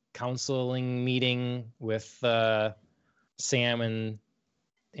of counseling meeting with Sam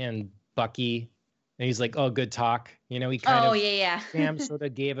and Bucky, and he's like, "Oh, good talk." He kind of yeah. Sam sort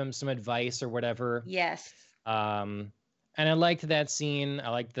of gave him some advice or whatever. Yes. And I liked that scene. I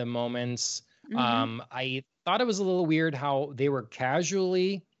liked the moments. Mm-hmm. I thought it was a little weird how they were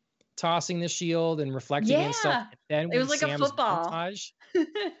casually tossing the shield and reflecting and stuff. And then it was like Sam's a football montage.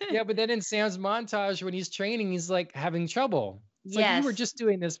 Yeah, but then in Sam's montage, when he's training, he's like having trouble. It's like, you were just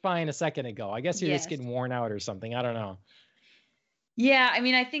doing this fine a second ago. I guess you're just getting worn out or something. I don't know. Yeah, I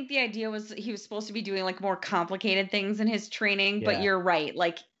mean, I think the idea was he was supposed to be doing like more complicated things in his training, but you're right.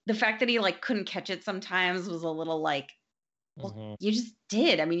 Like the fact that he like couldn't catch it sometimes was a little like, well, you just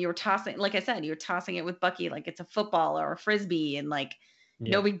did. I mean, you were tossing, like I said, you were tossing it with Bucky like it's a football or a frisbee, and like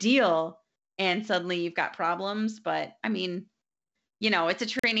no big deal. And suddenly you've got problems. But I mean, it's a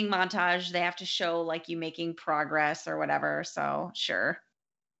training montage. They have to show like you making progress or whatever. So sure.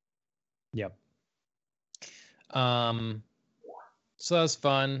 Yep. So that was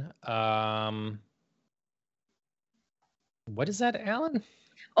fun. What is that, Alan?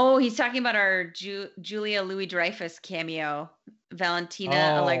 Oh, he's talking about our Julia Louis-Dreyfus cameo,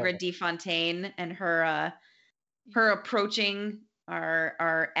 Valentina Allegra de Fontaine, and her approaching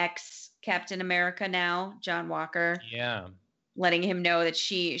our ex Captain America now, John Walker. Yeah. Letting him know that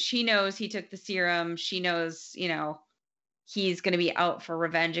she knows he took the serum. She knows, he's going to be out for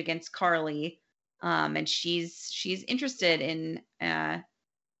revenge against Carly. And she's interested in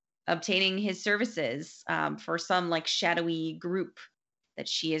obtaining his services for some like shadowy group that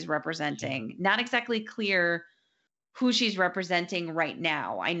she is representing. Not exactly clear who she's representing right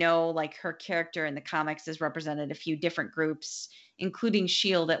now. I know like her character in the comics has represented a few different groups, including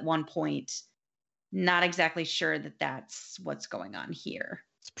S.H.I.E.L.D. at one point. Not exactly sure that that's what's going on here.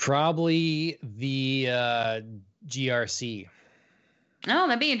 It's probably the GRC. Oh,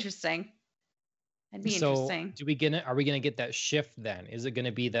 that'd be interesting. Interesting. Are we gonna get that shift then? Is it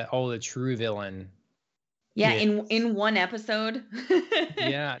gonna be that the true villain? Yeah, in one episode.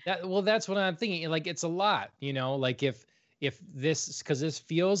 Yeah, that's what I'm thinking. Like it's a lot, like if this, because this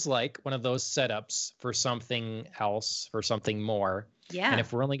feels like one of those setups for something else, for something more. Yeah. And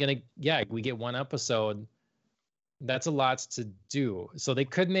if we're only we get one episode, that's a lot to do. So they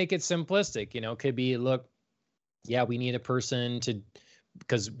could make it simplistic, it could be, look, yeah, we need a person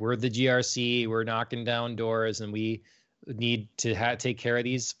because we're the GRC, we're knocking down doors, and we need to take care of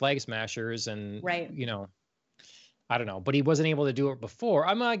these flag smashers, and right. I don't know, but he wasn't able to do it before.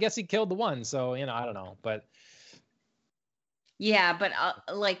 I guess he killed the one, so I don't know, but yeah, but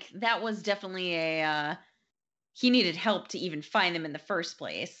like that was definitely he needed help to even find them in the first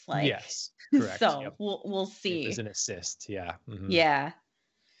place. Like, yes, correct. So yep. we'll see. It was an assist, yeah. Mm-hmm. Yeah.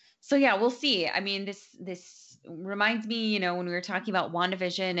 So yeah, we'll see. I mean, this reminds me, when we were talking about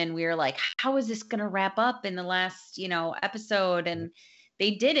WandaVision, and we were like, how is this going to wrap up in the last, episode? And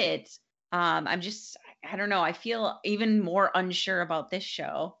they did it. I don't know. I feel even more unsure about this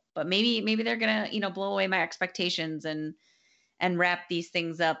show, but maybe they're gonna, blow away my expectations and wrap these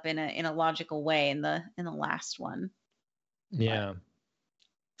things up in a logical way in the last one. Yeah.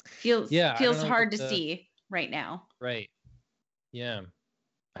 But feels hard to see right now. Right. Yeah.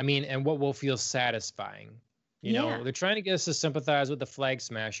 I mean, and what will feel satisfying, they're trying to get us to sympathize with the flag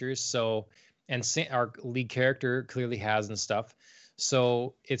smashers. So, and our lead character clearly has and stuff.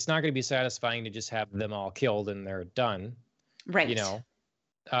 So it's not going to be satisfying to just have them all killed and they're done. Right.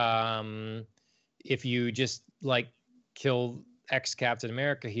 If you just like kill ex-Captain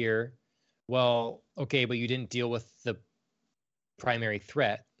America here, well, okay, but you didn't deal with the primary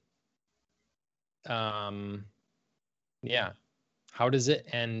threat. yeah, how does it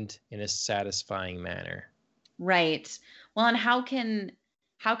end in a satisfying manner? Right. Well, and how can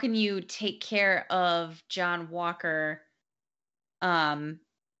you take care of John Walker um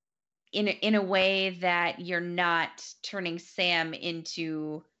in a way that you're not turning Sam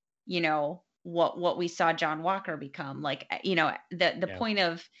into, what we saw John Walker become. Like, the Yeah, point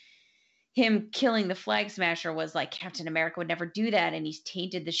of him killing the Flag Smasher was like Captain America would never do that, and he's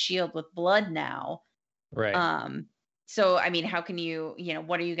tainted the shield with blood now. right. Um, so I mean, how can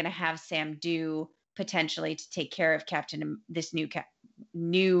what are you going to have Sam do potentially to take care of this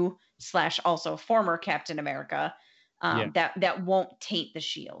new slash also former Captain America, Yeah, that won't taint the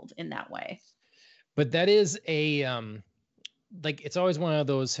shield in that way? but that is a like it's always one of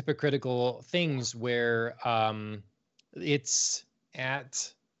those hypocritical things where it's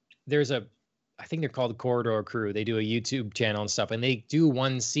at there's a I think they're called Corridor Crew. They do a YouTube channel and stuff, and they do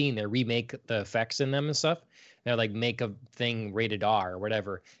one scene. They remake the effects in them and stuff. They're like make a thing rated R or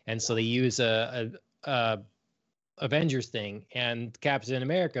whatever, and so they use a Avengers thing, and Captain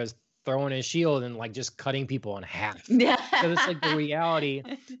America is throwing his shield and like just cutting people in half. Yeah. So it's like the reality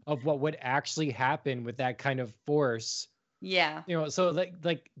of what would actually happen with that kind of force. Yeah. So like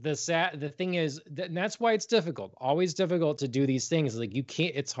the thing is and that's why it's difficult, always difficult to do these things. Like you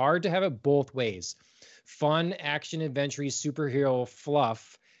can't, it's hard to have it both ways. Fun action adventure superhero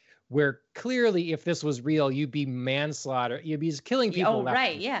fluff where clearly if this was real, you'd be manslaughter, you'd be just killing people Oh, left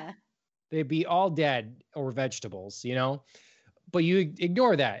right. and right. Yeah. They'd be all dead or vegetables, but you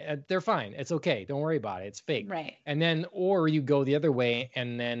ignore that. They're fine. It's okay. Don't worry about it. It's fake. Right. And then, or you go the other way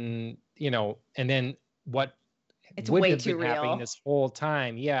and then, and then what It's would way have too been happening real. this whole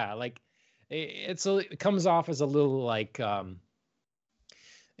time. Yeah. Like it comes off as a little like,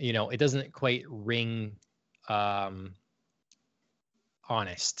 it doesn't quite ring,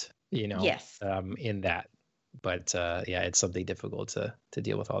 honest, Yes. in that, but yeah, it's something difficult to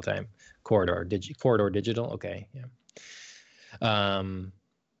deal with all the time. Corridor digital. Okay. Yeah.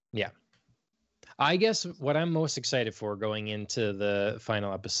 Yeah. I guess what I'm most excited for going into the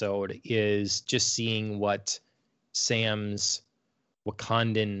final episode is just seeing what Sam's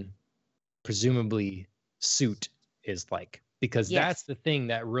Wakandan presumably suit is like, because that's Yes. the thing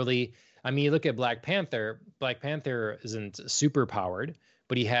that really, I mean, you look at Black Panther. Black Panther isn't super powered,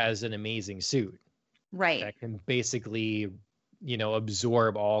 but he has an amazing suit Right. that can basically,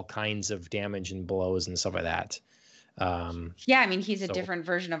 absorb all kinds of damage and blows and stuff like that. Yeah, I mean, he's a So different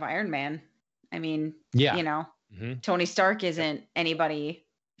version of Iron Man. I mean, yeah. Mm-hmm. Tony Stark isn't anybody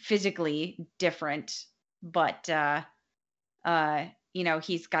physically different, but he's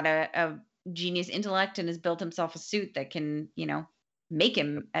got a genius intellect and has built himself a suit that can, make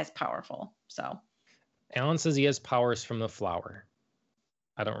him as powerful. So Alan says he has powers from the flower.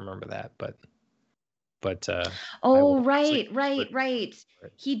 I don't remember that, but oh, right.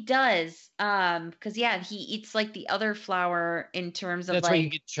 He does. Because yeah, he eats like the other flower in terms of that's why you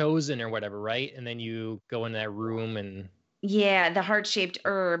like, get chosen or whatever, right? And then you go in that room and yeah, the heart-shaped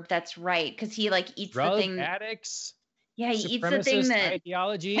herb. That's right. Because he like eats the drug thing. addicts, Yeah, he eats the thing supremacist that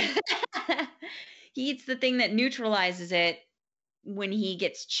ideology. he eats the thing that neutralizes it when he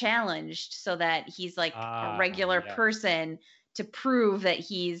gets challenged, so that he's like a regular Yeah. person to prove that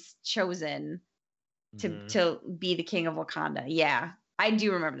he's chosen to be the king of Wakanda. Yeah, I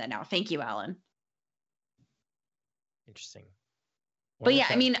do remember that now. Thank you, Alan. Interesting. But yeah,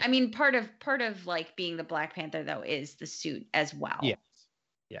 I mean, part of like being the Black Panther though is the suit as well. Yeah.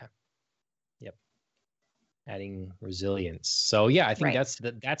 Yep. Adding resilience. So yeah, I think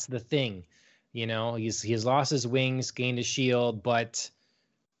Right. that's the thing. He's lost his wings, gained a shield, but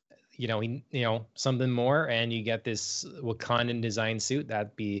something more, and you get this Wakandan design suit.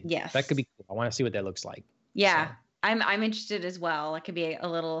 That could be cool. I want to see what that looks like. Yeah. So. I'm interested as well. It could be a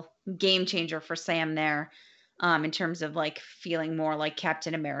little game changer for Sam there, in terms of like feeling more like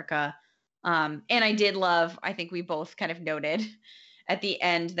Captain America. And I did love, I think we both kind of noted at the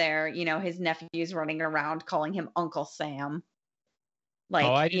end there, his nephew's running around calling him Uncle Sam. Like,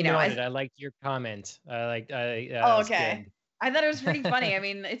 I didn't know it. I liked your comment. oh, okay. Good. I thought it was pretty funny. I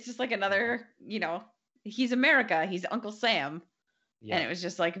mean, it's just like another, he's America. He's Uncle Sam. Yeah. And it was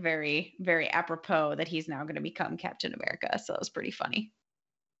just like very, very apropos that he's now going to become Captain America. So it was pretty funny.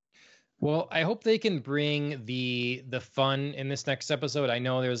 Well, I hope they can bring the fun in this next episode. I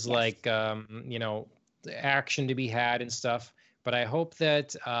know there's like action to be had and stuff, but I hope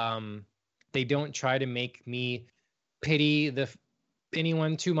that they don't try to make me pity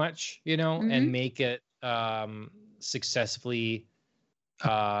anyone too much, and make it successfully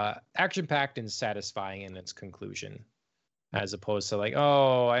action-packed and satisfying in its conclusion. as opposed to like,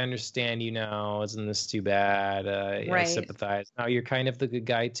 oh, I understand you now. Isn't this too bad? Yeah, I Right. sympathize. Now you're kind of the good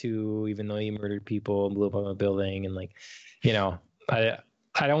guy too, even though you murdered people and blew up a building. And like, you know, I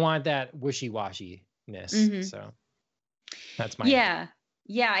don't want that wishy-washiness. So that's my yeah.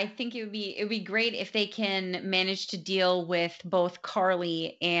 Yeah, I think it would be great if they can manage to deal with both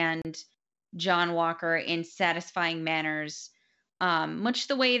Carly and John Walker in satisfying manners, much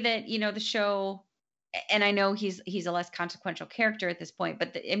the way that the show. And I know he's a less consequential character at this point,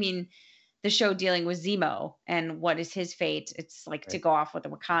 but I mean, the show dealing with Zemo and what is his fate. It's like to Right. go off with the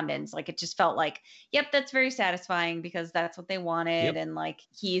Wakandans. Like it just felt like, yep, that's very satisfying because that's what they wanted, Yep. and like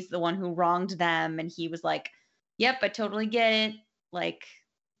he's the one who wronged them, and he was like, yep, I totally get it. Like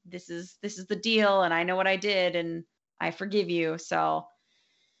this is the deal, and I know what I did, and I forgive you. So.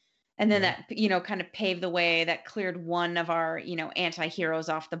 And then that, kind of paved the way, that cleared one of our, anti-heroes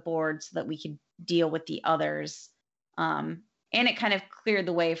off the board so that we could deal with the others. And it kind of cleared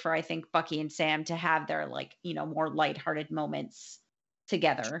the way for, I think, Bucky and Sam to have their like, more lighthearted moments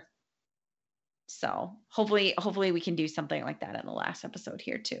together. So hopefully we can do something like that in the last episode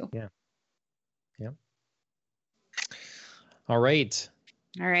here too. Yeah. Yeah. All right.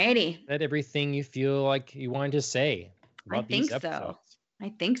 All righty. That everything you feel like you wanted to say about these episodes? I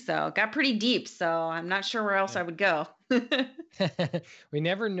think so. Got pretty deep, so I'm not sure where else I would go. We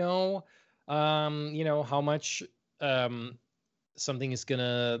never know, how much something is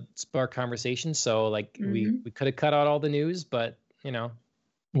gonna spark conversation. So like we could have cut out all the news, but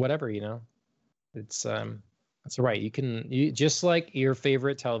whatever, it's that's all right. You just like your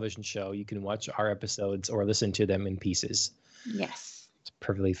favorite television show, you can watch our episodes or listen to them in pieces. Yes. It's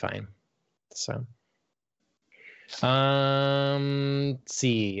perfectly fine. So let's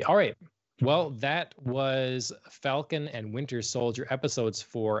see. All right. Well, that was Falcon and Winter Soldier episodes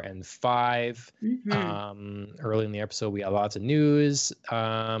 4 and 5. Early in the episode, we had lots of news.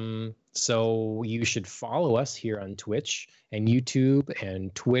 So you should follow us here on Twitch and YouTube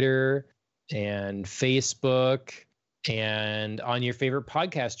and Twitter and Facebook and on your favorite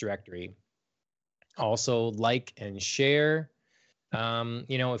podcast directory. Also, like and share.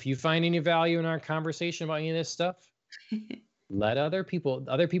 If you find any value in our conversation about any of this stuff, let other people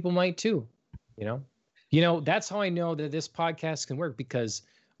might too, that's how I know that this podcast can work, because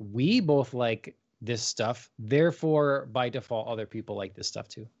we both like this stuff. Therefore, by default, other people like this stuff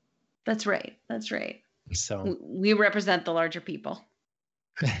too. That's right. So we represent the larger people.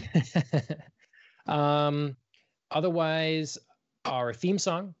 Otherwise, our theme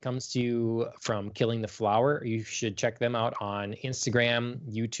song comes to you from Killing the Flower. You should check them out on Instagram,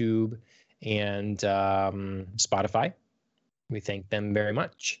 YouTube, and Spotify. We thank them very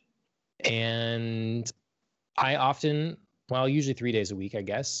much. And I often, usually 3 days a week, I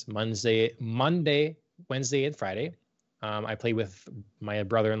guess, Monday, Wednesday, and Friday, I play with my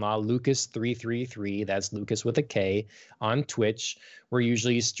brother-in-law, Lucas333. That's Lucas with a K, on Twitch. We're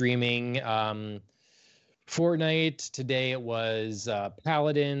usually streaming Fortnite. Today it was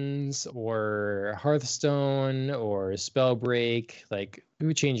Paladins or Hearthstone or Spellbreak. Like, we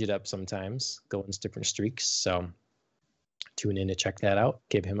would change it up sometimes, go in different streaks. So tune in to check that out.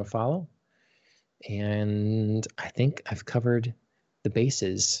 Give him a follow. And I think I've covered the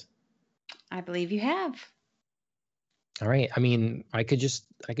bases. I believe you have. All right. I mean, I could just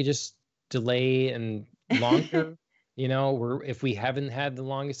delay and longer. If we haven't had the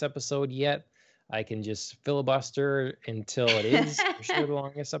longest episode yet, I can just filibuster until it is for sure the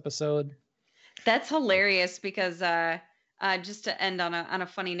longest episode. That's hilarious, because just to end on a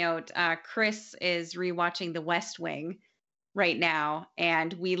funny note, Chris is rewatching The West Wing right now,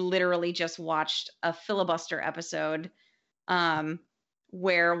 and we literally just watched a filibuster episode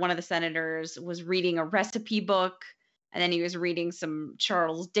where one of the senators was reading a recipe book, and then he was reading some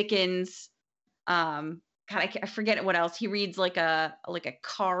Charles Dickens. God, I forget what else. He reads like a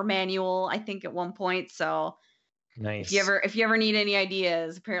car manual, I think, at one point. So nice. If you ever need any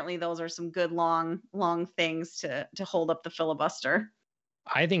ideas, apparently those are some good long things to hold up the filibuster.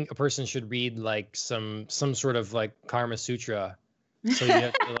 I think a person should read like some sort of like Karma Sutra. So you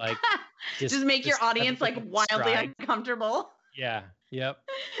have to like just make your audience like wildly uncomfortable. Yeah. Yep.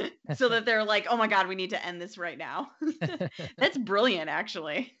 So that they're like, oh my God, we need to end this right now. That's brilliant,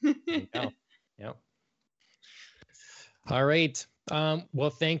 actually. Yep. All right. Well,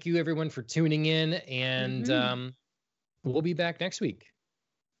 thank you everyone for tuning in, and we'll be back next week.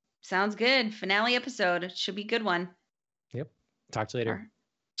 Sounds good. Finale episode. It should be a good one. Yep. Talk to you later.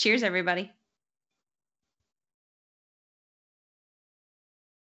 Cheers, everybody.